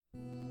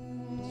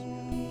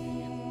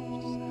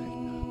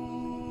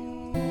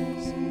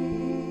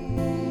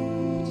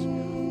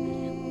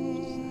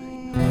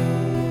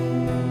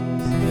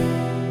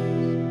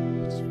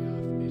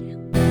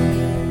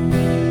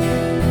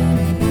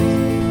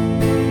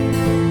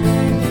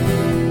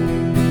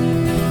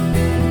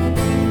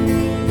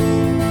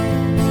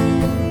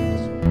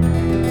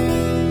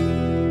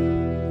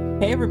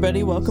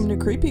welcome to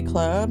Creepy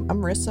Club.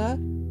 I'm Rissa,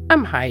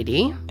 I'm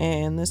Heidi.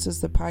 and this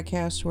is the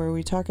podcast where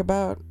we talk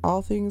about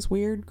all things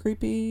weird,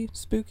 creepy,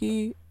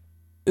 spooky,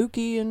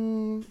 ooky,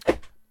 and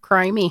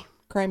Crimey.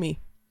 crimey.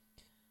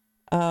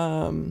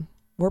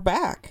 We're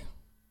back.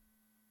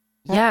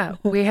 Yeah,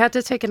 we had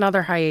to take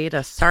another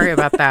hiatus. Sorry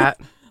about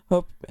that.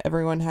 Hope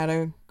everyone had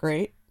a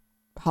great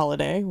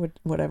holiday,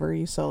 whatever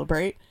you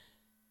celebrate.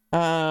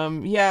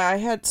 In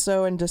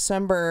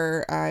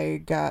December,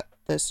 I got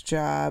this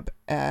job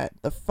at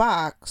the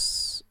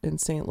Fox in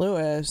St.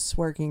 Louis,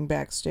 working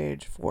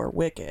backstage for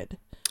Wicked.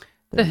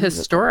 The musical.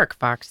 historic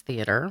Fox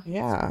Theater.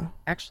 Yeah.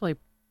 Actually,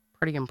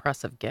 pretty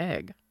impressive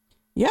gig.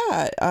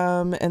 Yeah,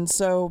 and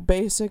so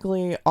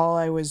basically all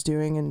I was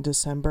doing in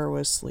December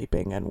was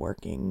sleeping and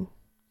working.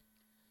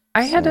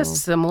 I had a So-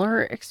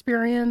 similar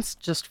experience,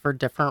 just for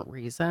different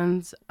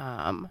reasons.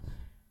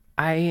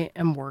 I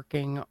am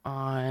working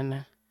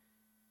on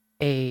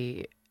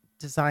a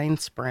design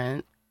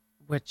sprint,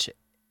 which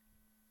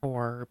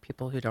for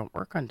people who don't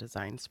work on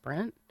design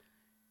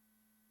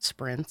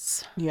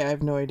sprints. Yeah, I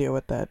have no idea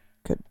what that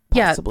could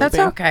Yeah, possibly that's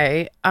be.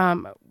 okay.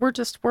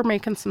 We're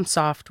making some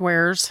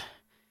softwares,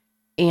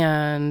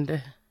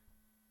 and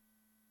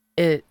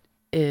it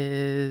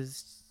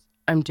is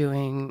I'm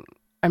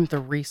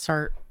the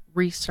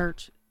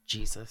research.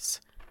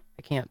 Jesus,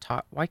 I can't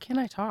talk. Why can't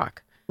I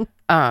talk?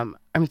 I'm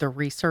the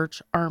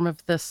research arm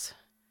of this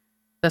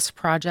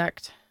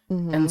project,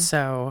 Mhm. and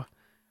so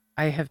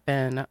I have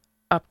been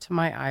up to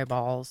my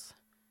eyeballs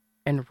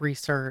in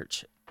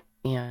research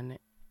and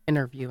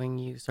interviewing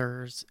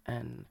users,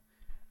 and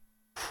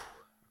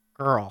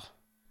girl,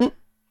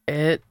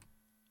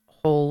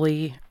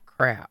 holy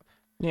crap.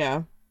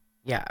 Yeah.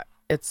 Yeah,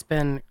 it's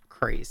been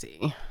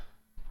crazy.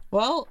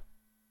 Well,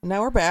 now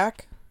we're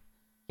back.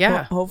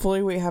 Yeah.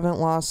 Hopefully we haven't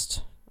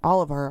lost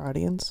all of our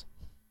audience.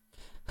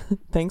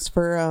 Thanks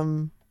for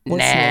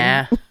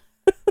listening.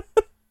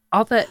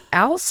 Nah.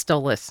 Al's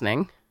still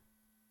listening.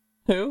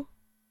 Who?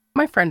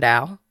 My friend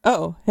Al.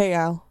 Oh, hey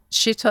Al.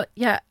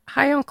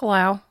 Hi Uncle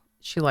Al.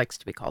 She likes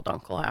to be called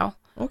Uncle Al.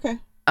 Okay.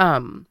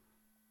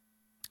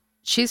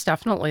 She's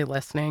definitely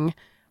listening.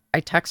 I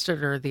texted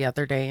her the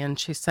other day and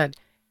she said,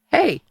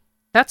 "Hey,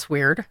 that's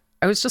weird.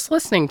 I was just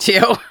listening to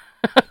you."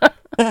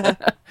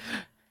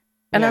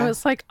 And I Yeah.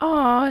 was like,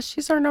 "Aw,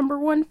 she's our number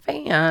one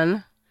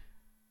fan."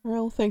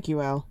 Well, thank you,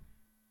 Al.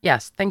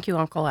 Yes, thank you,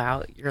 Uncle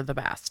Al. You're the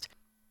best.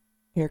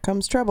 Here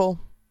comes trouble.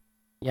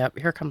 Yep,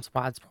 here comes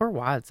Wads. Poor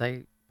Wads.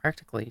 I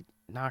practically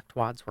knocked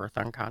Wadsworth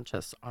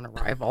unconscious on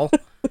arrival.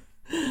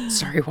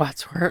 Sorry,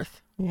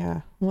 Wadsworth.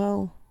 Yeah.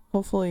 Well,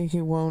 hopefully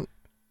he won't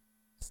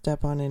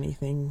step on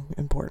anything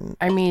important.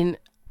 I mean,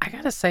 I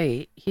gotta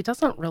say, he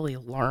doesn't really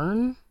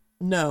learn.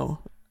 No.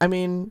 I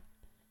mean,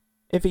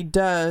 if he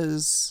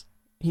does,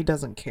 he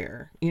doesn't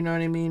care. You know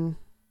what I mean?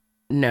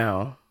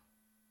 No,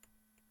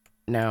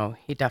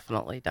 he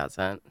definitely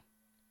doesn't.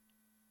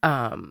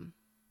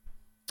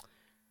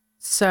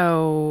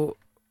 So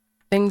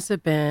things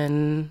have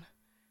been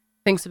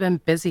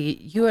busy.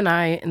 You and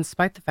I, in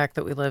spite the fact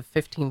that we live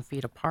 15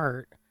 feet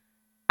apart,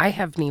 I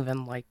haven't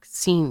even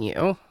seen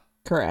you.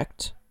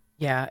 Correct.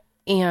 Yeah,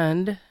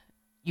 and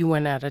you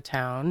went out of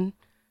town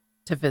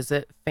to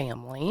visit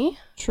family.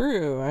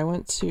 True. I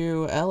went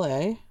to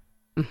LA.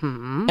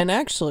 Mm-hmm. And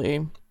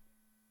actually,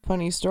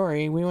 funny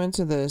story, we went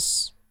to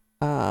this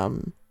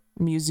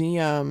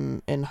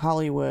museum in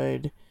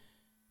Hollywood.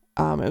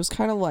 It was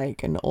kind of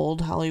like an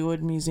old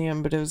Hollywood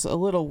museum, but it was a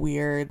little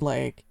weird.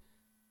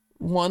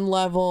 One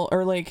level,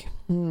 or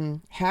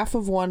half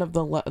of one of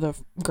the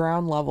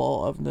ground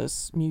level of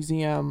this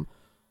museum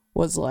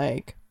was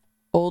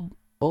old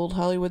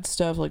Hollywood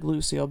stuff, like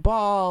Lucille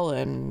Ball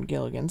and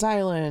Gilligan's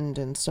Island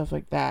and stuff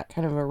like that.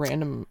 Kind of a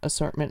random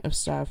assortment of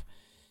stuff.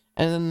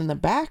 And then in the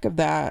back of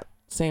that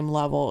same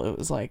level, it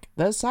was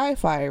the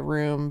sci-fi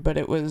room, but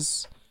it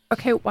was...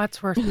 Okay,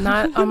 Wadsworth,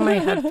 not on my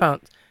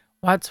headphones.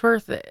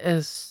 Wadsworth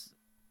is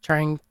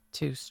trying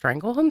to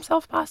strangle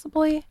himself,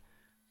 possibly?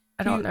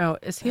 I don't know.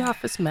 Is he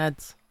off his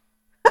meds?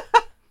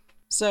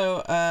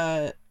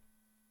 So,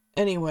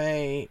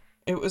 anyway,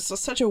 it was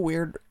such a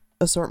weird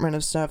assortment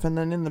of stuff. And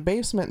then in the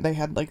basement, they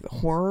had, the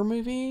horror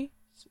movie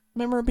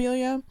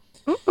memorabilia.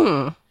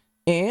 Mm.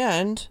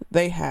 And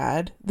they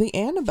had the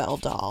Annabelle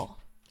doll.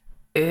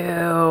 Ew.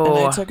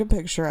 And I took a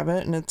picture of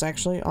it, and it's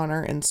actually on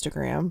our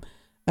Instagram,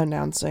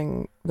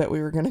 announcing that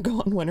we were going to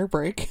go on winter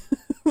break.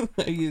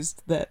 I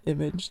used that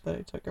image that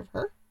I took of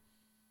her.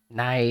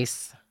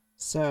 Nice.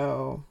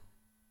 So...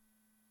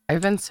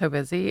 I've been so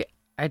busy,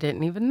 I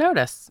didn't even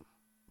notice.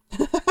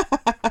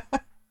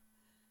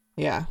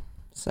 Yeah,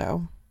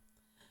 so...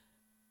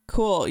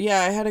 Cool. Yeah,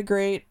 I had a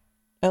great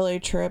LA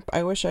trip.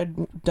 I wish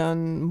I'd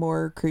done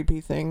more creepy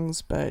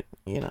things, but,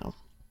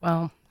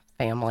 Well,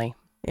 family.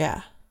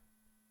 Yeah.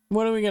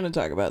 What are we going to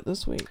talk about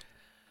this week?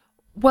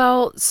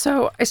 Well,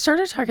 so I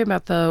started talking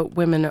about the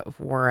women of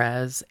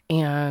Juarez,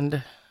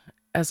 and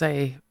as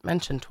I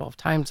mentioned 12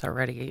 times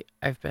already,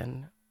 I've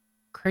been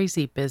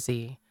crazy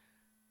busy,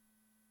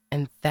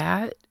 and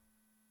that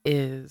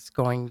is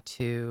going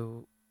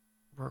to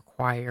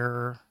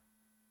require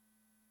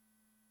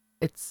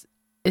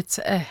it's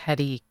a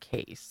heady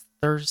case.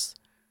 There's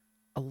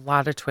a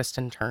lot of twists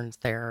and turns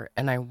there,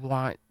 and I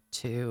want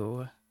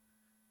to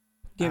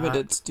Give it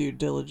its due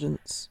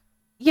diligence.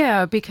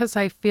 yeah, because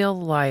I feel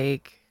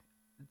like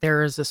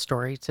there is a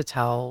story to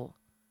tell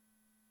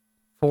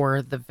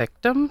for the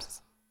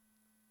victims,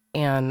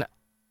 and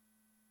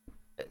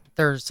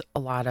there's a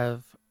lot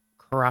of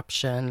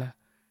corruption.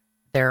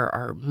 There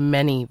are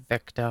many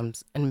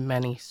victims and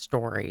many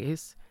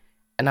stories,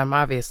 and I'm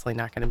obviously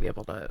not going to be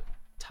able to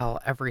tell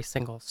every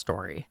single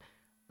story,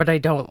 but I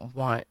don't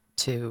want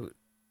to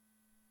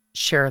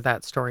share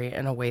that story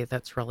in a way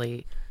that's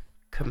really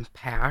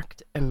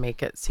compact and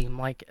make it seem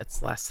like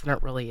it's less than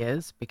it really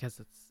is, because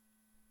it's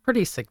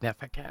pretty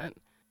significant.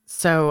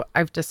 So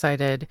I've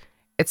decided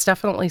it's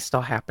definitely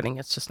still happening.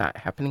 It's just not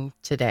happening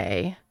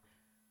today.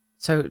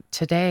 So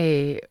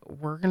today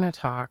we're going to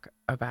talk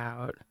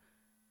about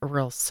a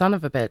real son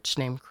of a bitch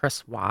named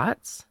Chris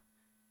Watts.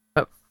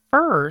 But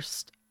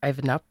first, I have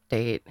an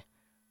update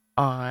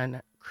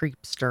on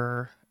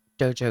Creepster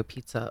Dojo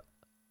Pizza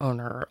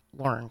owner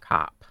Lauren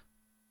Kopp.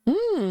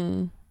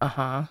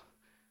 Uh-huh.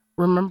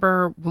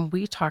 Remember when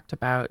we talked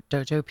about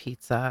Dojo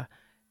Pizza,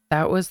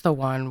 that was the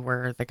one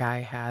where the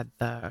guy had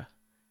the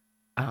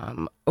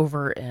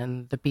over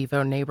in the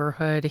Bevo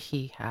neighborhood,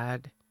 he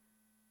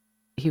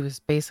was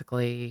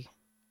basically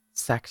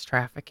sex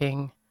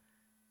trafficking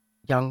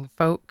young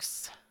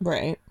folks,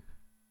 Right.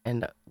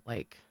 and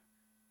like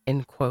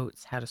in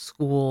quotes had a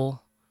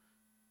school,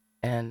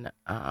 and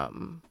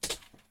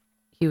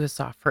he was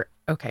off for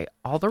okay,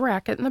 all the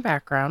racket in the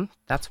background,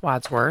 that's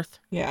Wadsworth.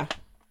 Yeah.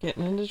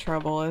 Getting into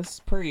trouble as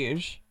per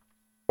usual.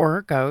 Or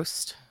a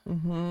ghost.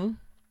 Mm-hmm.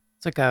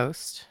 It's a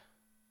ghost.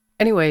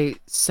 Anyway,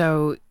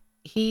 so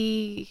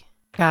he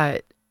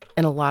got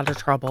in a lot of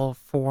trouble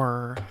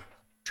for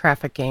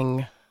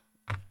trafficking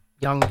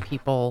young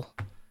people.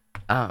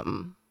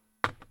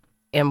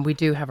 And we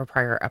do have a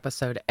prior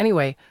episode.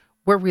 Anyway,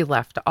 where we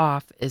left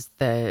off is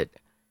that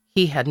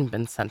he hadn't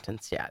been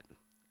sentenced yet.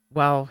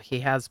 Well,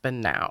 he has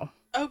been now.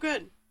 Oh,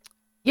 good.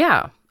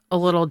 Yeah, a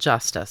little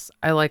justice.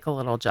 I like a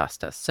little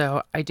justice.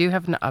 So I do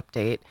have an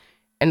update,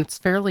 and it's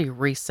fairly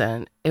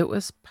recent. It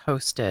was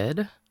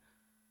posted,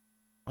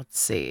 let's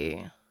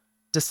see,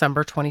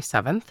 December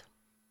 27th.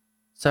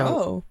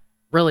 So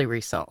really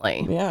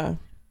recently. Yeah.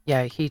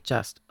 Yeah, he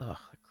just,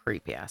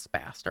 creepy ass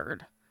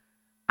bastard.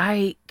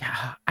 I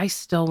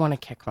still want to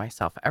kick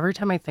myself every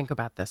time I think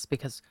about this,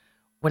 because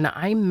when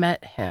I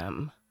met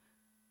him,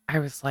 I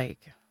was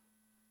like,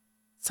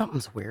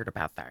 something's weird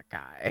about that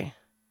guy.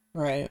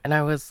 Right. And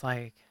I was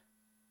like,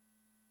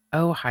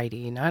 oh,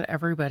 Heidi, not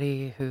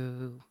everybody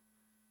who,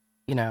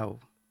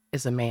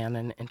 is a man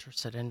and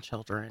interested in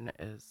children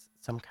is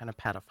some kind of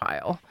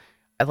pedophile.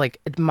 I like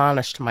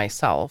admonished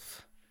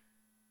myself.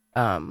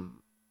 I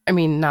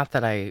mean, not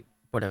that I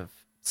would have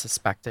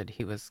suspected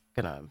he was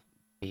gonna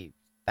be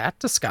that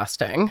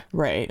disgusting.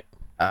 Right.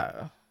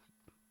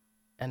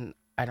 And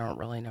I don't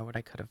really know what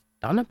I could have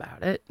done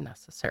about it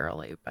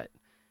necessarily, but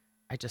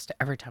I just,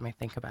 every time I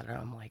think about it,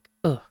 I'm like,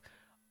 ugh,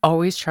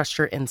 always trust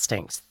your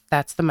instincts.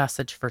 That's the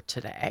message for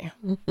today.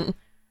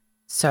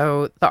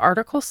 So the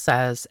article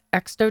says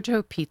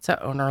ex-Dojo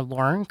Pizza owner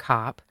Lauren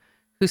Kopp,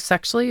 who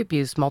sexually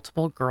abused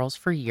multiple girls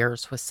for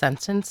years, was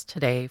sentenced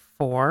today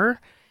for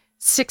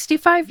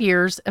 65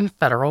 years in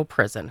federal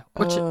prison.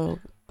 Which,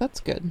 that's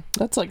good.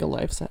 That's like a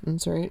life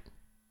sentence, right?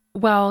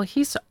 Well,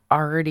 he's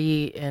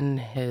already in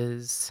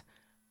his,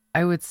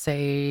 I would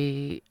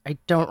say, I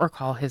don't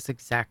recall his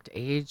exact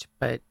age,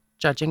 but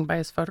judging by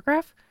his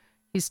photograph,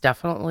 he's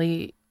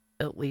definitely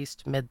at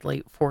least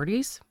mid-late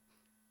 40s.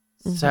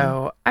 Mm-hmm.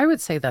 So I would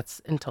say that's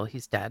until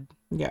he's dead.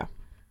 Yeah.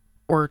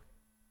 Or,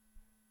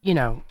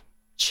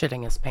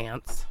 shitting his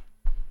pants.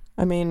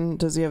 I mean,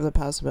 does he have the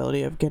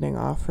possibility of getting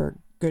off for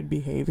good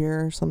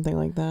behavior or something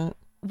like that?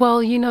 Well,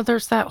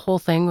 there's that whole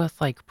thing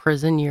with like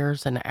prison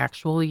years and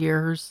actual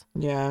years.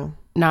 Yeah.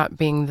 Not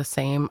being the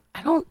same.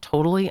 I don't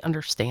totally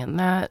understand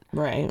that.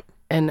 Right.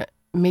 And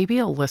maybe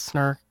a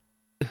listener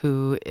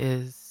who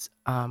is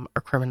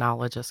a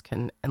criminologist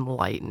can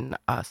enlighten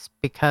us,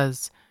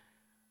 because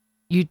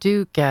you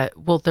do get,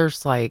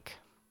 there's like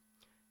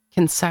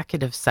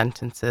consecutive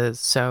sentences.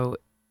 So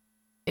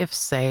if,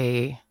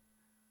 say,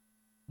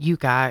 you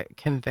got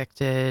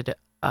convicted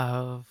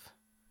of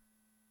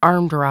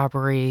armed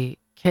robbery,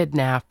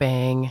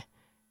 kidnapping,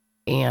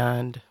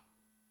 and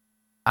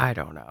I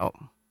don't know,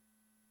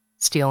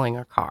 stealing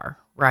a car,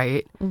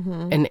 right?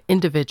 Mm-hmm. And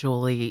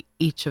individually,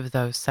 each of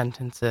those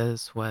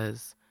sentences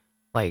was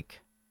like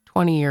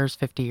 20 years,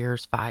 50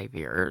 years, 5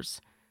 years.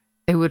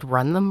 They would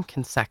run them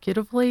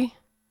consecutively.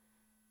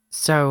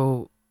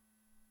 So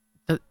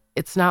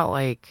it's not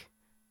like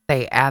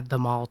they add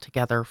them all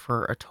together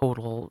for a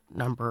total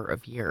number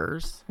of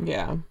years.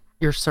 Yeah.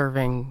 You're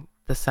serving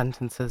the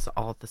sentences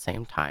all at the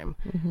same time,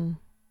 mm-hmm.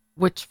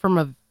 which from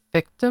a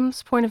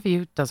victim's point of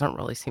view doesn't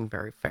really seem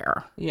very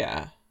fair.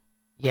 Yeah.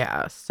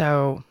 Yeah.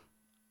 So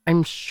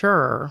I'm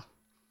sure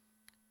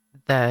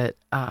that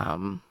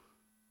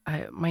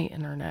my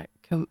internet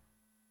can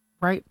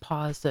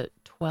pause at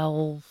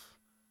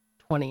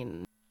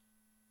 12:20.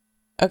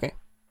 Okay.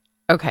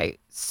 Okay,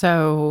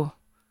 so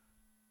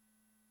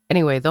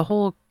anyway, the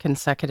whole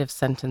consecutive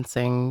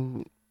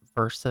sentencing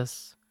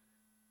versus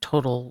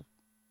total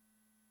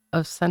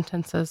of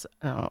sentences.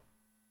 I'm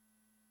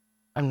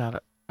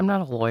not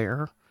a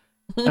lawyer.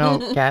 I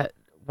don't get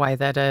why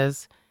that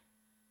is.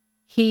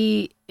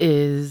 He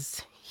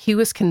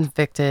was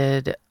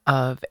convicted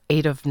of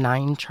 8 of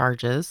 9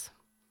 charges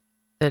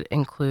that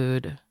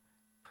include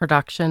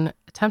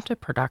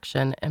attempted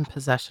production, and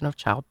possession of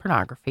child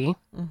pornography.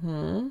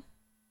 Mm-hmm.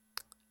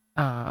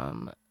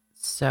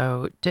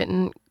 So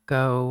didn't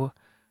go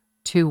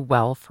too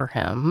well for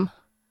him.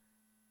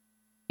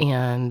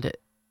 And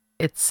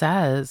it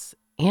says,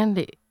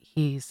 and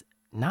he's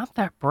not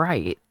that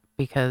bright,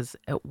 because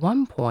at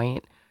one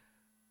point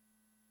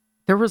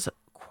there was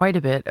quite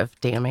a bit of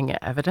damning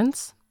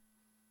evidence.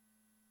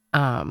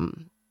 The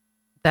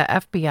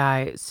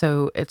FBI,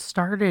 so it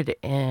started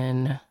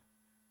in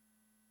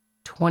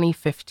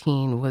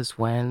 2015 was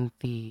when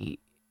he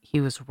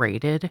was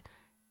raided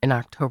in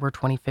October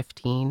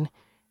 2015,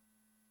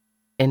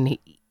 and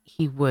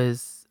he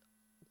was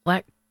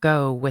let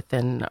go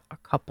within a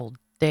couple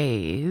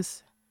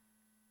days,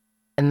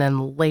 and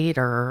then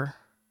later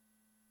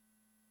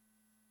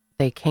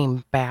they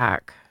came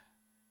back.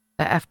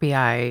 The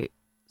FBI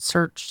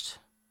searched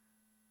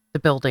the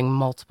building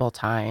multiple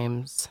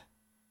times,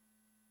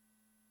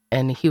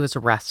 and he was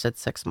arrested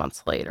 6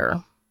 months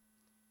later.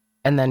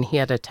 And then he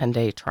had a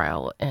 10-day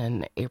trial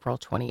in April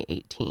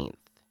 2018,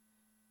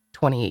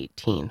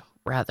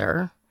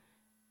 rather.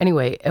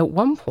 Anyway, at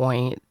one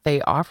point,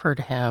 they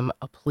offered him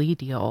a plea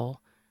deal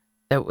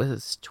that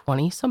was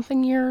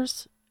 20-something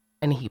years,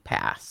 and he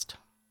passed.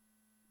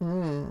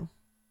 Mm.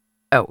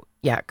 Oh,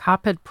 yeah,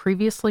 cop had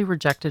previously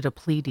rejected a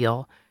plea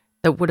deal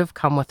that would have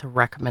come with a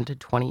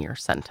recommended 20-year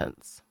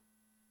sentence.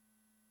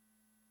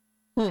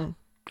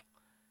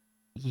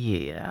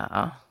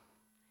 Yeah.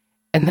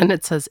 And then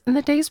it says, in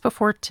the days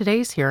before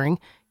today's hearing,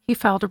 he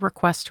filed a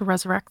request to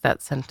resurrect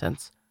that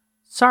sentence.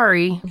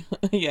 Sorry.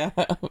 Yeah.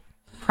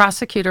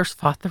 Prosecutors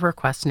fought the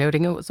request,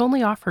 noting it was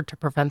only offered to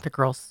prevent the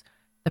girls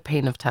the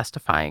pain of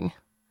testifying.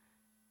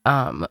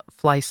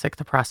 Fleisig,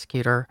 the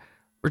prosecutor,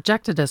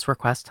 rejected his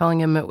request, telling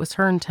him it was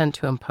her intent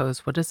to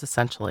impose what is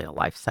essentially a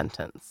life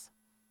sentence.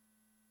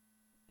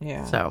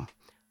 Yeah. So,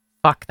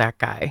 fuck that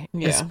guy.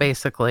 Yeah. Is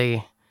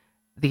basically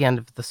the end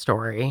of the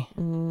story.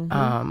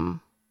 Mm-hmm.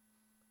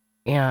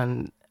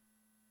 And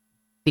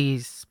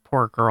these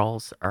poor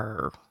girls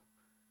are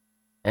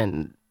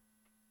in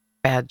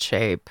bad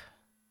shape.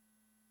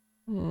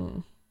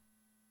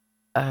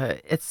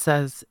 It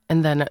says,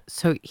 and then,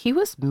 so he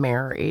was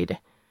married.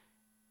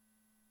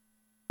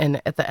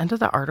 And at the end of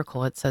the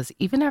article, it says,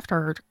 even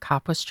after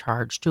Kopp was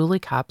charged, Julie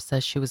Kopp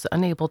says she was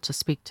unable to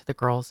speak to the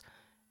girls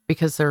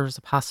because there was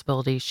a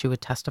possibility she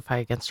would testify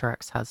against her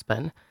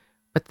ex-husband.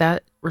 But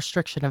that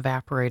restriction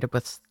evaporated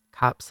with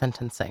Kopp's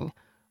sentencing.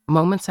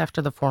 Moments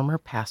after the former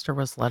pastor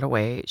was led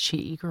away, she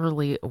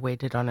eagerly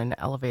awaited on an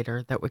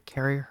elevator that would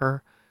carry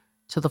her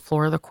to the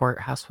floor of the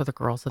courthouse where the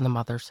girls and the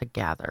mothers had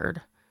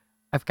gathered.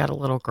 I've got a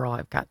little girl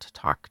I've got to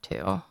talk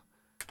to.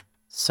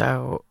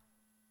 So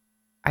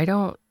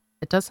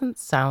it doesn't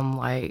sound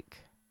like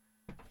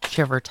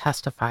she ever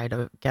testified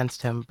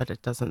against him, but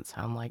it doesn't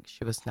sound like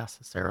she was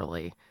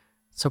necessarily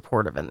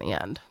supportive in the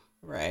end.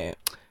 Right.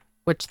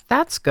 Which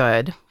that's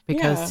good,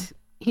 because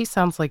he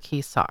sounds like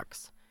he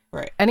sucks.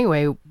 Right.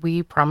 Anyway,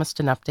 we promised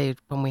an update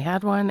when we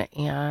had one,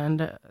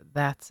 and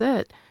that's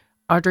it.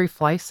 Audrey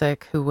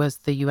Fleisig, who was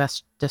the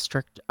U.S.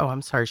 District,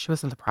 she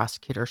wasn't the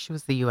prosecutor, she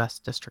was the U.S.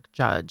 District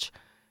Judge,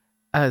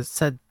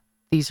 said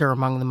these are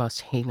among the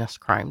most heinous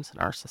crimes in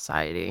our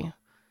society.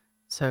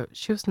 So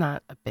she was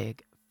not a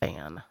big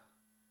fan.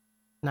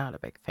 Not a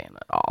big fan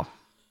at all.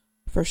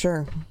 For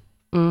sure.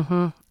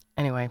 Mm-hmm.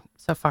 Anyway,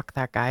 so fuck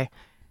that guy.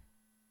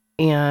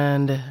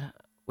 And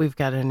we've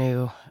got a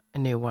new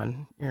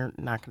one. You're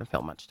not going to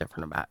feel much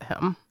different about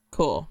him.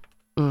 Cool.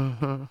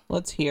 Mm-hmm.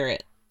 Let's hear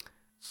it.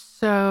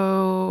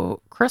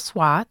 So Chris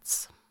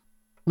Watts,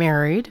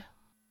 married,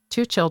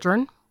 2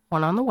 children,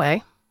 1 on the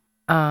way.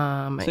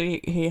 So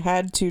he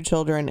had 2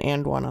 children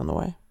and 1 on the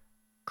way.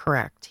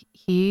 Correct.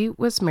 He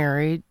was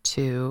married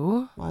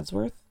to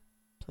Wadsworth,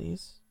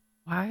 please.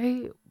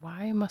 Why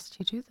must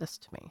he do this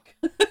to me?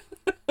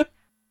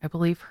 I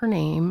believe her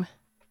name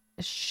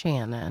is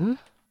Shannon.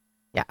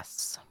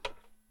 Yes.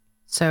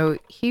 So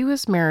he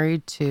was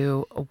married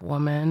to a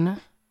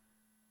woman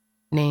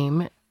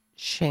named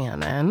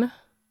Shannon,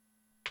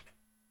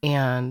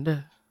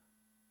 and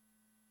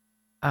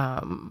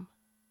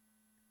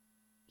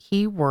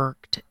he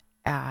worked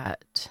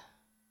at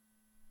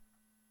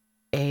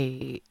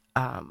a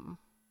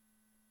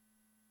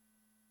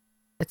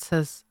it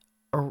says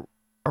a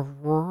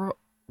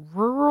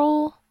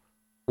rural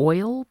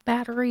oil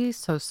battery,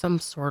 so some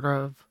sort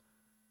of,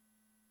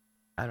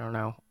 I don't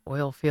know,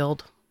 oil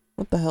field.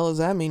 What the hell does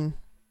that mean?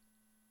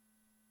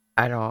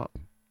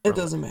 It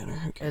doesn't matter.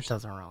 Who cares? It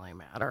doesn't really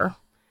matter.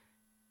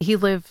 He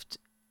lived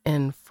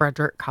in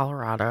Frederick,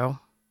 Colorado,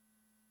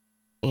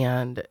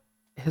 and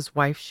his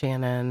wife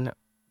Shannon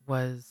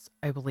was,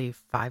 I believe,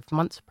 5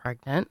 months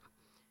pregnant.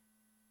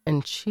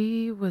 And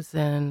she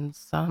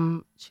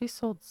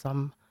sold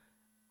some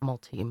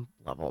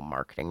multi-level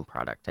marketing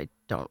product I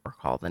don't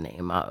recall the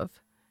name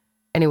of.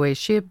 Anyway,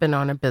 she had been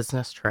on a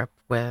business trip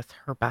with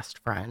her best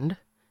friend,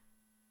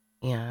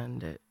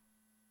 and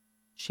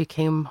she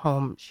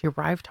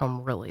arrived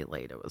home really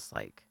late. It was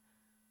like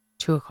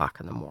 2 o'clock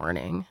in the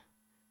morning.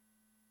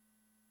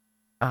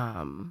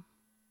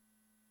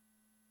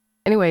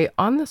 Anyway,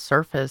 on the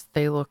surface,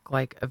 they look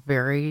like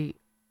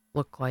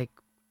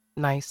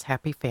nice,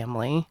 happy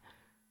family.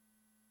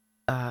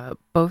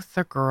 Both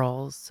the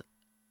girls,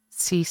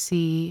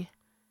 Cece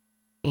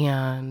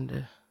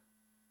and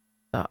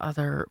the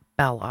other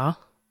Bella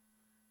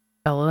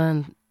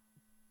and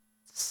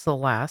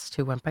Celeste,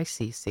 who went by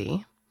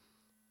Cece,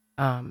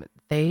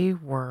 they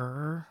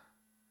were,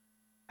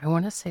 I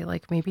want to say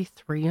like maybe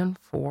 3 and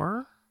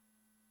 4,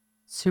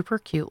 super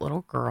cute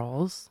little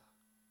girls.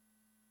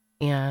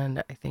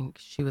 And I think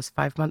she was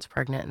 5 months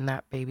pregnant, and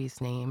that baby's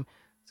name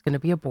is going to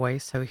be a boy.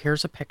 So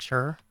here's a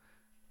picture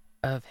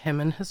of him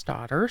and his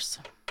daughters.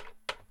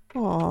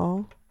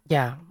 Aw.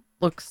 Yeah,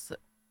 looks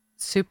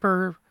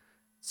super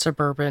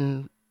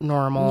suburban,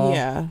 normal.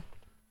 Yeah.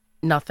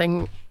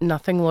 Nothing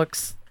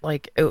looks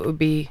like it would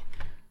be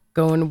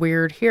going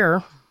weird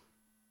here.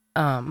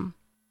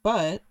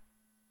 But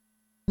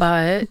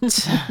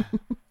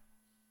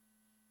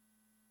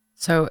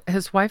so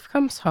his wife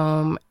comes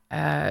home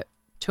at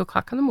 2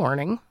 o'clock in the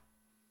morning,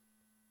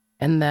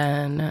 and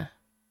then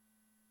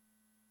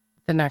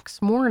the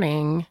next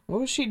morning,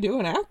 what was she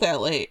doing out that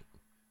late?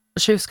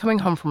 she was coming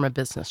home from a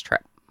business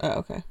trip. Oh,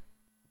 okay.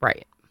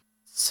 Right.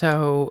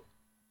 So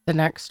the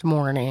next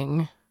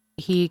morning,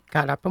 he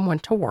got up and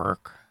went to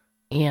work,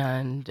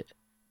 and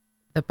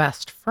the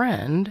best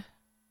friend,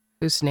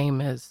 whose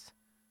name is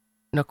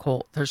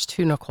Nicole, there's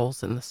 2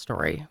 Nicoles in the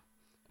story.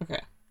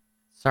 Okay.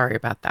 Sorry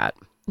about that.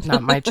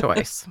 Not my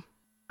choice.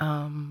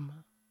 Not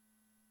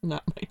my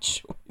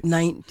choice.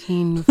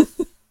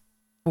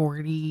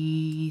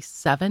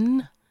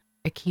 1947.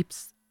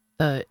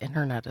 The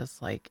internet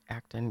is like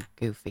acting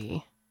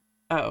goofy.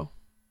 Oh.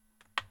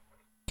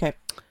 Okay.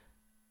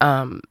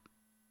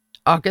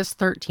 August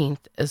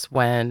 13th is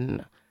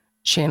when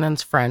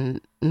Shannon's friend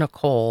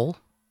Nicole,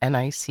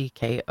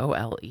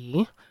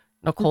 Nickole,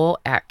 Nicole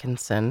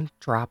Atkinson,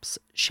 drops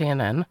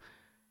Shannon,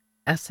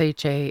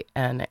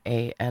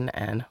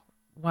 Shanann.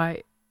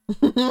 Why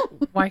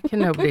can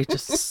nobody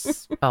just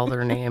spell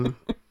their name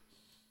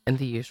in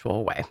the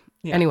usual way?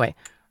 Yeah. Anyway,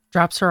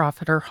 drops her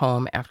off at her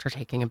home after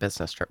taking a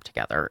business trip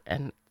together,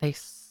 and they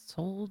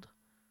sold,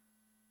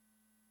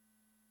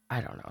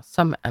 I don't know,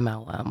 some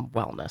MLM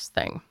wellness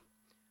thing.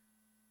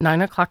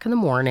 9 o'clock in the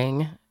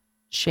morning,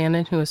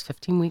 Shannon, who is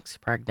 15 weeks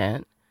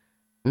pregnant,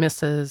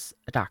 misses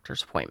a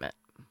doctor's appointment.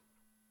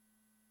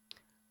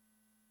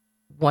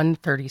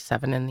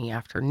 1:37 in the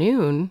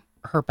afternoon,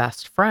 her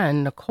best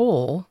friend,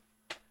 Nicole,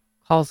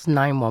 calls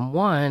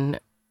 911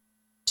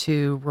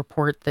 to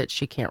report that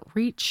she can't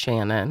reach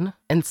Shannon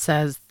and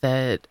says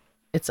that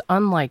it's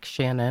unlike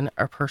Shannon,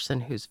 a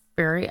person who's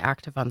very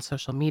active on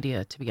social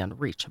media, to be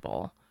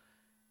unreachable.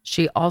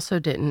 She also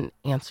didn't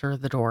answer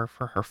the door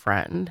for her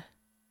friend.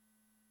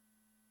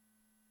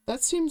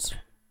 That seems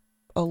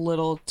a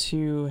little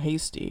too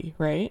hasty,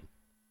 right?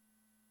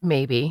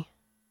 Maybe.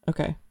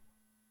 Okay.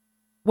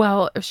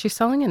 Well, if she's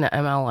selling an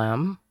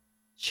MLM,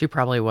 she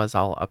probably was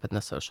all up in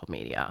the social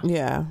media.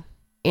 Yeah.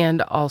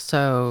 And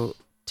also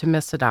to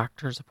miss a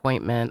doctor's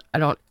appointment.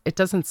 It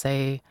doesn't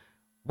say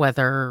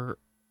whether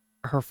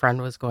her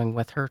friend was going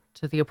with her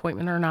to the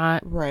appointment or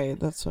not. Right.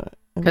 That's what.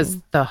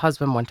 Because the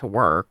husband went to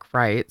work,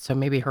 right? So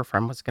maybe her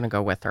friend was going to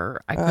go with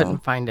her. I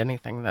couldn't find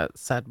anything that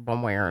said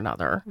one way or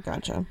another.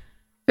 Gotcha.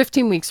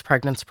 15 weeks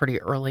pregnant's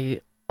pretty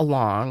early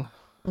along.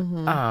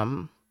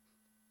 Mm-hmm.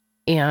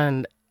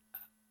 And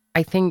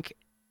I think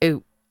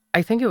it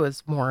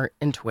was more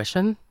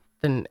intuition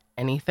than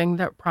anything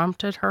that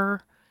prompted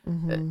her.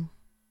 Mm-hmm.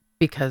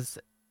 Because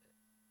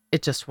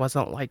it just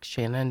wasn't like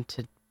Shannon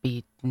to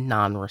be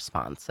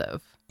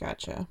non-responsive.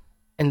 Gotcha.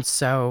 And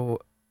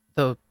so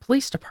the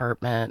police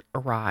department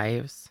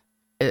arrives.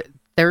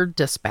 They're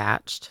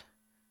dispatched.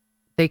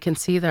 They can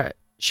see that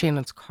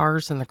Shannon's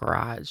car's in the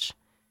garage,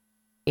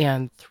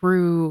 and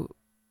through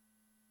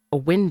a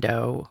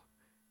window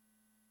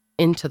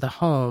into the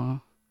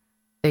home,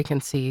 they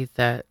can see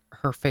that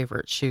her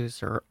favorite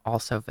shoes are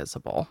also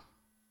visible.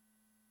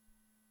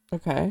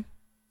 Okay.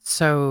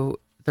 So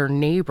their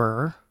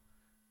neighbor,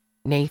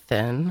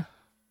 Nathan,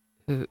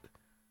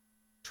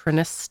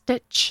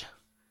 Trinistich,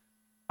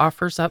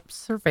 offers up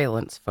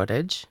surveillance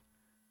footage.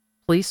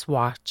 Police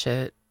watch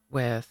it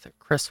with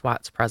Chris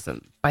Watts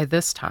present. By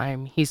this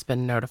time, he's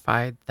been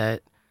notified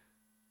that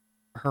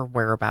her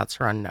whereabouts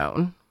are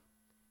unknown.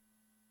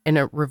 And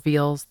it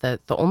reveals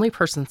that the only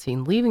person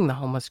seen leaving the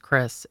home was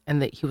Chris,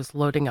 and that he was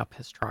loading up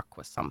his truck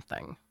with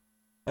something.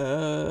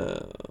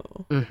 Oh.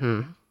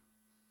 Mm-hmm.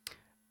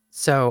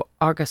 So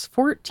August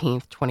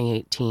 14th,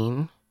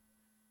 2018,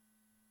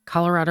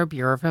 Colorado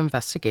Bureau of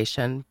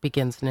Investigation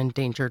begins an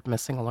endangered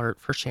missing alert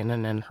for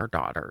Shannon and her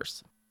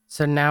daughters.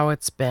 So now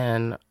it's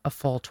been a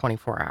full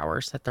 24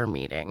 hours that they're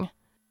meeting.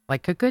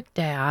 like a good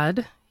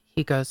dad,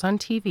 he goes on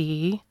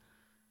TV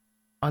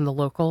on the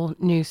local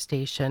news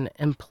station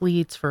and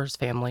pleads for his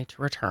family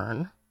to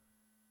return.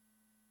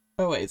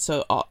 Oh wait,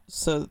 so all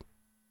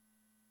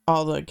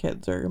the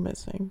kids are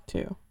missing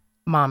too.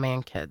 Mom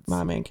and kids.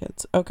 Mom and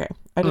kids. Okay,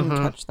 I didn't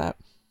catch that.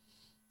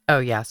 Oh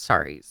yeah,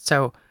 sorry.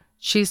 So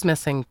she's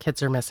missing,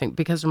 kids are missing,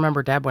 because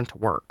remember, Dad went to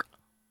work.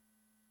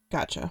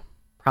 Gotcha.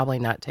 Probably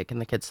not taking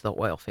the kids to the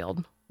oil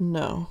field.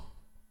 No,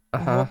 I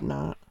hope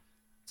not.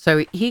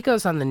 So he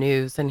goes on the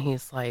news and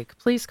he's like,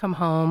 please come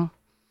home.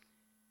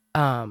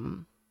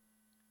 One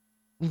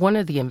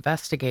of the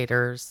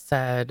investigators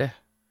said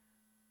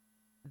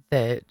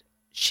that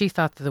she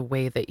thought that the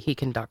way that he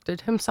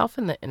conducted himself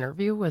in the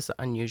interview was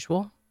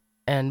unusual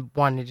and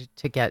wanted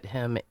to get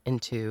him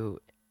into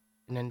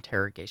an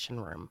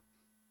interrogation room,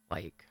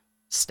 like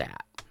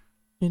stat.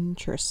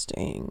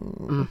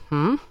 Interesting.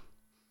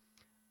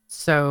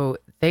 So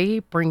they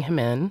bring him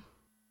in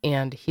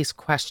and he's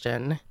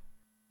questioned.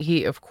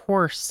 He, of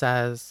course,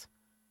 says,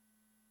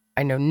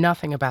 I know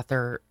nothing about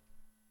their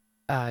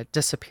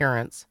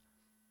disappearance.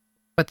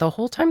 But the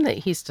whole time that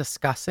he's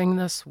discussing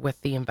this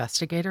with the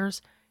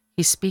investigators,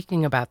 he's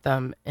speaking about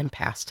them in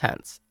past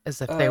tense,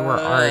 as if they were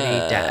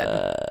already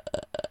dead.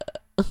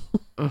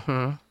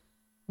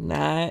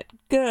 Not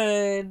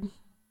good.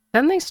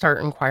 Then they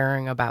start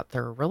inquiring about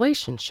their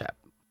relationship.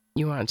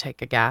 You want to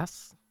take a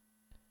guess?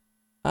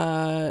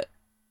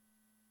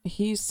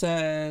 He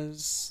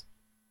says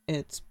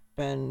it's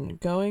been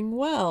going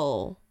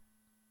well,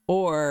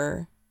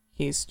 or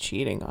he's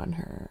cheating on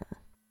her.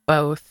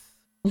 Both.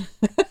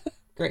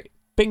 Great.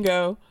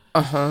 Bingo.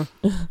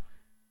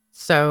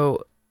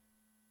 So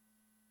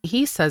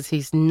he says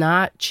he's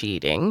not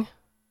cheating.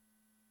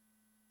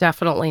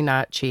 Definitely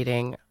not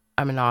cheating.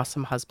 I'm an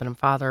awesome husband and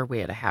father. We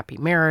had a happy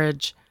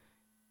marriage.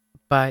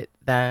 But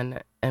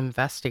then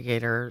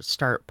investigators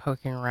start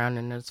poking around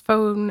in his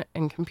phone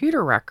and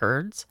computer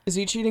records. Is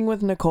he cheating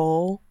with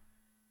Nicole?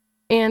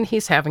 And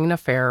he's having an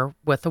affair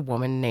with a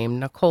woman named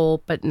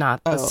Nicole, but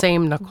not the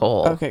same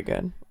Nicole. Okay,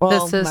 good. Well,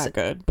 this is not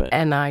good, but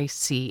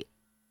Nichol.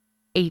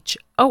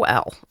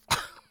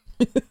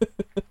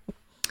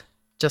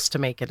 Just to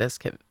make it as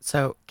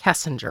so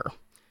Kessinger.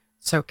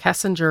 So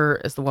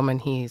Kessinger is the woman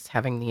he's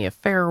having the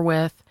affair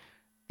with.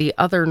 The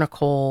other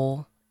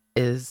Nicole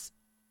is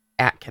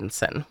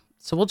Atkinson.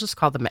 So we'll just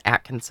call them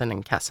Atkinson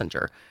and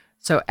Kessinger.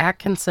 So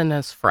Atkinson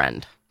is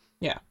friend.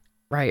 Yeah.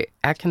 Right.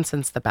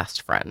 Atkinson's the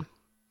best friend.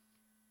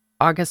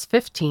 August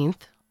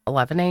 15th,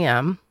 11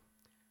 a.m.,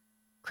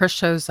 Chris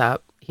shows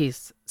up.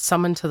 He's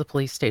summoned to the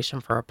police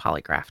station for a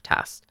polygraph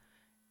test.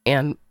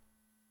 And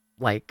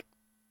like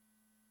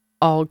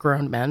all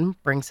grown men,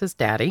 brings his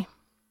daddy,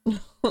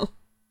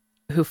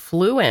 who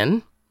flew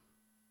in.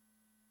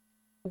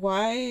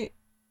 Why?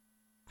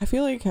 I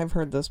feel like I've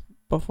heard this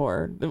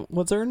before.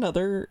 Was there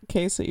another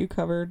case that you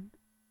covered?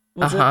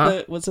 Was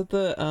it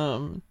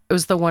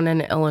the one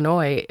in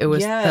Illinois. It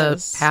was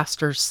the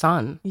pastor's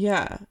son.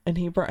 Yeah, and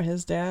he brought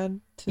his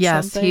dad to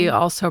something? He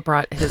also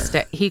brought his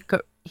dad.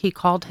 He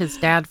called his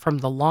dad from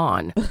the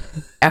lawn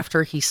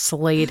after he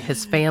slayed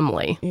his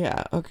family.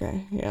 Yeah,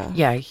 okay, yeah.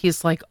 Yeah,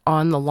 he's like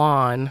on the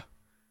lawn,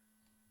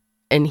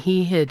 and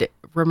he had,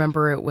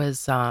 remember it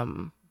was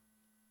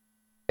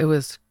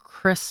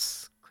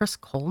Chris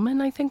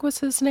Coleman, I think was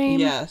his name.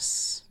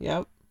 Yes,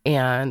 yep.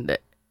 And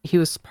he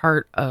was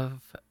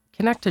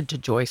connected to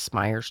Joyce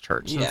Meyer's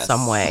church in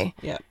some way.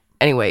 Yeah.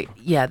 Anyway,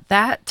 yeah,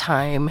 that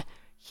time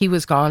he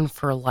was gone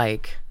for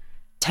like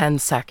 10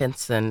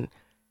 seconds and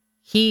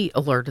he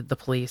alerted the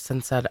police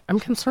and said, I'm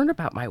concerned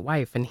about my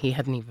wife. And he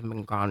hadn't even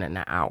been gone in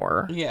an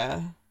hour.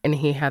 Yeah. And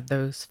he had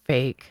those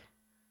fake,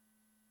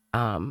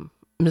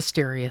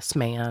 mysterious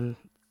man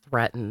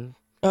threaten.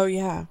 Oh,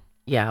 yeah.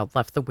 Yeah,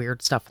 left the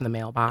weird stuff in the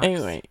mailbox.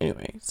 Anyway,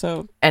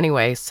 so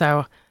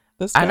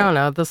this guy, I don't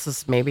know. This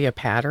is maybe a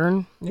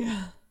pattern.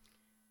 Yeah.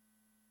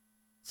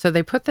 So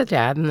they put the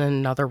dad in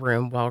another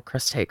room while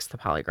Chris takes the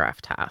polygraph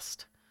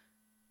test.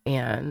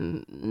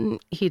 And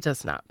he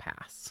does not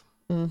pass.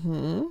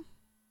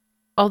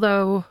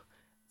 Although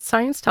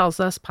science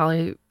tells us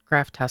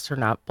polygraph tests are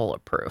not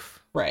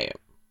bulletproof. Right.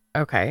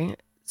 Okay.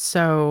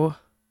 So.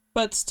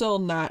 But still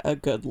not a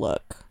good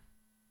look.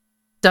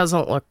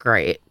 Doesn't look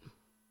great.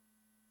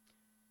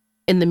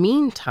 In the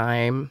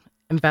meantime,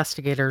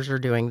 investigators are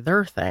doing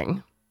their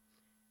thing.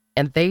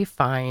 And they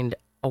find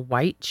a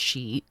white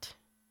sheet.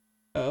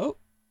 Oh.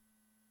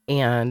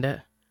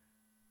 And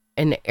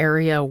an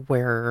area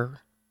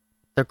where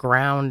the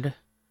ground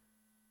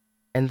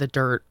and the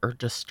dirt are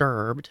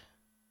disturbed.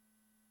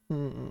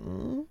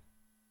 In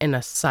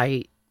a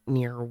site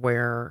near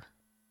where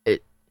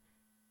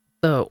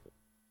oil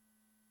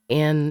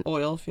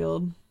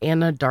field,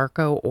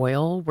 Anadarko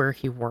Oil, where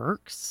he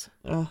works.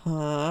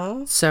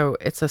 So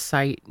it's a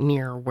site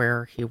near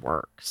where he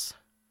works.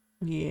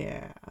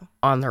 Yeah.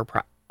 On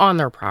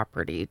their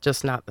property,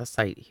 just not the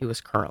site he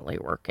was currently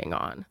working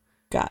on.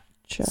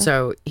 Gotcha.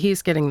 So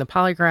he's getting the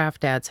polygraph.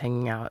 Dad's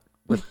hanging out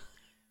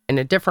in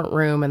a different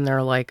room, and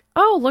they're like,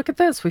 "Oh, look at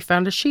this! We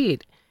found a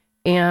sheet,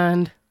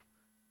 and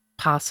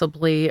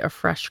possibly a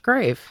fresh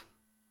grave."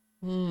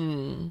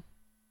 Hmm.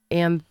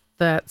 And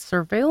that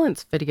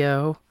surveillance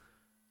video,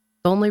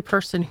 the only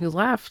person who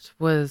left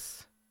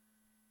was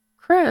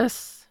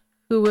Chris,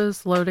 who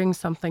was loading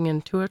something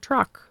into a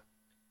truck.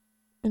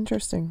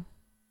 Interesting.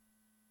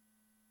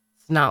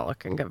 It's not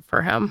looking good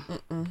for him.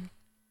 Mm-mm.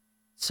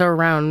 So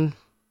around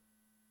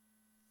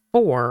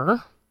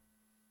 4,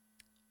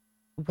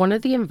 one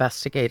of the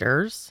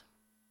investigators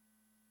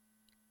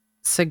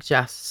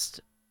suggests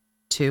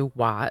to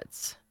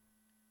Watts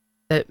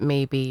that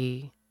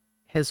maybe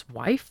his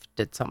wife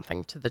did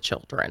something to the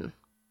children.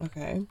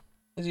 Okay.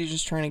 Is he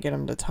just trying to get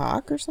him to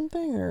talk or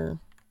something, or?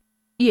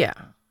 Yeah.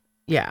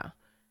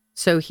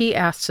 So he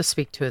asked to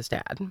speak to his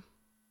dad,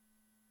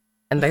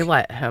 and they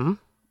let him,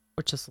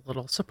 which is a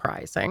little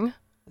surprising.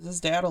 Is his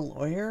dad a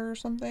lawyer or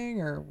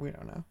something, or we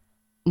don't know?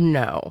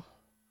 No.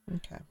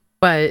 Okay.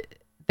 But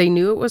they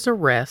knew it was a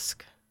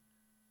risk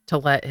to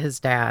let his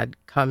dad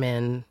come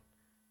in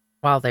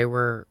while they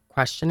were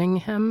questioning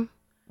him,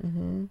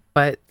 Mm-hmm.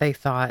 but they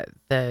thought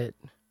that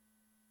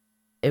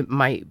it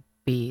might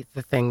be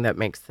the thing that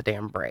makes the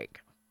dam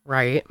break,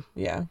 right?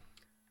 Yeah.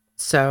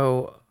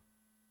 So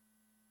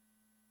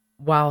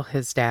while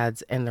his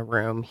dad's in the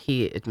room,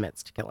 he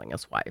admits to killing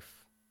his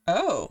wife.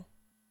 Oh.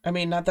 I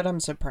mean, not that I'm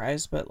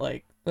surprised, but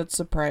like, that's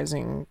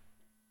surprising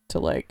to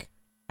like,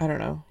 I don't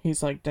know.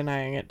 He's like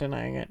denying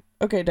it.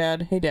 Okay,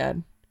 Dad. Hey,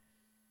 Dad.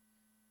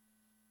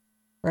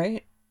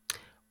 Right?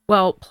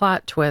 Well,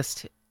 plot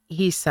twist,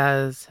 he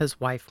says his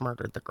wife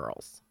murdered the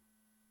girls.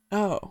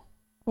 Oh,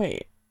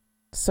 wait.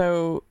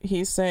 So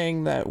he's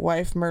saying that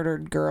wife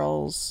murdered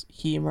girls,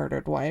 he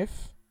murdered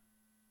wife?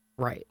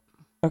 Right.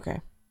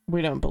 Okay.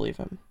 We don't believe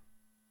him.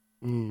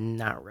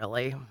 Not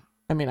really.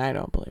 I mean, I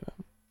don't believe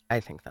him. I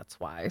think that's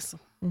wise.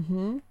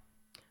 Mm-hmm.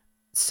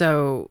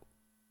 So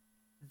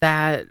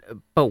but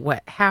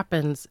what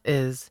happens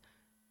is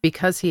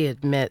because he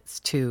admits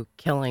to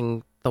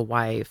killing the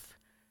wife,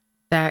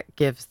 that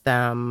gives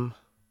them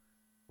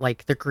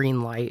like the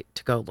green light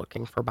to go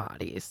looking for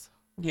bodies.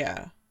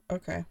 Yeah.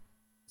 Okay.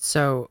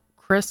 So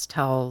Chris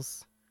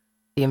tells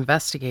the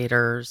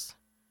investigators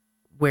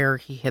where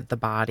he hid the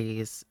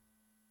bodies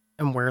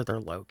and where they're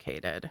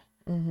located.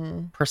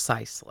 Mm-hmm.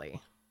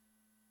 Precisely.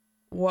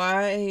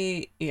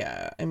 Why?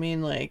 Yeah. I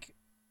mean, like,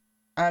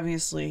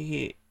 obviously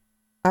he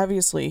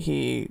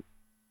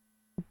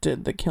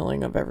did the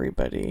killing of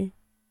everybody.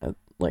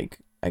 Like,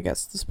 I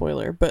guess the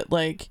spoiler, but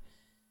like,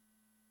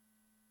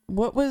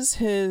 what was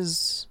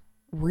his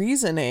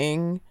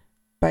reasoning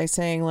by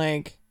saying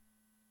like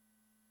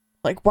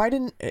why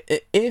didn't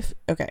if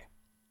okay,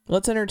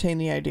 let's entertain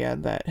the idea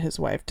that his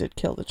wife did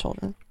kill the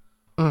children.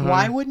 Mm-hmm.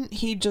 Why wouldn't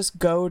he just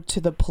go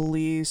to the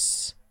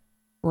police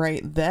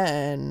right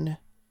then?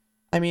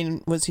 I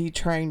mean, was he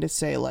trying to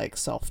say like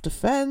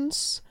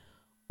self-defense,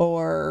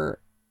 or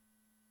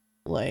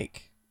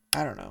like,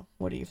 I don't know,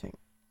 what do you think?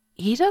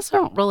 He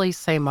doesn't really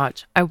say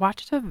much. I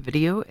watched a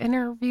video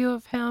interview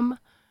of him,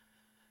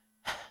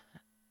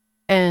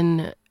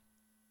 and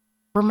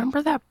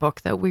remember that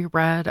book that we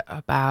read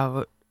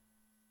about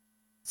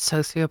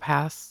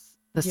sociopaths,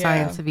 the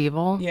science of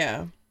evil?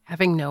 Yeah.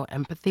 Having no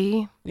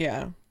empathy?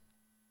 Yeah.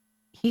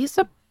 He's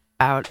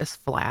about as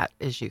flat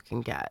as you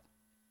can get.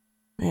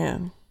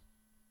 Man,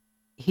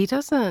 He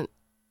doesn't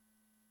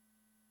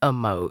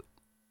emote.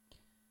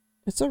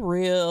 it's a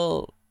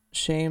real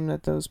shame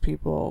that those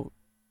people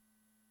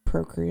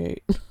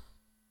procreate.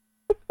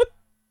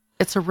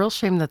 It's a real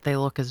shame that they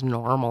look as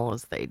normal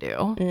as they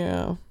do.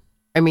 Yeah.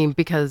 I mean,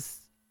 because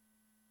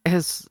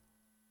his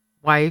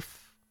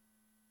wife,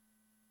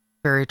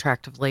 very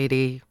attractive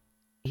lady,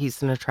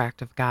 he's an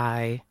attractive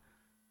guy.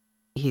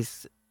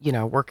 He's,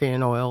 working in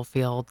an oil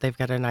field. They've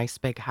got a nice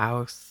big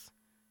house,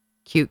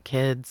 cute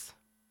kids.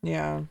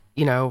 Yeah.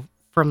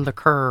 From the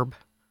curb,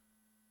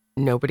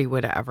 nobody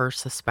would ever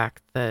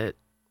suspect that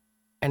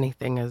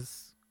anything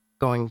is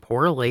going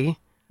poorly.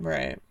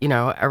 Right.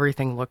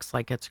 Everything looks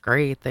like it's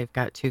great. They've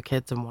got 2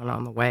 kids and one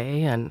on the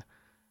way. And,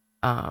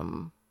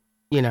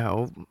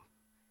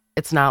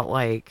 it's not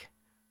like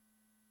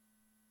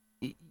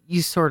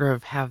you sort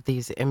of have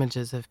these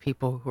images of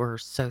people who are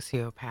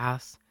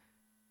sociopaths.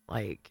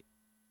 Like,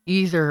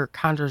 either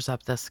conjures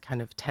up this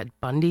kind of Ted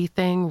Bundy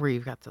thing where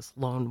you've got this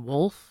lone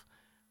wolf,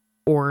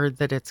 or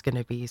that it's going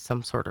to be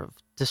some sort of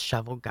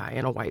disheveled guy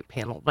in a white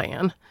panel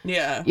van.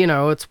 Yeah.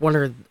 It's one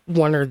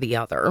or the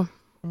other.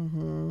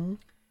 Mm-hmm.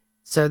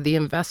 So the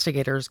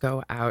investigators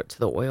go out to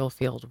the oil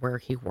field where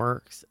he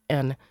works,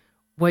 and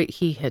what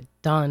he had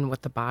done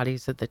with the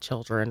bodies of the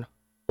children.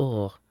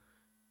 Oh,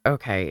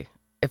 okay.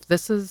 If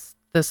this is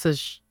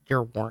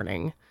your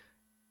warning,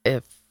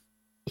 if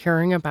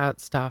hearing about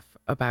stuff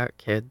about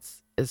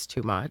kids is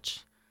too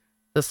much,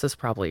 this is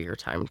probably your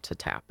time to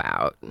tap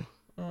out.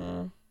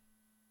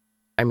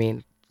 I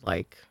mean,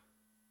 like,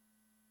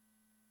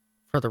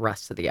 for the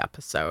rest of the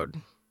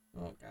episode.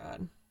 Oh,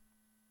 God.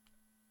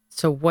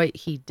 So what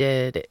he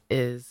did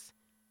is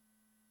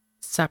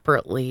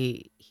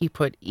separately, he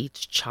put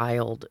each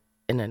child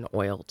in an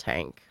oil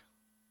tank.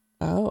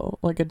 Oh,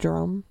 like a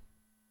drum?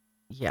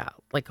 Yeah,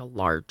 like a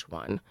large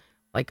one.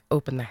 Like,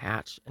 open the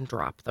hatch and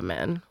drop them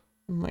in.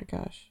 Oh my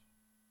gosh.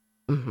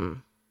 Mm-hmm.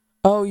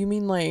 Oh, you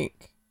mean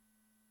like,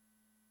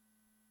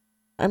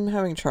 I'm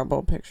having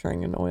trouble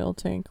picturing an oil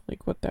tank,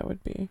 like what that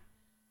would be.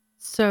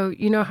 So,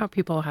 you know how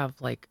people have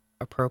like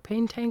a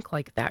propane tank,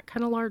 like that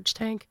kind of large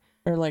tank?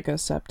 Or like a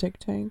septic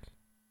tank.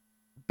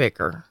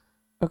 Bigger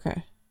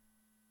Okay.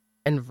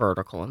 and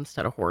vertical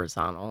instead of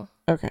horizontal.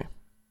 Okay.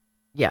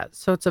 Yeah,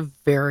 so it's a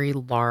very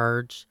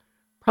large,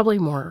 probably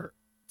more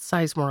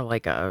size more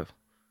like a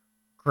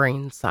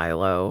grain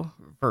silo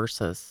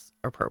versus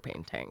a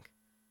propane tank.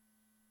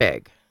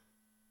 Big.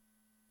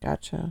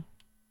 Gotcha.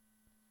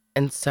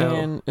 And so,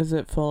 And is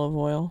it full of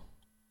oil?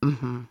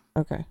 mhm.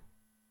 Okay.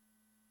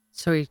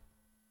 So he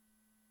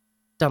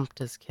dumped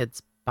his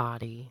kid's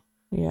body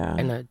Yeah.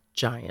 in a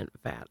giant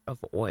vat of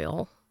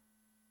oil,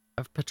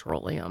 of I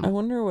petroleum.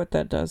 wonder what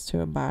that does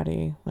to a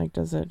body. Like,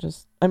 does it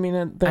just? I mean,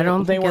 I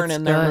don't they think weren't it's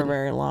in there for good.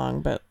 very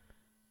long, but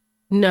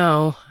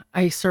No,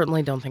 I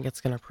certainly don't think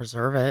it's going to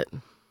preserve it.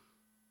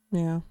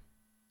 yeah,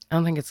 I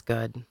don't think it's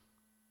good.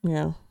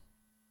 yeah,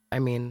 I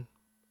mean,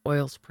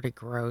 oil's pretty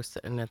gross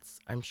and it's,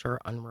 I'm sure,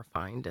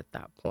 unrefined at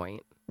that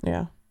point.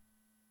 yeah.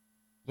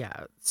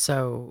 Yeah.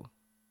 So,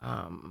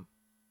 um,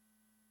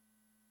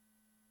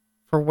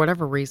 for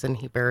whatever reason,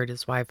 he buried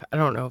his wife. I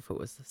don't know if it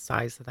was the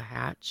size of the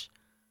hatch.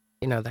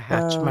 You know, the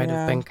hatch Oh might have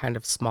yeah, been kind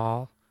of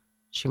small.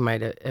 It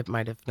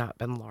might have not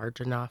been large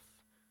enough.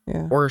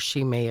 yeah. Or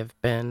she may have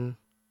been,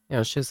 you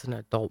know, she's an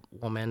adult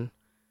woman.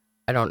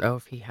 I don't know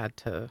if he had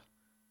to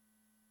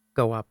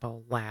go up a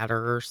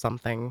ladder or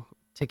something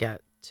to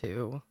get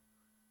to,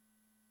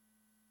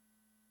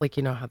 like,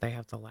 you know how they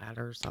have the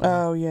ladders on,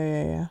 Oh yeah,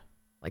 yeah, yeah.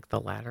 like the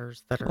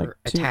ladders that Like are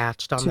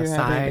attached on too the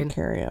heavy to side.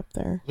 carry up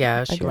there.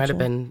 Yeah, I she might have getcha.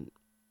 been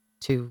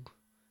too,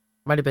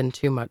 might have been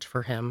too much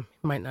for him.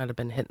 He might not have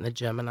been hitting the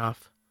gym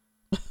enough.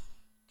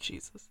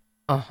 Jesus.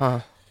 Uh-huh.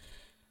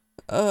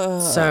 Uh.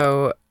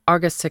 So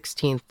August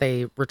 16th,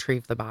 they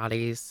retrieve the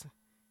bodies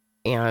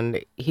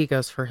and he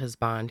goes for his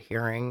bond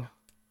hearing.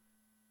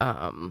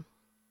 Um,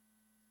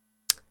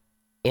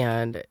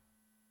 and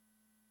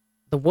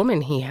the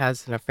woman he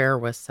has an affair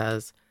with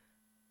says,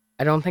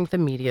 I don't think the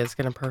media is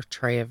going to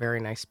portray a very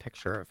nice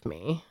picture of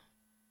me.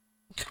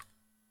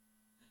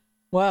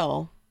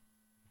 Well.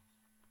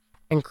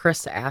 And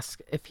Chris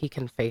asks if he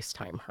can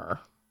FaceTime her.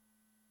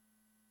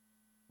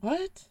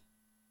 What?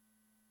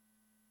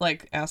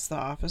 Like, ask the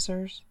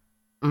officers?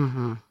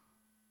 Mm-hmm.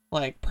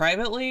 Like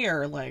privately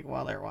or like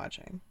while they're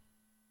watching?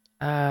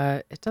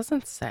 It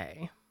doesn't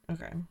say.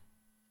 Okay.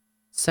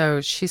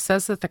 So she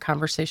says that the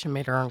conversation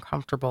made her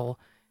uncomfortable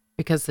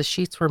because the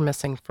sheets were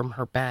missing from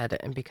her bed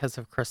and because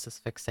of Chris's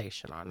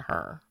fixation on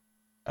her.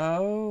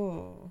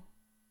 Oh.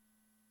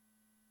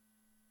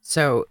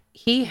 So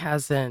he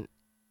hasn't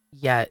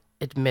yet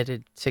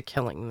admitted to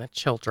killing the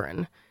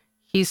children.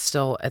 He's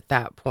still at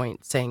that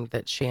point saying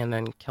that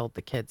Shannon killed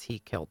the kids, he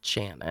killed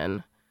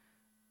Shannon.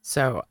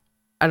 So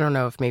I don't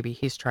know if maybe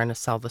he's trying to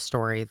sell the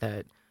story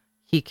that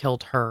he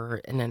killed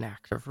her in an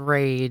act of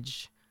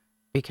rage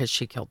because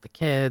she killed the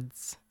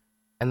kids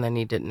and then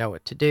he didn't know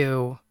what to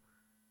do.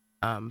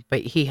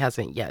 But he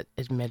hasn't yet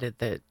admitted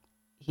that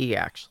he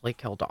actually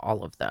killed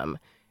all of them.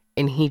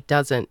 And he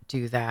doesn't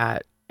do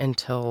that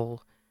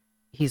until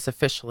he's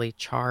officially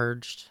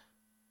charged.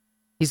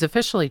 He's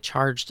officially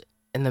charged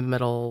in the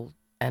middle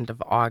end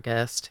of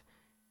August,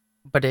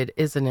 but it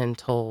isn't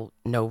until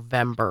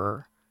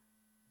November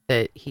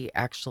that he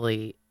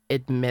actually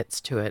admits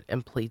to it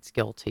and pleads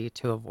guilty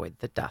to avoid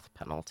the death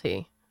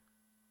penalty.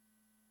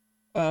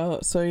 Oh,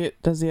 so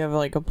does he have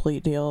like a plea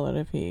deal that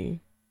if he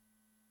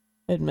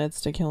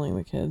admits to killing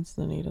the kids,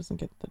 then he doesn't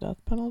get the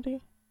death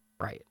penalty?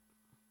 Right.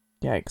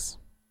 Yikes.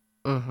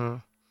 Mm-hmm.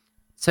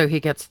 So he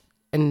gets,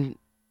 in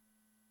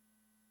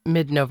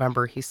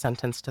mid-November, he's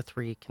sentenced to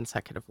 3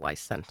 consecutive life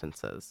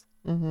sentences.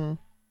 Mm-hmm.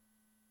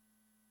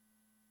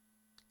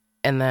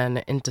 And then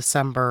in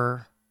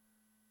December,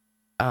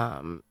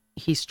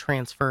 he's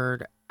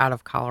transferred out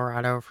of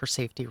Colorado for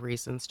safety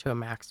reasons to a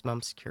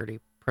maximum security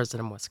prison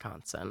in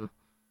Wisconsin.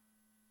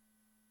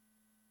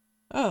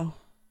 Oh.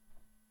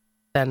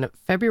 Then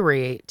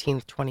February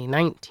 18th,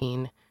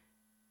 2019,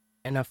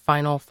 in a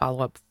final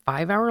follow-up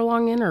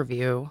 5-hour-long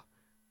interview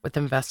with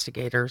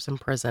investigators in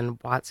prison,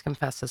 Watts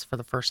confesses for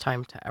the first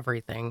time to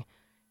everything.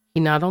 He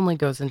not only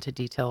goes into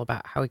detail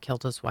about how he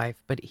killed his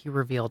wife, but he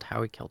revealed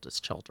how he killed his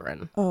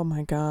children. Oh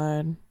my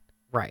God.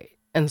 Right.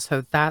 And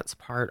so that's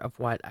part of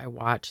what I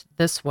watched.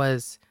 This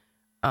was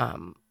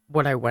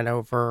what I went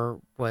over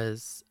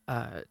was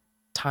a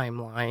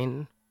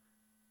timeline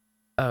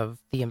of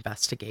the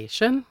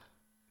investigation.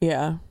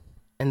 Yeah.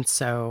 And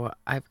so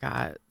I've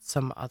got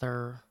some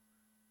other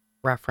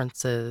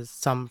references,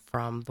 some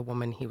from the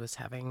woman he was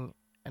having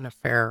an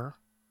affair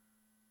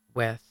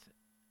with,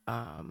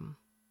 and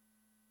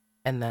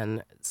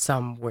then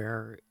some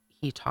where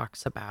he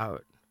talks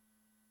about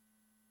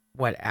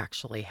what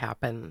actually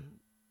happened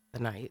the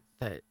night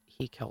that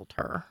he killed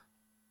her.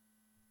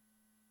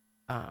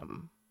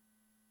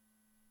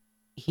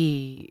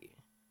 He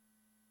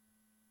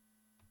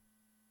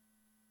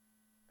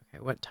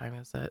Okay, what time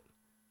is it?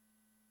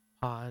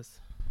 Pause.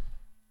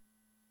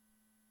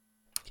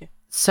 Okay.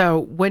 So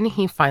when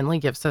he finally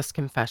gives this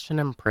confession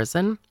in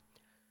prison,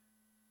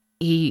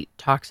 he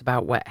talks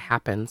about what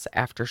happens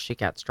after she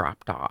gets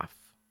dropped off.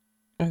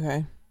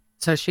 Okay.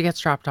 So she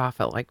gets dropped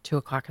off at like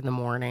 2:00 in the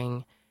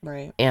morning.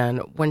 Right. And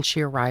when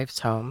she arrives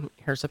home,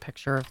 here's a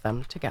picture of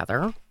them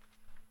together.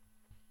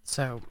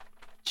 So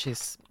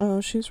she's, Oh,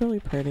 she's really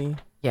pretty.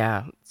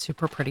 yeah,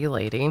 super pretty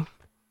lady.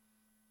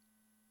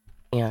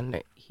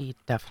 And he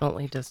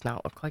definitely does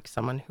not look like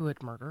someone who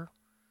would murder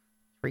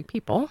 3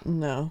 people.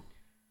 No.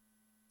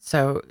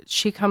 So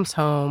she comes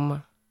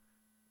home.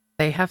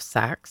 They have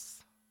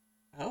sex.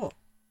 Oh.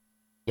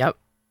 Yep.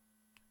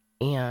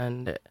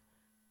 And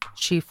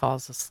she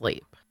falls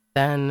asleep.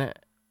 Then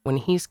when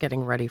he's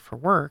getting ready for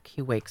work,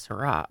 he wakes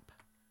her up.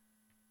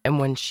 And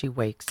when she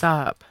wakes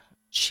up,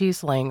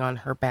 she's laying on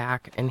her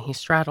back and he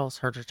straddles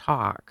her to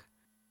talk.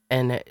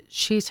 And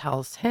she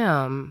tells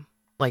him,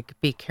 like,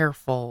 be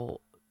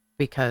careful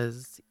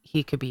because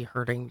he could be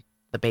hurting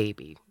the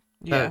baby,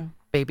 Yeah. the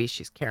baby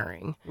she's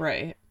carrying.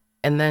 Right.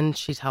 And then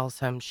she tells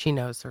him she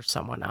knows there's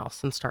someone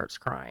else and starts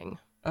crying.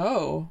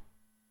 Oh.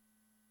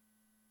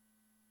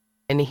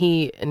 And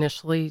he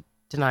initially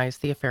denies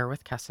the affair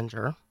with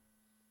Kessinger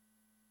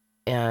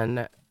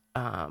and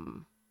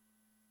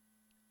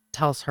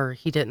tells her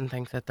he didn't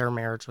think that their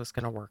marriage was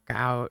going to work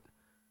out,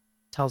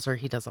 tells her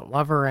he doesn't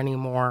love her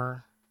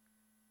anymore.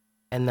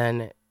 And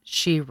then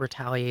she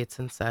retaliates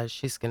and says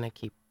she's going to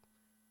keep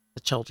the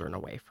children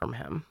away from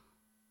him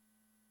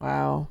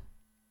Wow.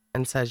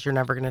 and says, you're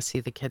never going to see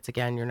the kids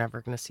again. You're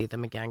never going to see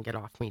them again. Get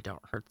off me.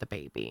 Don't hurt the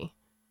baby.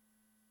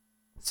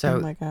 So Oh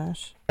my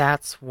gosh.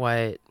 that's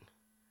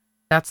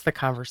the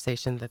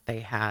conversation that they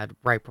had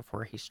right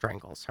before he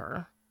strangles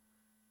her.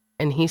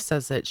 And he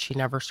says that she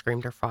never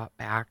screamed or fought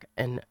back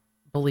and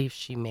believes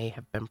she may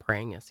have been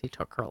praying as he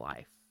took her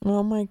life.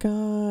 Oh my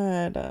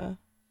god.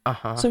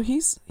 Uh-huh. So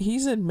he's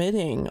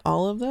admitting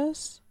all of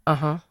this?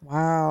 Uh-huh.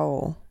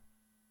 Wow.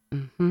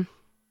 Mm-hmm.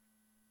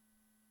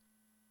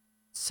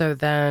 So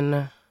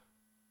then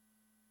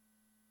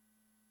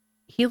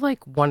he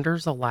like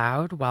wonders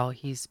aloud while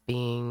he's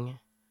being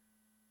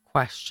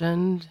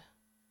questioned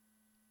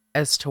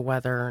as to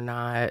whether or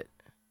not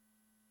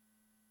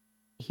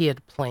he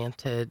had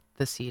planted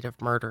the seed of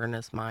murder in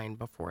his mind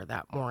before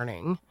that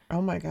morning.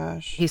 Oh my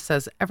gosh. He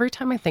says, every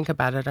time I think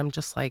about it, I'm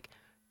just like,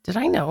 did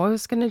I know I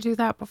was going to do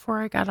that before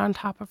I got on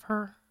top of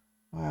her?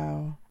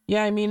 Wow.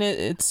 Yeah, I mean,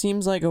 it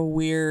seems like a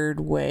weird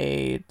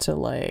way to,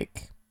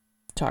 like,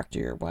 talk to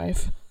your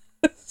wife.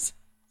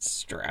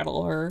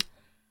 Straddle her.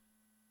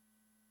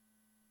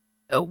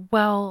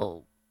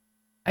 Well,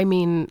 I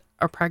mean,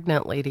 a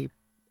pregnant lady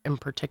in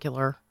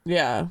particular.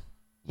 Yeah.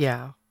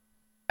 Yeah.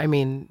 I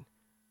mean,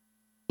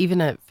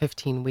 even at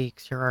 15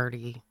 weeks, you're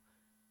already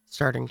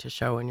starting to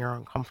show and you're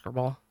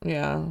uncomfortable.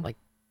 Yeah. Like,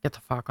 get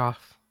the fuck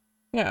off.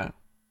 Yeah.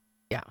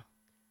 Yeah.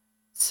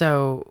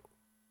 So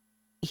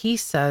he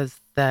says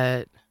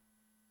that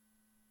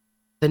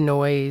the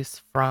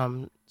noise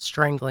from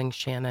strangling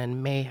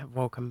Shannon may have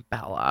woken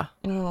Bella,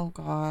 Oh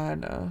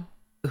god.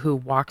 who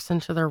walks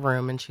into their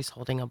room and she's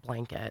holding a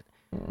blanket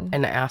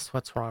and asks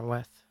what's wrong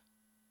with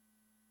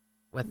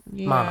mom.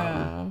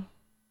 Yeah.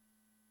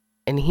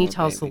 And he Poor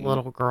tells baby. the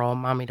little girl,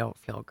 Mommy don't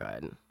feel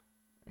good.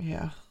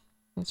 Yeah.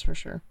 That's for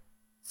sure.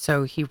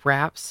 So he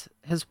wraps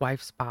his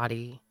wife's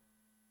body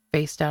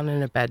face down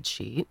in a bed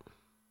sheet.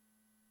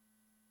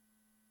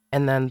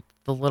 And then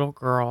the little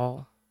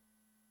girl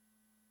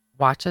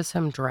watches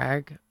him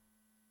drag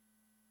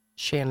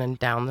Shannon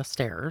down the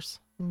stairs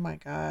Oh my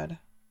god.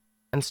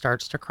 and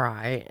starts to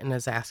cry and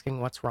is asking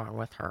what's wrong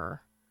with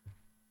her.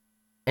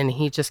 And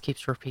he just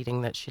keeps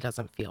repeating that she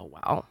doesn't feel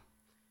well.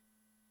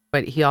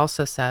 But he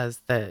also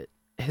says that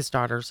his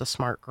daughter's a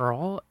smart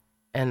girl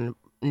and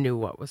knew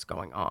what was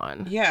going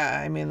on. Yeah,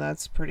 I mean,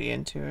 that's pretty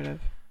intuitive.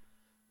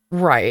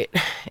 Right.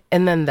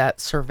 And then that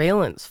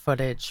surveillance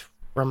footage,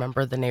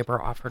 remember the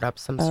neighbor offered up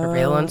some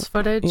surveillance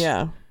footage?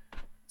 Yeah.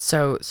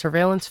 So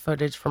surveillance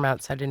footage from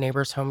outside a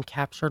neighbor's home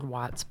captured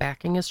Watts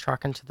backing his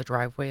truck into the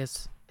driveway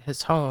of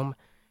his home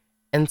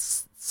and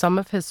some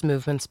of his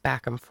movements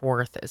back and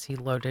forth as he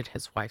loaded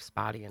his wife's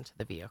body into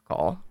the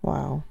vehicle.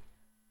 Wow.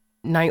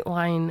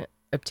 Nightline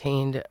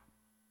obtained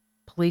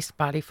police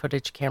body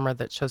footage camera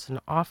that shows an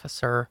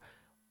officer,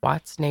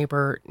 Watts'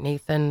 neighbor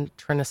Nathan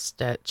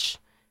Trinistich,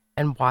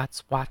 and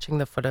Watts watching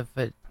the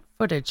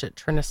footage at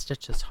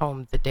Trinistich's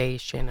home the day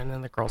Shannon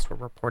and the girls were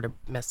reported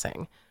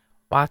missing.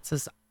 Watts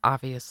is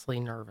obviously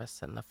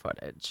nervous in the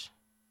footage.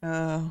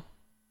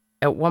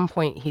 At one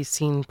point, he's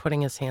seen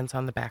putting his hands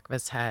on the back of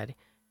his head.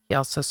 He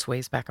also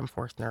sways back and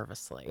forth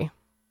nervously.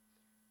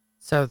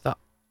 So the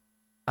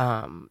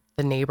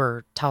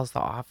neighbor tells the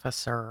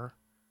officer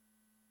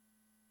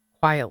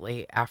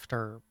quietly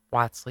after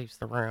Watts leaves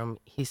the room,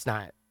 he's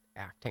not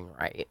acting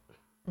right.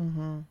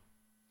 Mm-hmm.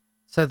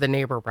 So the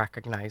neighbor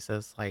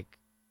recognizes, like,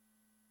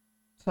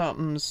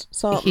 Something's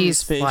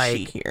he's fishy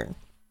like, here.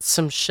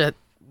 some shit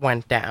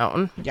went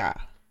down. Yeah.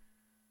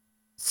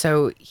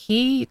 So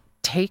he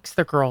takes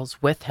the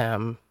girls with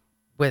him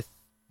with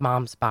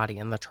mom's body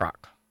in the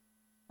truck.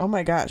 Oh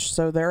my gosh.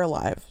 So they're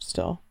alive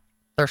still.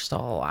 They're still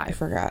I alive.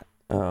 forgot.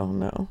 Oh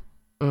no.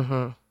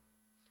 Mm-hmm.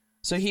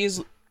 So he's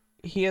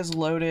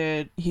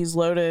loaded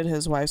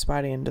his wife's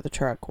body into the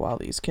truck while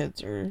these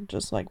kids are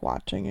just like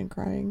watching and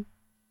crying.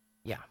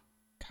 Yeah.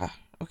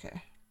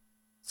 Okay.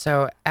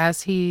 So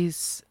as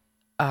he's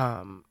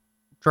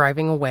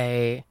driving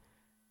away,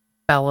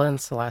 Bella and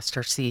Celeste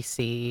or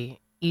Cece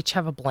each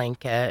have a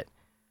blanket.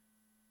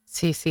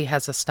 Cece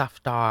has a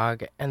stuffed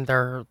dog, and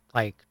they're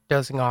like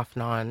dozing off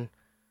and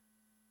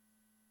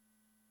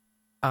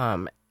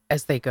on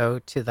as they go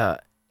to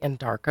the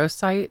Endarco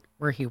site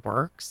where he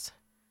works.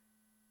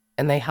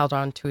 And they held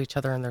on to each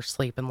other in their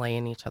sleep and lay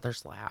in each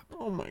other's lap.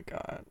 Oh my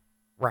god.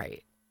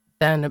 Right.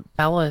 Then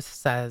Bella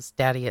says,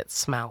 Daddy, it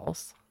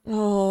smells.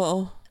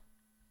 Oh.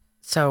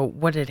 So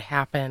what had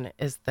happened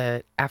is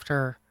that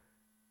after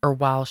or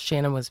while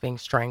Shannon was being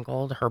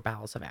strangled, her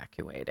bowels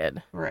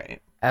evacuated.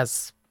 Right.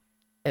 As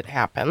it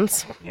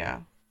happens.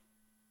 Yeah.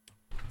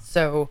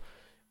 So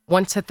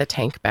once at the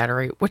tank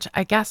battery, which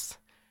I guess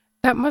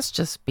that must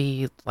just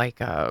be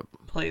like a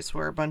place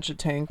where a bunch of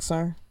tanks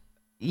are.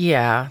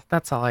 Yeah,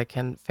 that's all I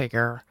can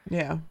figure.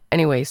 Yeah.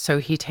 Anyway, so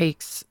he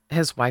takes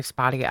his wife's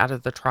body out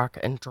of the truck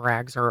and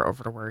drags her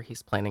over to where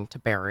he's planning to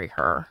bury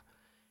her.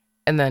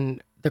 And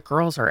then the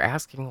girls are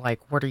asking,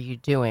 like, what are you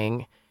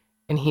doing?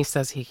 And he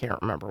says he can't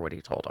remember what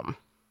he told them.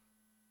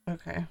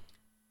 Okay.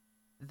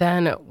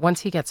 Then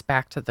once he gets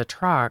back to the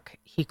truck,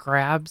 he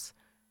grabs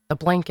the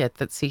blanket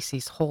that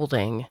Cece's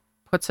holding,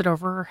 puts it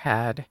over her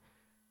head,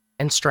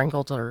 and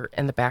strangled her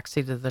in the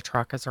backseat of the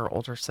truck as her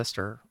older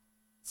sister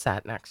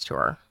sat next to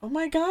her. Oh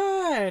my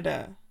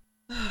god.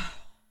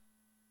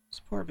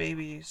 Those poor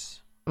babies.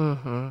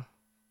 Mm-hmm.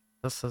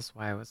 This is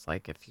why I was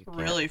like, if you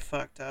really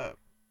fucked up.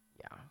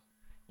 Yeah.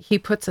 He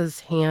puts his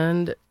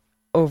hand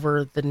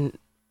over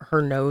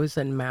her nose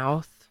and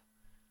mouth,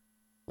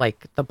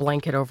 like the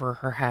blanket over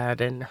her head,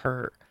 and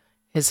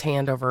his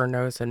hand over her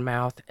nose and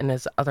mouth, and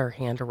his other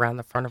hand around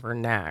the front of her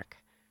neck.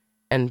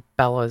 And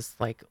Bella's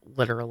like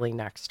literally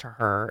next to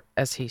her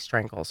as he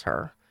strangles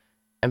her.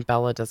 And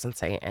Bella doesn't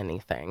say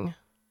anything.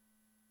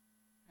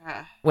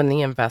 When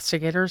the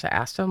investigators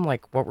asked him,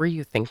 like, what were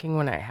you thinking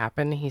when it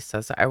happened? He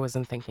says, I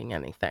wasn't thinking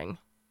anything.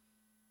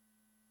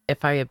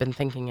 If I had been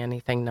thinking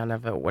anything, none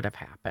of it would have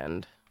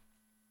happened.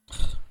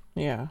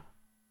 Yeah.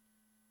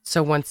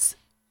 So once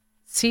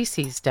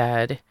Cece's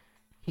dead,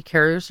 he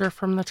carries her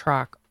from the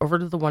truck over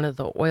to one of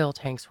the oil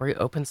tanks where he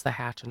opens the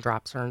hatch and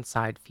drops her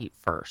inside feet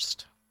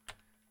first.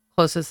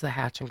 Closes the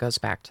hatch and goes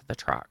back to the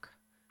truck.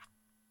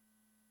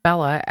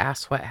 Bella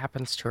asks what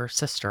happens to her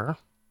sister,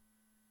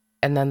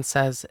 and then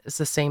says, is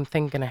the same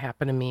thing going to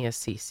happen to me as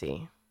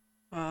Cece?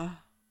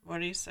 What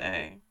do you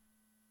say?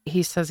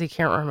 He says he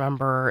can't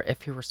remember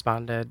if he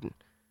responded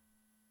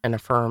and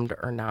affirmed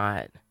or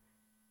not.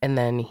 And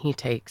then he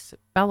takes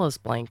Bella's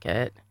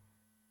blanket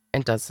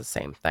and does the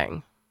same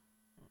thing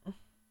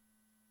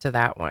to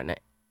that one.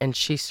 And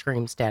she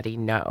screams, Daddy,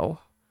 no.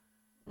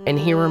 And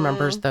he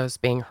remembers those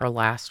being her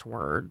last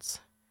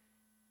words.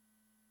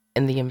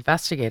 And the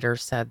investigator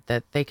said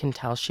that they can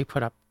tell she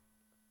put up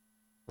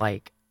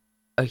like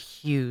a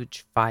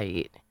huge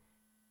fight.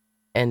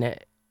 And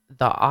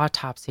the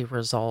autopsy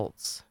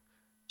results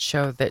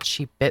show that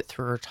she bit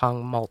through her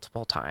tongue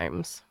multiple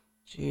times.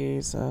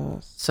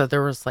 Jesus. So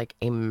there was like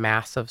a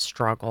massive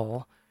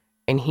struggle.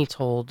 And he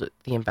told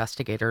the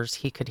investigators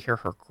he could hear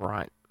her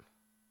grunt.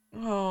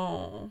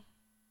 Oh.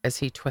 As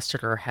he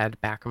twisted her head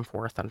back and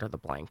forth under the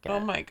blanket. Oh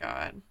my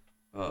god.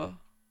 Ugh.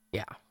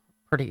 Yeah.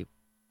 Pretty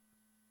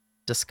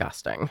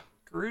disgusting.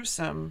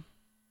 Gruesome.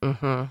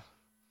 Mm-hmm.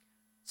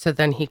 So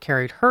then he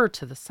carried her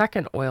to the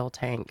second oil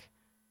tank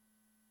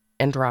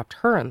and dropped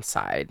her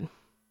inside.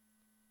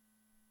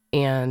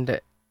 And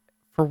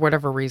for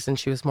whatever reason,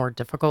 she was more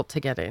difficult to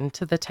get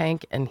into the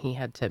tank, and he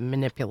had to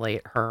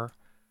manipulate her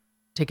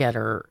to get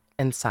her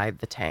inside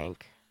the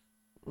tank.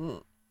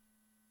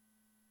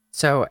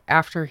 So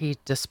after he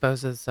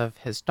disposes of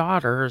his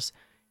daughters,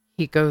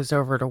 he goes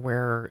over to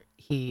where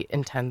he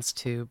intends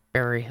to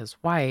bury his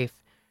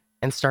wife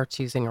and starts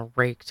using a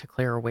rake to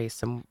clear away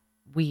some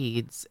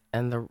weeds,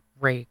 and the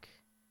rake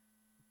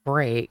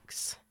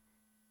breaks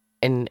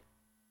and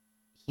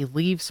he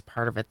leaves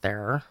part of it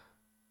there,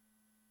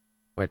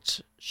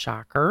 which,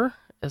 shocker,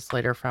 is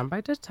later found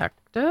by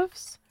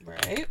detectives.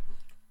 Right.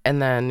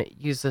 And then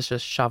uses a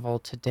shovel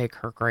to dig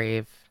her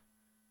grave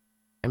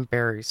and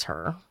buries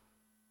her.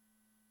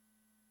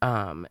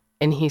 And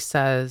he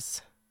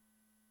says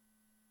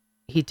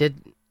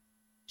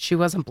she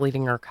wasn't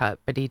bleeding or cut,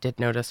 but he did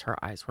notice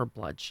her eyes were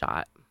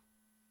bloodshot.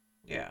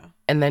 Yeah.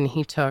 And then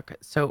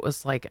so it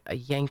was like a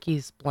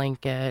Yankees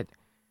blanket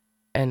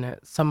and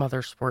some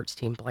other sports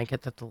team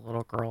blanket that the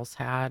little girls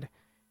had.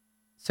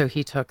 So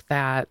he took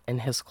that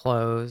and his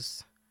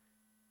clothes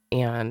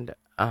and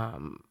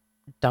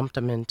dumped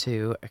them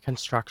into a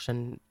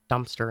construction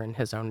dumpster in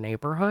his own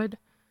neighborhood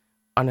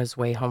on his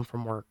way home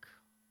from work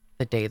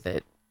the day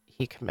that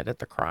he committed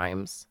the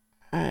crimes.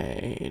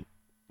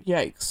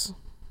 Yikes.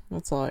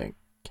 That's all I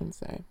can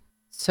say.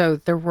 So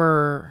there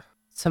were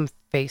some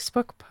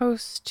Facebook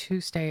posts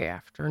Tuesday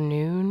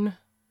afternoon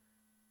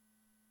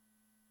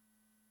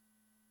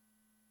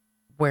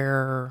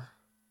where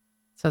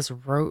it says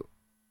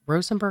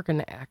Rosenberg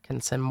and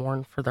Atkinson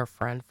mourned for their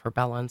friend for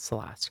Bella and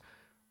Celeste.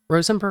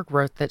 Rosenberg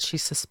wrote that she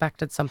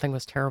suspected something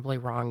was terribly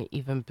wrong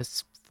even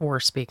before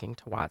speaking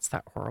to Watts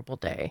that horrible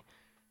day.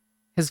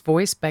 His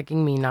voice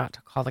begging me not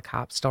to call the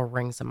cops still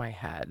rings in my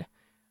head.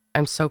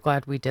 I'm so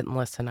glad we didn't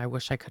listen. I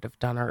wish I could have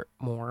done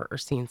more or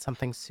seen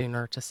something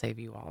sooner to save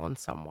you all in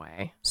some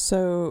way.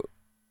 So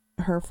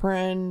her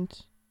friend.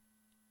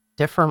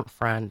 Different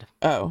friend.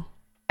 Oh.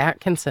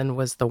 Atkinson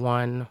was the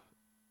one,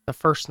 the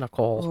first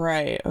Nicole.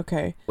 Right,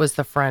 okay. Was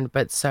the friend,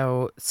 but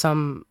so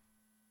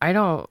I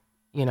don't,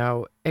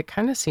 it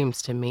kind of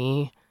seems to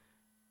me,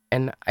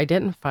 and I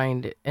didn't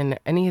find in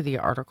any of the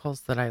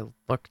articles that I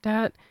looked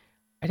at,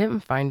 I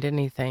didn't find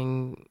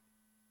anything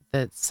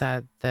that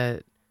said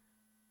that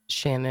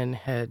Shannon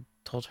had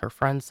told her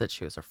friends that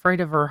she was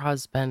afraid of her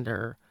husband,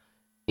 or,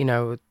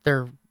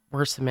 there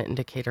were some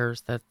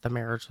indicators that the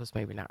marriage was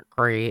maybe not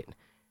great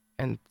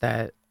and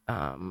that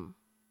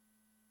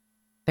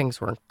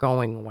things weren't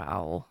going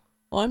well.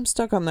 Well, I'm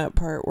stuck on that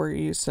part where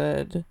you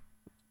said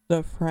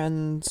the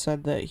friend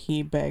said that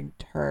he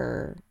begged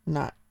her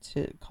not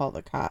to call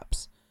the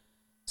cops.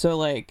 So,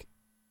 like,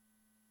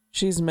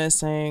 she's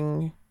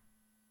missing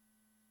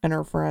and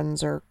her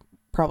friends are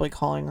probably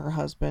calling her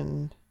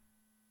husband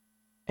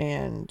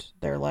and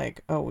they're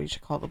like, oh, we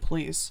should call the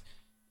police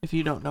if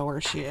you don't know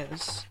where she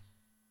is.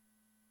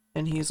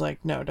 And he's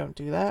like, no, don't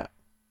do that.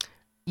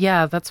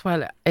 Yeah, that's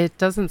what, it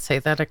doesn't say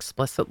that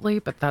explicitly,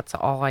 but that's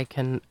all I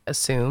can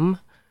assume.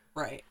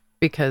 Right.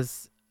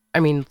 Because, I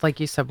mean, like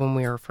you said, when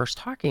we were first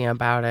talking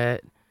about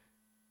it,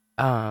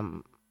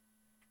 like,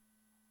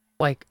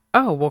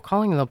 oh, well,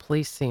 calling the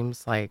police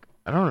seems like,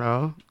 I don't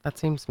know, that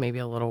seems maybe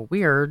a little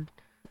weird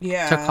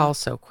to call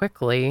so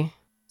quickly.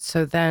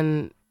 So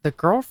then the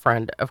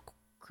girlfriend of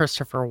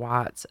Christopher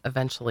Watts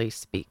eventually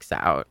speaks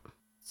out.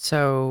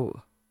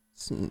 So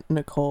it's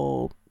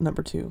Nicole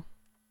number 2.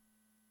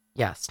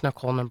 Yes,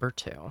 Nicole number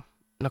 2.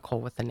 Nicole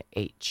with an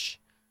H.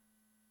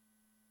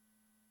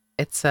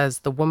 It says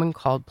the woman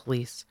called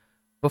police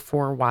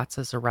before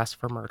Watts's arrest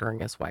for murdering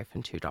his wife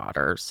and 2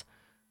 daughters.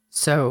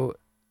 So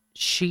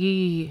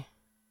she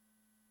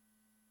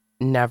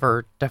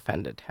never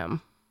defended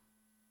him.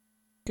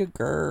 Good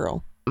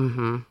girl.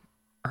 Mm-hmm.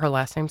 Her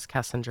last name's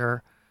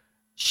Kessinger.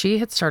 She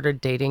had started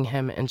dating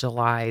him in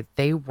July.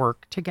 They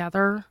worked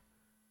together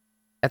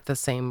at the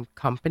same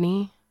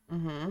company.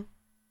 Mm-hmm.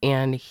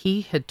 And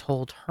he had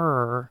told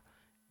her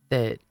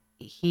that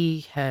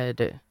he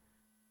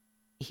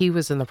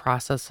was in the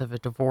process of a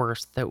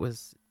divorce that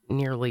was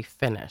nearly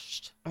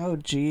finished. Oh,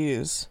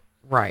 geez.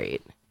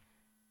 Right.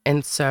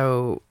 And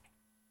so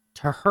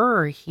to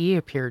her, he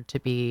appeared to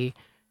be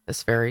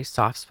this very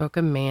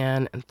soft-spoken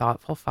man and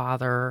thoughtful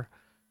father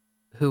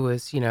who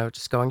was,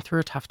 just going through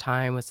a tough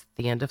time, was at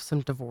the end of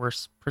some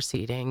divorce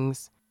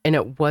proceedings. And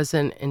it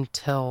wasn't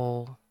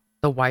until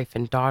the wife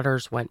and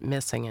daughters went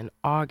missing in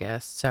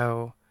August.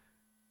 So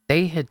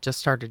they had just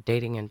started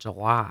dating in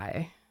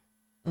July.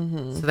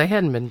 Mm-hmm. So they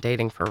hadn't been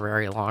dating for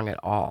very long at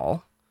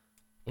all.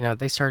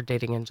 They started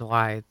dating in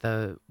July.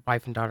 The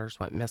wife and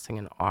daughters went missing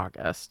in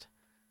August.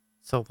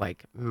 So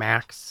like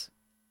max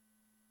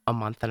a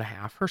month and a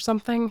half or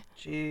something.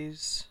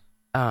 Jeez.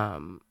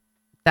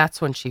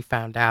 That's when she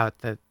found out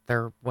that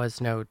there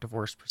was no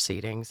divorce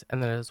proceedings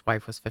and that his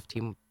wife was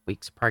 15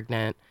 weeks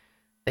pregnant,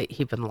 that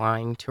he'd been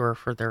lying to her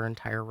for their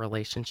entire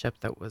relationship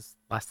that was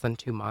less than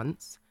 2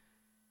 months.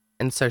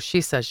 And so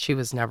she says she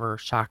was never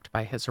shocked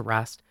by his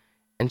arrest,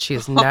 and she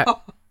has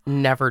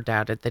never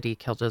doubted that he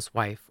killed his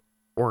wife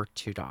or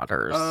 2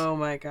 daughters. Oh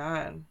my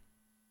God.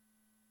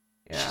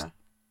 Yeah.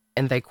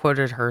 And they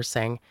quoted her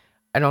saying,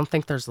 I don't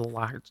think there's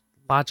a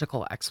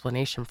logical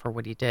explanation for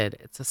what he did.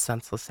 It's a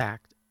senseless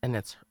act and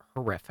it's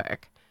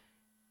horrific.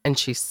 And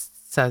she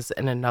says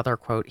in another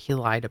quote, he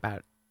lied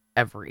about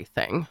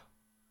everything.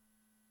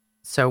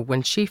 So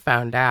when she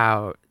found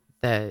out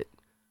that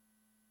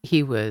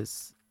he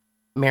was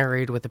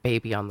married with a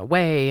baby on the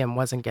way and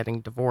wasn't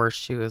getting divorced,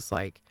 she was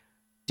like,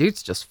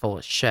 dude's just full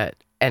of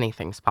shit.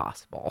 Anything's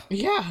possible.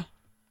 Yeah.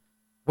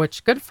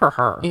 Which, good for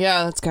her.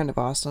 Yeah, that's kind of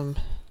awesome.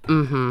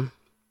 Mm-hmm.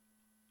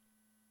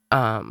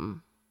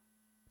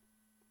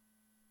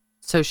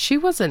 So she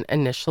wasn't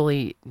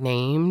initially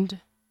named,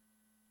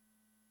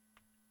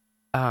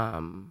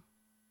 but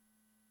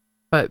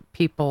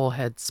people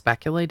had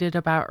speculated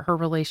about her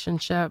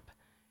relationship,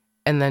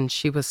 and then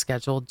she was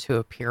scheduled to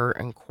appear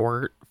in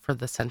court for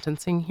the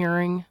sentencing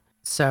hearing.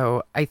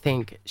 So I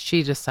think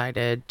she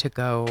decided to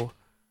go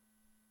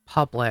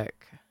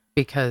public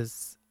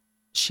because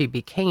she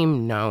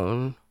became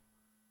known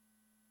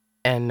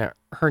and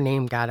her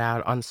name got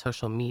out on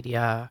social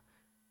media.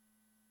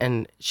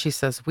 And she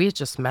says, we had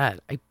just met.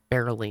 I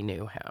barely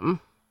knew him.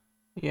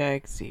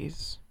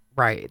 Yikesies.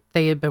 Right.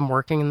 They had been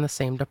working in the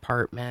same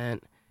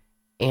department,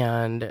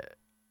 and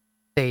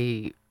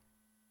they,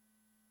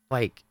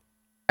 like,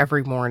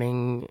 every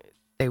morning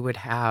they would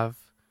have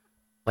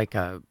like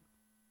a,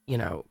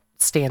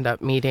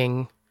 stand-up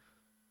meeting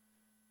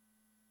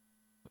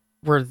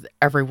where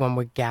everyone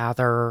would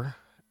gather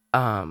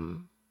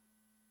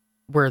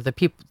where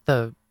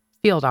the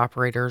field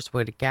operators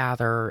would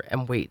gather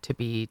and wait to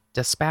be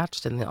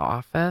dispatched in the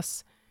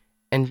office,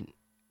 and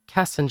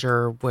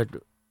Kessinger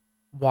would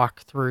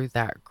walk through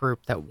that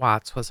group that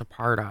Watts was a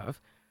part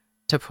of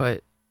to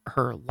put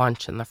her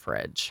lunch in the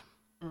fridge.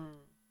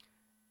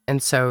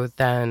 And so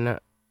then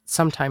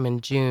sometime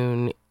in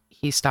June,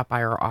 he stopped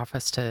by our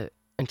office to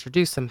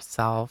introduce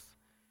himself.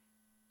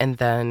 And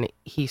then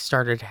he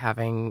started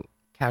having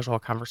casual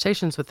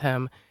conversations with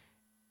him,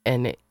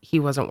 and he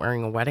wasn't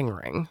wearing a wedding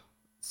ring.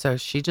 So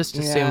she just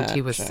assumed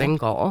he was Gotcha.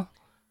 single.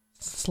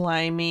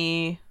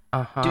 Slimy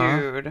Uh-huh.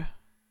 dude.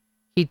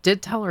 He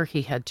did tell her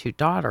he had 2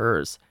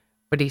 daughters,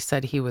 but he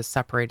said he was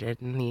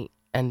separated in the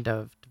end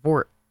of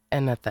divorce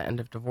and at the end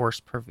of divorce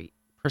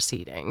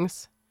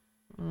proceedings.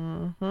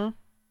 Mm-hmm.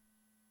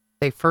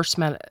 It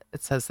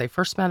says they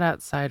first met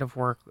outside of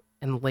work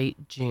in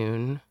late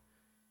June,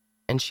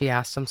 and she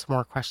asked him some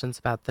more questions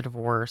about the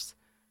divorce,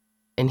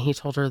 and he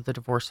told her the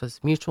divorce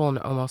was mutual and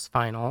almost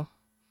final,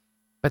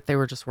 but they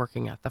were just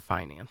working at the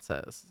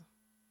finances.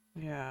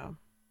 Yeah.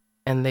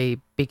 And they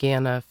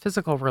began a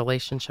physical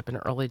relationship in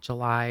early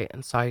July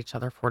and saw each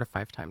other 4 to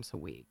 5 times a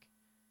week.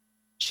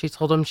 She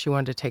told him she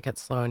wanted to take it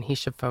slow and he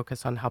should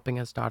focus on helping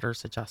his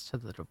daughters adjust to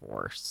the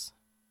divorce.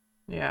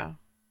 Yeah.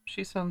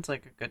 She sounds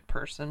like a good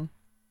person.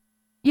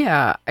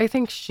 Yeah, I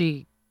think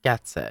she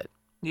gets it.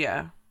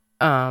 Yeah.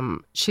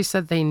 She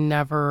said they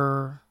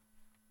never...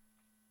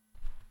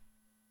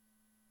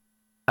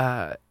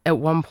 at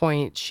one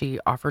point, she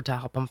offered to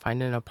help him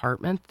find an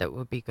apartment that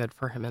would be good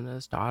for him and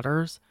his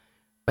daughters,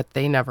 but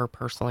they never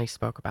personally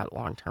spoke about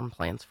long-term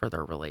plans for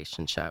their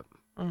relationship.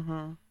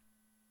 Mm-hmm.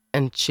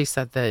 And she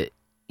said that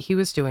he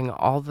was doing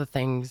all the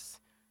things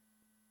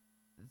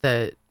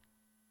that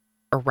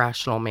a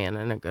rational man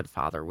and a good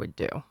father would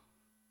do.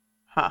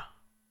 Huh.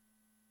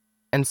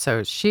 And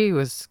so she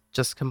was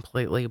just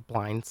completely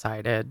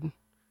blindsided.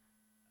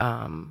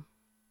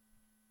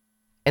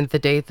 And the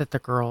day that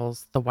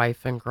the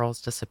wife and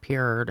girls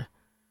disappeared,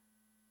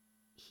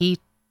 he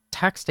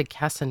texted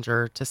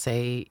Kessinger to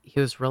say he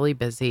was really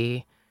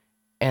busy,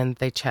 and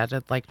they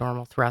chatted like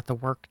normal throughout the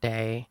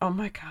workday. Oh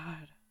my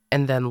God.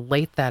 And then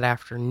late that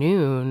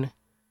afternoon,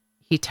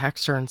 he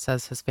texts her and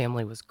says his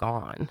family was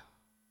gone.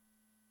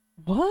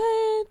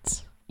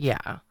 What?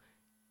 Yeah.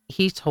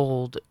 He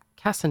told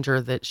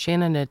Kessinger that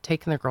Shannon had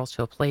taken the girls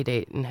to a play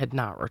date and had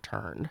not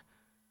returned.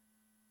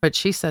 But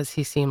she says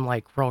he seemed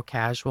like real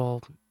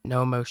casual,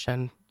 no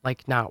emotion,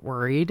 like not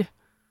worried,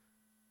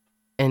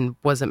 and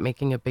wasn't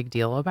making a big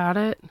deal about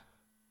it.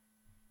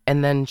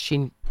 And then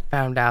she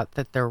found out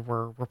that there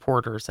were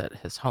reporters at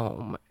his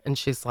home, and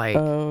she's like,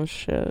 Oh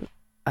shit.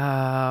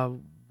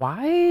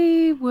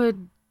 why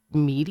would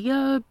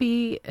media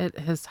be at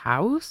his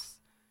house?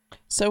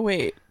 So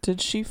wait,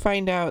 did she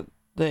find out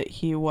that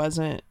he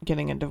wasn't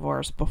getting a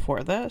divorce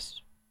before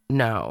this?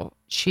 No,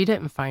 she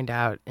didn't find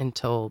out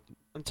until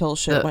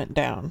Shit went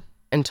down.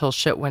 And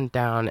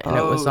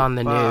it was on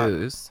the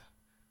news.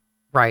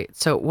 Right.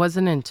 So it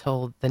wasn't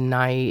until the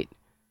night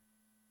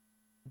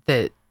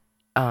that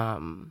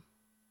the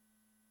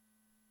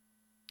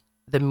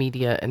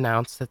media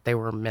announced that they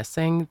were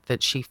missing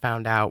that she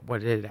found out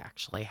what had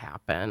actually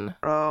happened.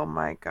 Oh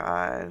my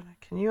God.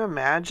 Can you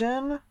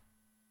imagine?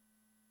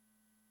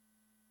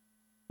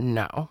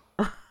 No.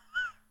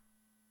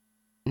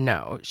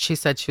 No. She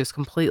said she was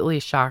completely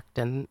shocked,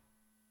 and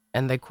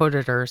they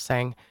quoted her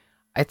saying,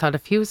 I thought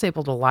if he was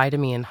able to lie to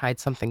me and hide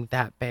something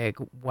that big,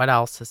 what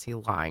else is he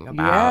lying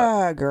about?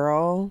 Yeah,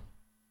 girl.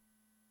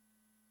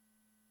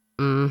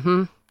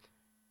 Mm-hmm.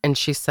 And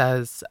she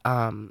says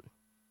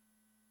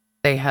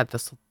they had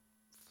this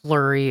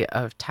flurry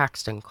of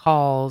text and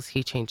calls.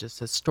 He changes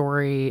his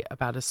story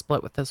about his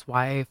split with his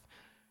wife.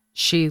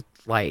 She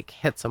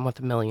hits him with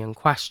a million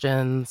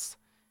questions.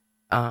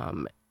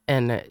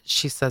 And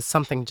she says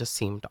something just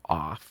seemed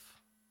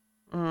off.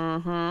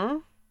 Mm-hmm.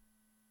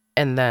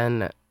 And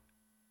then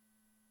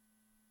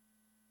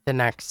the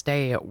next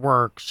day at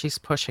work, she's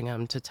pushing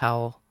him to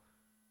tell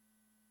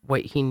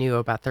what he knew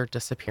about their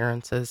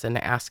disappearances and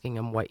asking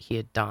him what he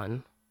had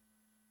done.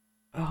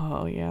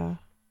 Oh, yeah.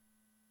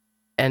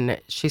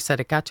 And she said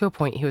it got to a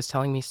point he was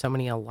telling me so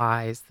many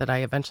lies that I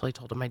eventually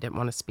told him I didn't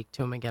want to speak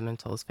to him again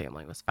until his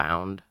family was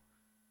found.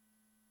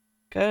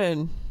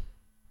 Good.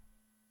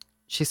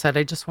 She said,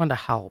 I just wanted to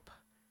help.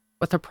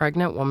 With a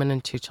pregnant woman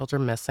and 2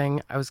 children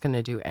missing, I was going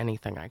to do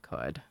anything I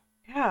could.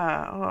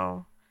 Yeah.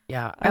 Oh.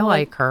 Yeah, I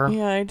like her.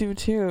 Yeah, I do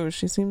too.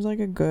 She seems like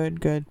a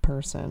good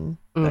person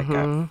that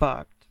got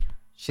fucked.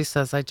 She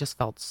says, I just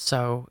felt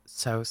so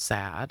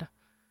sad.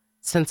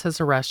 Since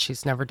his arrest,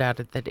 she's never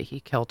doubted that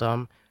he killed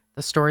him.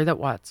 The story that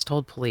Watts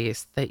told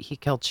police that he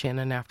killed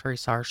Shannon after he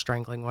saw her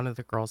strangling one of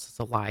the girls is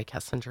a lie,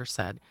 Kessinger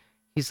said.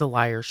 He's a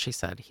liar, she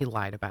said. He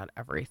lied about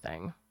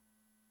everything.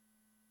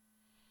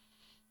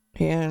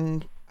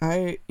 And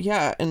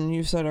and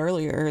you said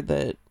earlier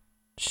that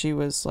she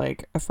was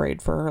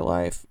afraid for her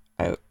life.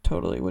 I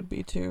totally would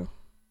be too.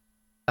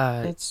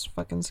 It's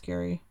fucking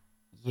scary.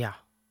 Yeah,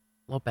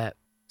 a little bit.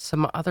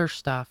 Some other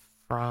stuff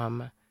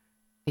from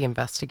the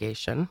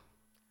investigation.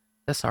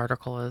 This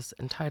article is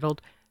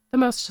entitled, the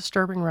most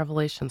disturbing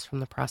revelations from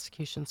the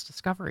prosecution's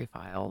discovery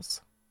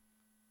files.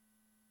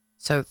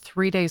 So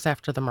 3 days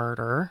after the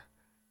murder,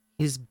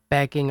 he's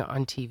begging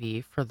on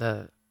TV for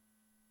the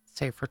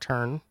safe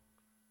return.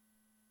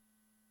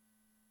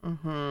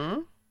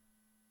 Mm-hmm.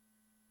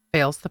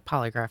 Fails the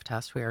polygraph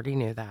test. We already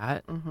knew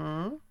that.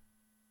 Mm-hmm.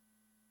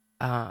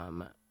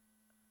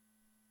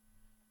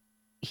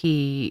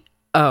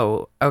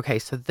 Okay,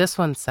 so this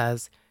one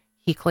says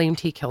he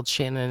claimed he killed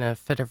Shannon in a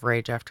fit of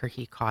rage after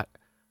he caught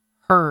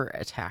her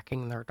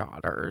attacking their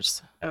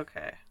daughters.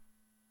 Okay.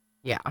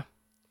 Yeah.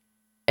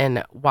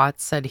 And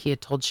Watts said he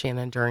had told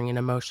Shannon during an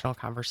emotional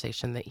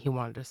conversation that he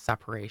wanted a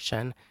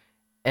separation,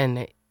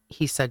 and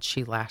he said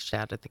she lashed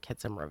out at the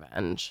kids in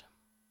revenge.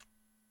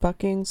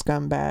 Fucking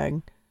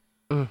scumbag.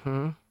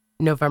 Mm-hmm.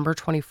 November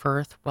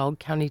 21st, Weld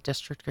County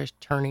District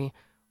Attorney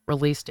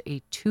released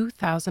a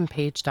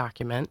 2,000-page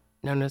document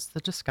known as the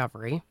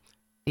Discovery,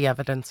 the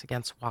evidence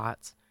against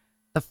Watts.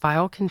 The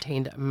file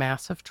contained a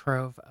massive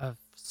trove of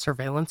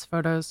surveillance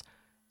photos,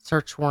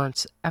 search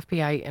warrants,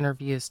 FBI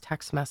interviews,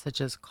 text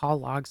messages, call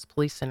logs,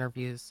 police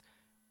interviews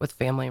with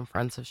family and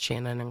friends of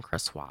Shannon and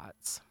Chris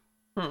Watts.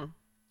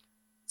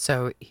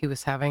 So he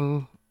was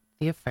having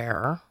the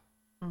affair.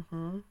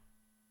 Mm-hmm.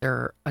 There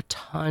are a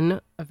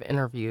ton of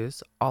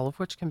interviews, all of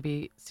which can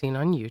be seen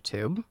on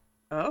YouTube.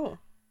 Oh.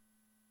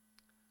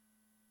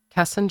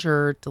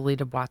 Kessinger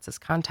deleted Watts'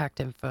 contact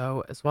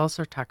info as well as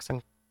her text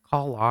and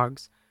call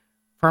logs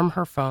from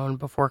her phone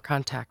before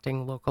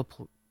contacting local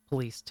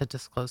police to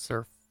disclose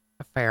their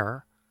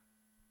affair.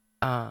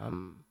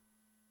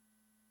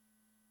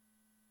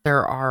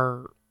 There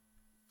are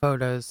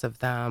photos of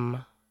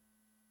them.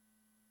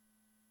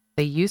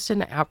 They used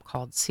an app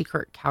called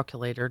Secret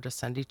Calculator to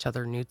send each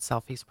other nude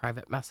selfies,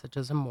 private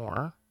messages, and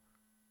more.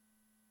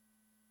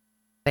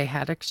 They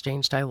had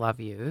exchanged I love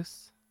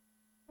yous.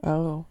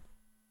 Oh.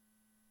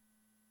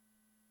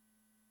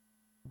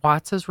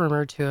 Watts is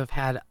rumored to have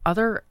had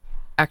other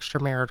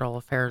extramarital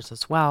affairs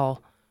as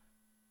well.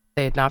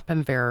 They had not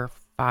been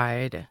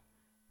verified.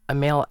 A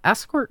male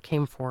escort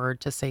came forward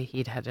to say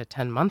he'd had a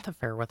 10-month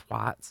affair with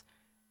Watts,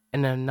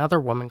 and another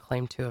woman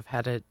claimed to have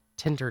had a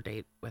Tinder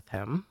date with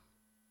him.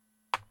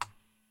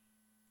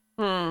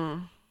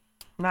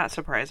 Not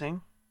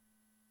surprising.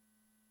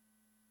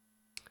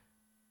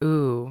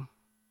 Ooh.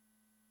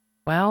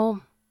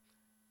 Well,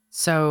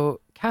 so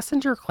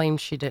Kessinger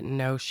claims she didn't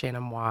know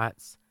Shannon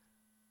Watts,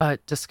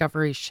 but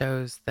Discovery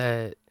shows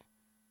that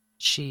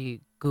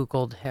she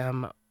Googled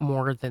him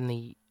more than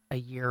a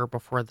year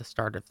before the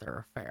start of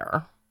their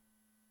affair.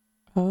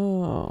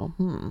 Oh,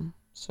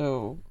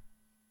 So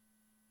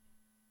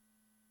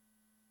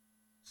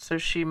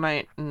she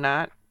might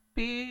not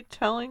be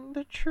telling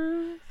the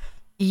truth?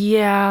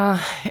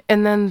 Yeah,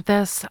 and then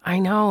this, I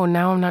know,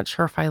 now I'm not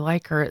sure if I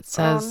like her. It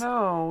says... Oh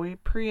no, we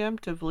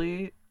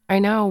preemptively... I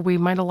know, we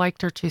might have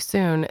liked her too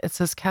soon. It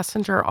says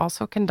Kessinger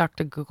also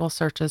conducted Google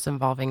searches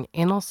involving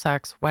anal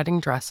sex, wedding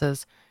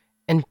dresses,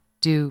 and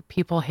do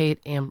people hate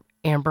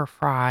Amber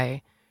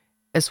Fry,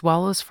 as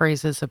well as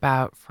phrases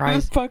about Fry's...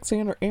 Who the fuck's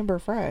Amber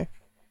Fry?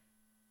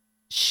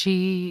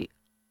 She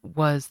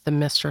was the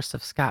mistress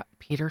of Scott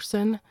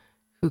Peterson,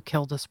 who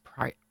killed his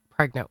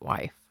pregnant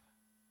wife.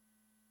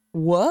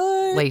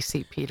 What?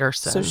 Lacey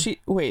Peterson. So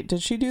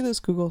did she do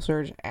this Google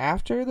search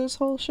after this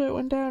whole shit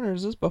went down, or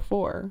is this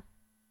before?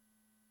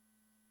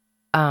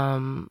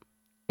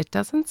 It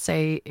doesn't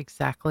say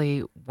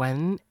exactly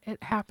when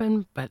it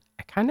happened, but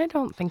I kind of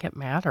don't think it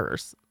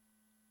matters.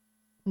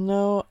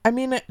 No, I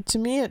mean, to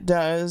me it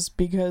does,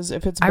 because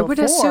if it's before... I would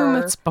assume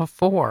it's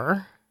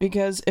before.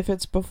 Because if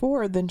it's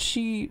before, then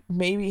she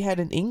maybe had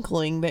an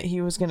inkling that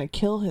he was going to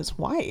kill his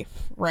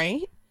wife,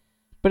 right?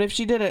 But if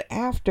she did it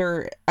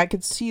after, I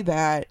could see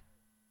that,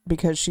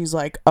 because she's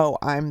like, oh,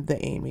 I'm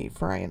the Amy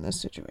Fry in this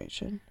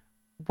situation.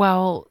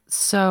 Well,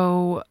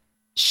 so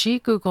she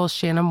Googled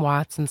Shannon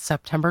Watts in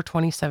September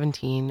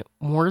 2017,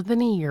 more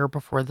than a year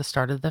before the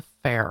start of the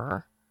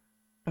affair.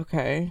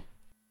 Okay.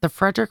 The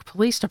Frederick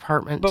Police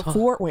Department...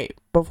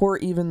 Before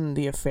even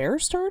the affair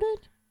started?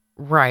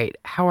 Right.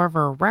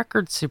 However, a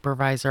records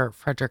supervisor at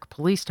Frederick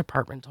Police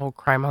Department told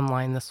Crime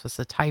Online this was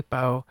a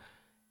typo.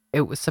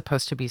 It was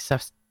supposed to be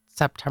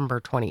September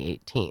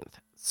 2018.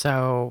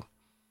 So,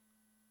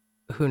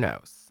 who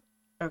knows?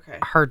 Okay.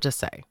 Hard to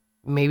say.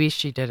 Maybe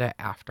she did it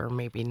after,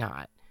 maybe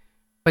not.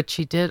 But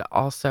she did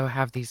also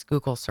have these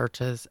Google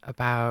searches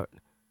about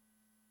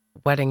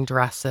wedding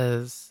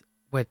dresses,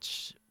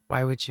 which,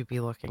 why would you be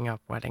looking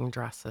up wedding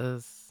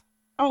dresses?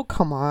 Oh,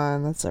 come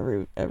on. That's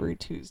every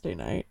Tuesday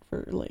night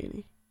for a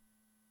lady.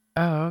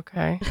 Oh,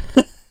 okay.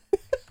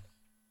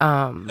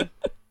 I'm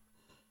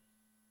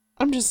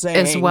just saying.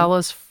 As well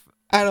as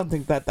I don't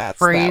think that's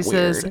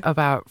phrases that weird.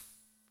 About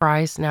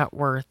Fry's net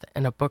worth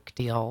and a book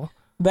deal.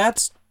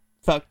 That's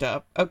fucked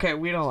up. Okay,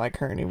 we don't like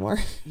her anymore.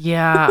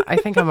 Yeah, I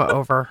think I'm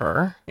over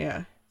her.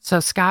 Yeah.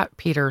 So Scott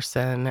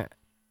Peterson,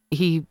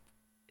 he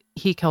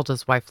killed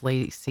his wife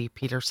Lacey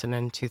Peterson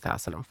in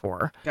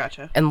 2004.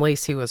 Gotcha. And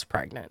Lacey was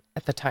pregnant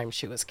at the time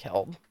she was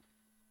killed.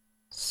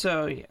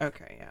 So,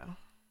 okay, yeah.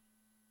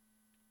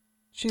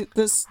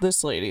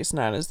 This lady's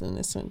not as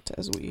innocent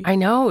as we I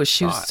know.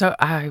 She was thought.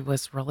 I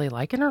was really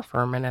liking her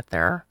for a minute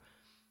there.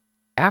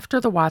 After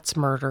the Watts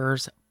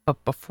murders,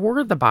 but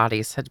before the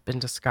bodies had been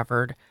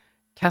discovered,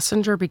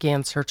 Kessinger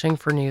began searching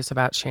for news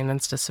about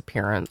Shannon's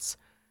disappearance.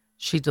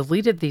 She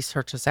deleted these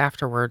searches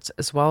afterwards,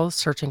 as well as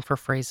searching for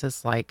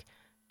phrases like,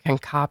 "Can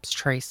cops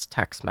trace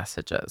text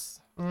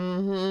messages?"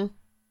 Mm-hmm.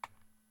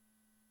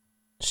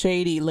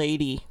 Shady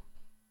lady.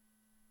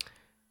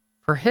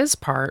 For his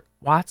part,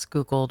 Watts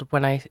Googled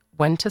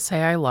when to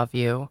say I love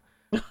you,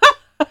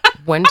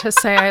 when to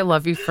say I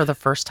love you for the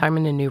first time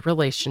in a new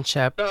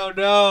relationship, Oh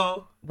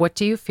no. what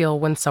do you feel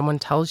when someone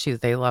tells you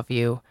they love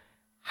you,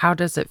 how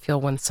does it feel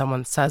when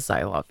someone says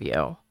I love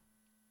you?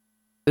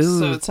 So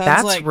Ooh, it sounds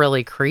that's like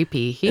really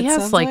creepy. He it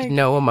has sounds like like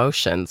no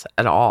emotions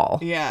at all.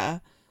 yeah.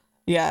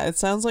 Yeah, it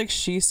sounds like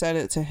she said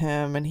it to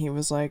him and he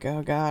was like,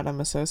 "Oh god, I'm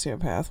a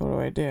sociopath. What do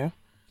I do?"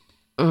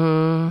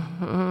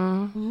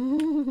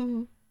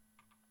 hmm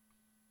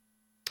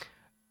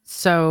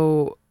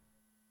So,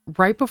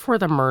 right before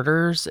the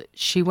murders,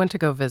 she went to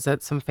go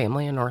visit some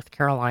family in North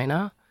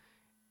Carolina,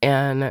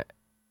 and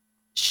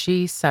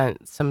she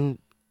sent some,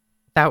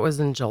 that was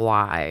in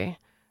July.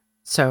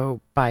 So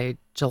by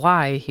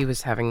July, he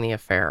was having the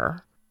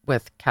affair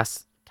with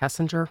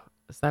Kessinger.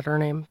 Is that her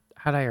name?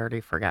 How'd I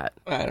already forget?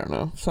 I don't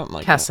know, something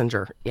like that.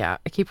 Kessinger. Yeah.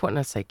 I keep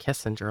wanting to say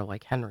Kissinger,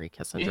 like Henry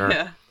Kissinger.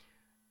 Yeah.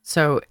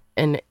 So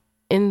in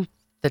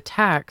the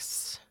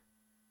text,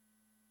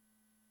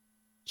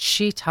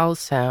 she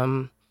tells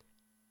him,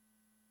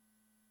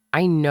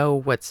 I know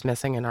what's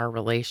missing in our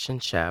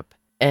relationship,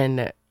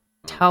 and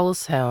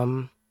tells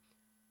him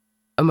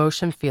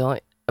emotions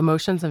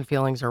and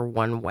feelings are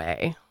one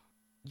way.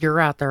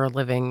 You're out there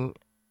living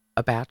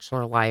a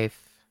bachelor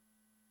life,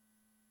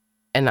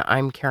 and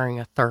I'm carrying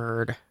a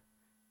third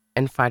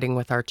and fighting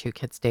with our two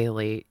kids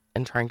daily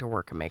and trying to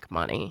work and make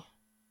money.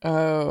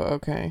 Oh,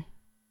 okay.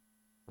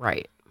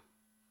 Right.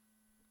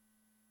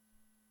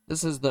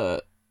 This is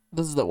the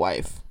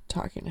wife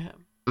talking to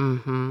him.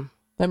 Mm-hmm.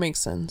 That makes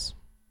sense.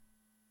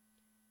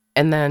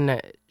 And then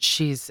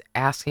she's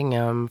asking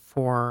him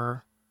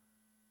for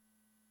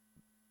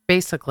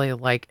basically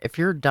like, if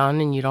you're done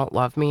and you don't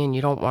love me and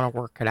you don't want to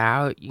work it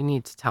out, you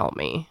need to tell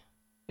me.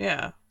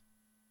 Yeah.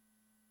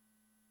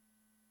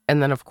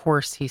 And then of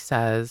course he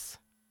says,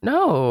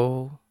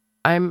 "No,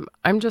 I'm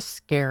just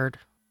scared."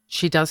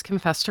 She does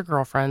confess to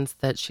girlfriends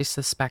that she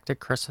suspected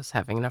Chris was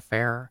having an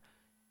affair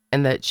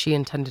and that she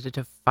intended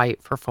to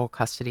fight for full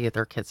custody of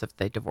their kids if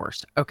they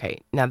divorced.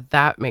 Okay, now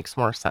that makes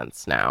more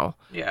sense now.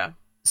 Yeah.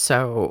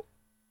 So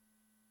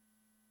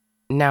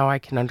now I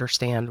can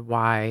understand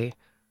why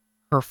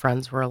her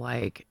friends were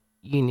like,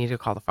 you need to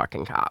call the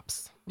fucking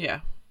cops.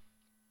 Yeah.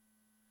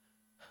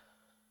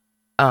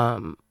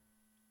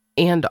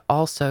 And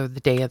also the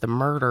day of the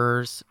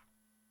murders,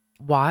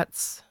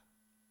 Watts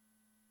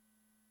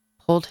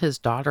pulled his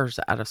daughters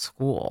out of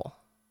school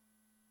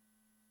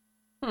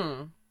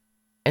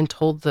and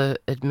told the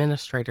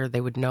administrator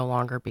they would no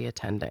longer be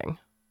attending.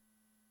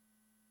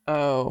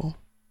 Oh.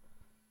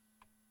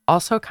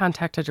 Also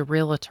contacted a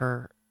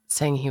realtor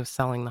saying he was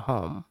selling the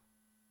home.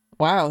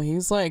 Wow,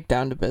 he's like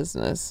down to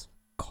business.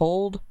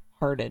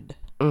 Cold-hearted.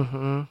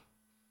 Mm-hmm.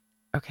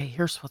 Okay,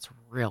 here's what's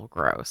real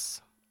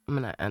gross. I'm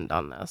going to end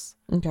on this.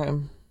 Okay.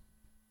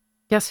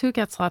 Guess who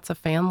gets lots of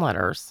fan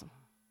letters?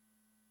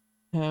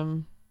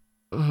 Him.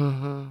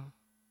 Mm-hmm.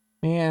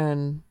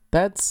 Man,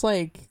 that's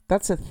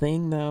a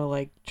thing though.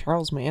 Like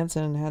Charles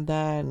Manson had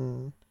that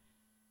and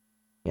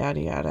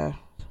yada yada.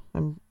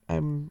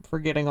 I'm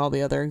forgetting all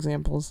the other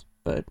examples,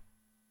 but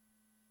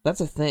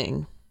that's a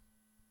thing.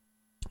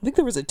 I think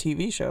there was a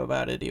TV show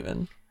about it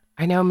even.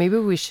 I know, maybe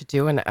we should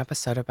do an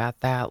episode about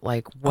that.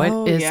 Like, what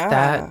Oh, is yeah.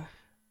 that?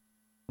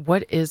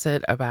 What is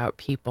it about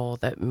people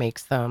that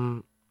makes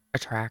them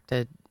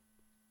attracted?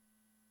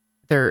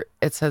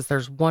 It says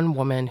there's one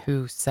woman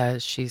who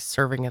says she's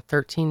serving a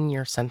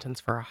 13-year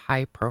sentence for a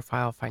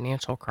high-profile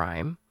financial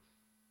crime.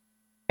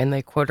 And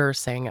they quote her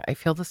saying, "I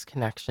feel this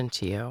connection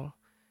to you.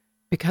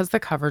 Because the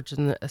coverage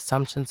and the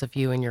assumptions of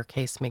you and your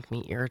case make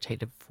me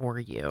irritated for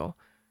you."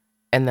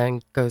 And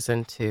then goes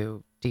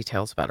into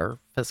details about her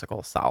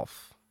physical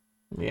self.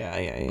 Yeah.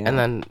 And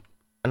then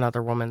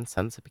another woman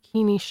sends a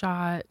bikini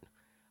shot.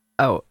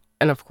 Oh,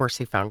 and of course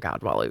he found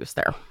God while he was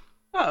there.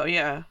 Oh,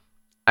 yeah.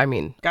 I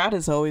mean, God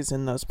is always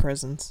in those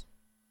prisons.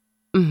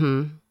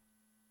 mm-hmm.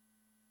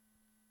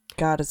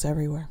 God is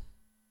everywhere.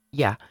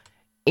 Yeah.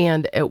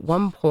 And at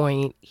one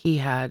point he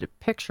had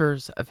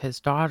pictures of his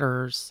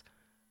daughters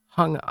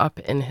hung up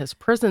in his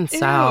prison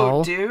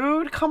cell. Ew,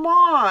 dude, come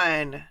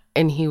on.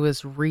 And he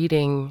was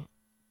reading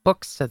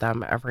books to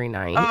them every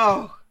night.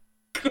 Oh,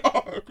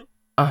 God.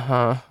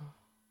 Uh-huh.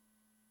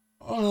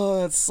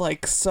 Oh, it's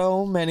like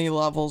so many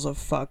levels of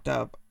fucked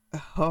up.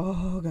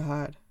 Oh,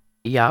 God.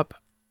 Yep.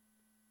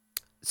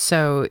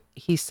 So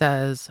he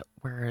says,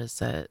 where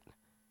is it?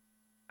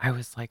 I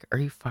was like, are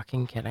you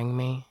fucking kidding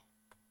me?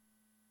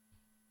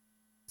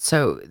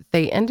 So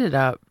they ended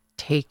up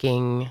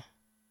taking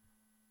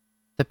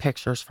the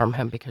pictures from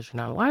him because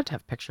you're not allowed to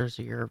have pictures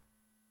of your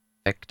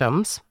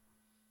victims.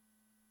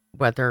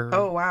 whether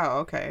Oh wow,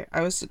 okay.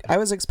 I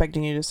was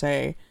expecting you to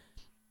say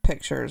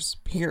pictures,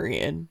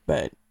 period,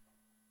 but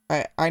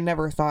I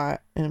never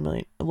thought in a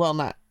million, well,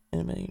 not in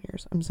a million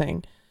years. I'm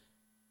saying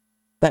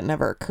that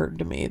never occurred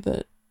to me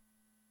that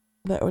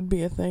that would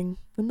be a thing.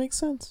 That makes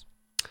sense.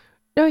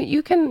 no,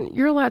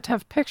 you're allowed to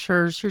have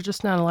pictures. You're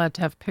just not allowed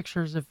to have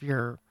pictures of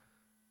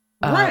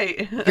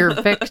Right. your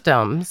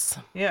victims.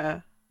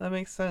 Yeah, that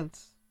makes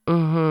sense.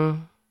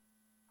 Mm-hmm.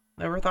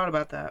 Never thought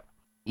about that.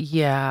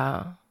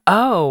 Yeah.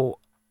 Oh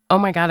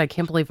my God, I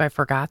can't believe I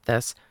forgot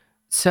this.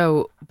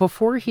 So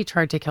before he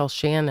tried to kill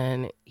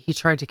Shannon, he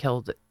tried to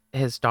kill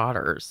his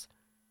daughters,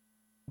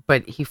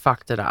 but he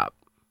fucked it up.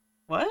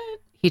 What?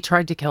 He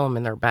tried to kill them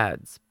in their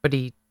beds, but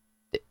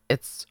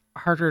it's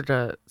harder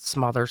to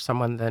smother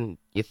someone than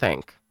you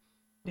think.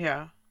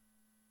 Yeah.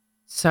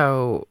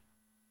 So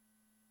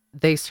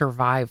they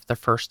survived the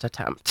first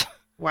attempt.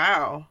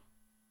 Wow.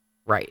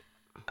 Right.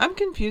 I'm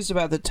confused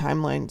about the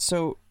timeline.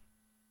 So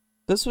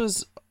this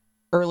was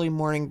early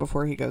morning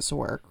before he goes to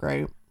work,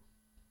 right?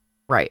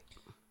 Right.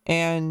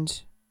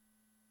 And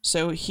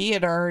so he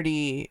had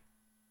already,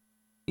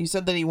 you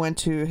said that he went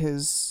to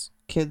his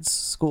kids'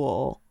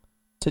 school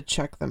to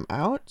check them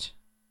out.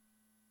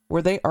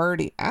 Were they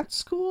already at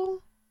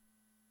school?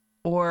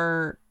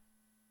 Or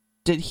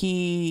did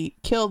he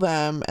kill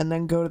them and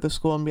then go to the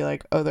school and be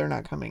like, oh, they're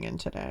not coming in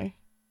today?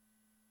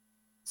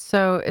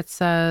 So it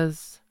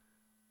says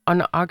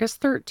on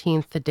August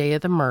 13th, the day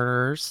of the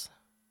murders,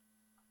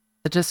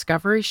 the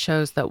discovery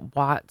shows that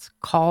Watts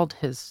called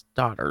his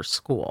daughter's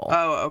school.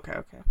 Oh,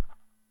 okay.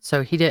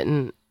 So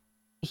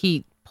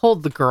he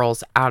pulled the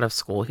girls out of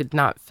school. He did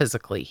not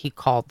physically, he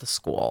called the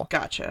school.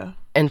 Gotcha.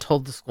 And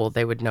told the school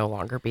they would no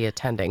longer be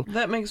attending.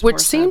 That makes Which more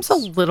seems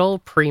sense. a little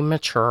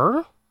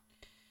premature.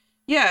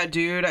 Yeah,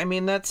 dude. I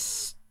mean, that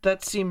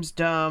seems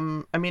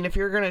dumb. I mean, if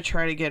you're going to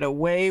try to get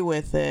away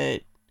with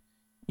it,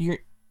 you're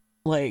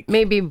like...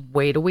 Maybe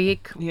wait a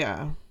week.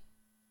 Yeah.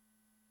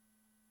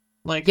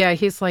 Like... Yeah,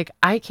 he's like,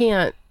 I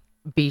can't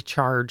be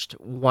charged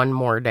one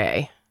more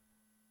day.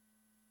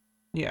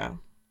 Yeah.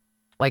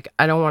 Like,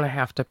 I don't want to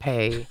have to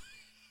pay.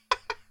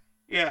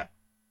 Yeah.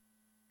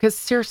 Because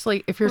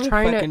seriously, if you're What a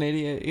trying fucking to...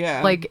 idiot.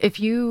 Yeah. Like, if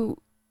you're...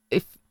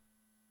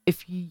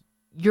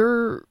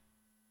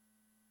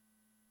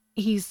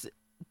 He's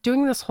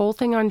doing this whole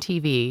thing on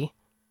TV.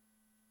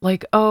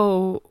 Like,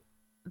 oh,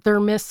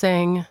 they're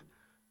missing.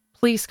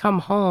 Please come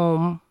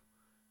home.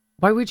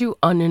 Why would you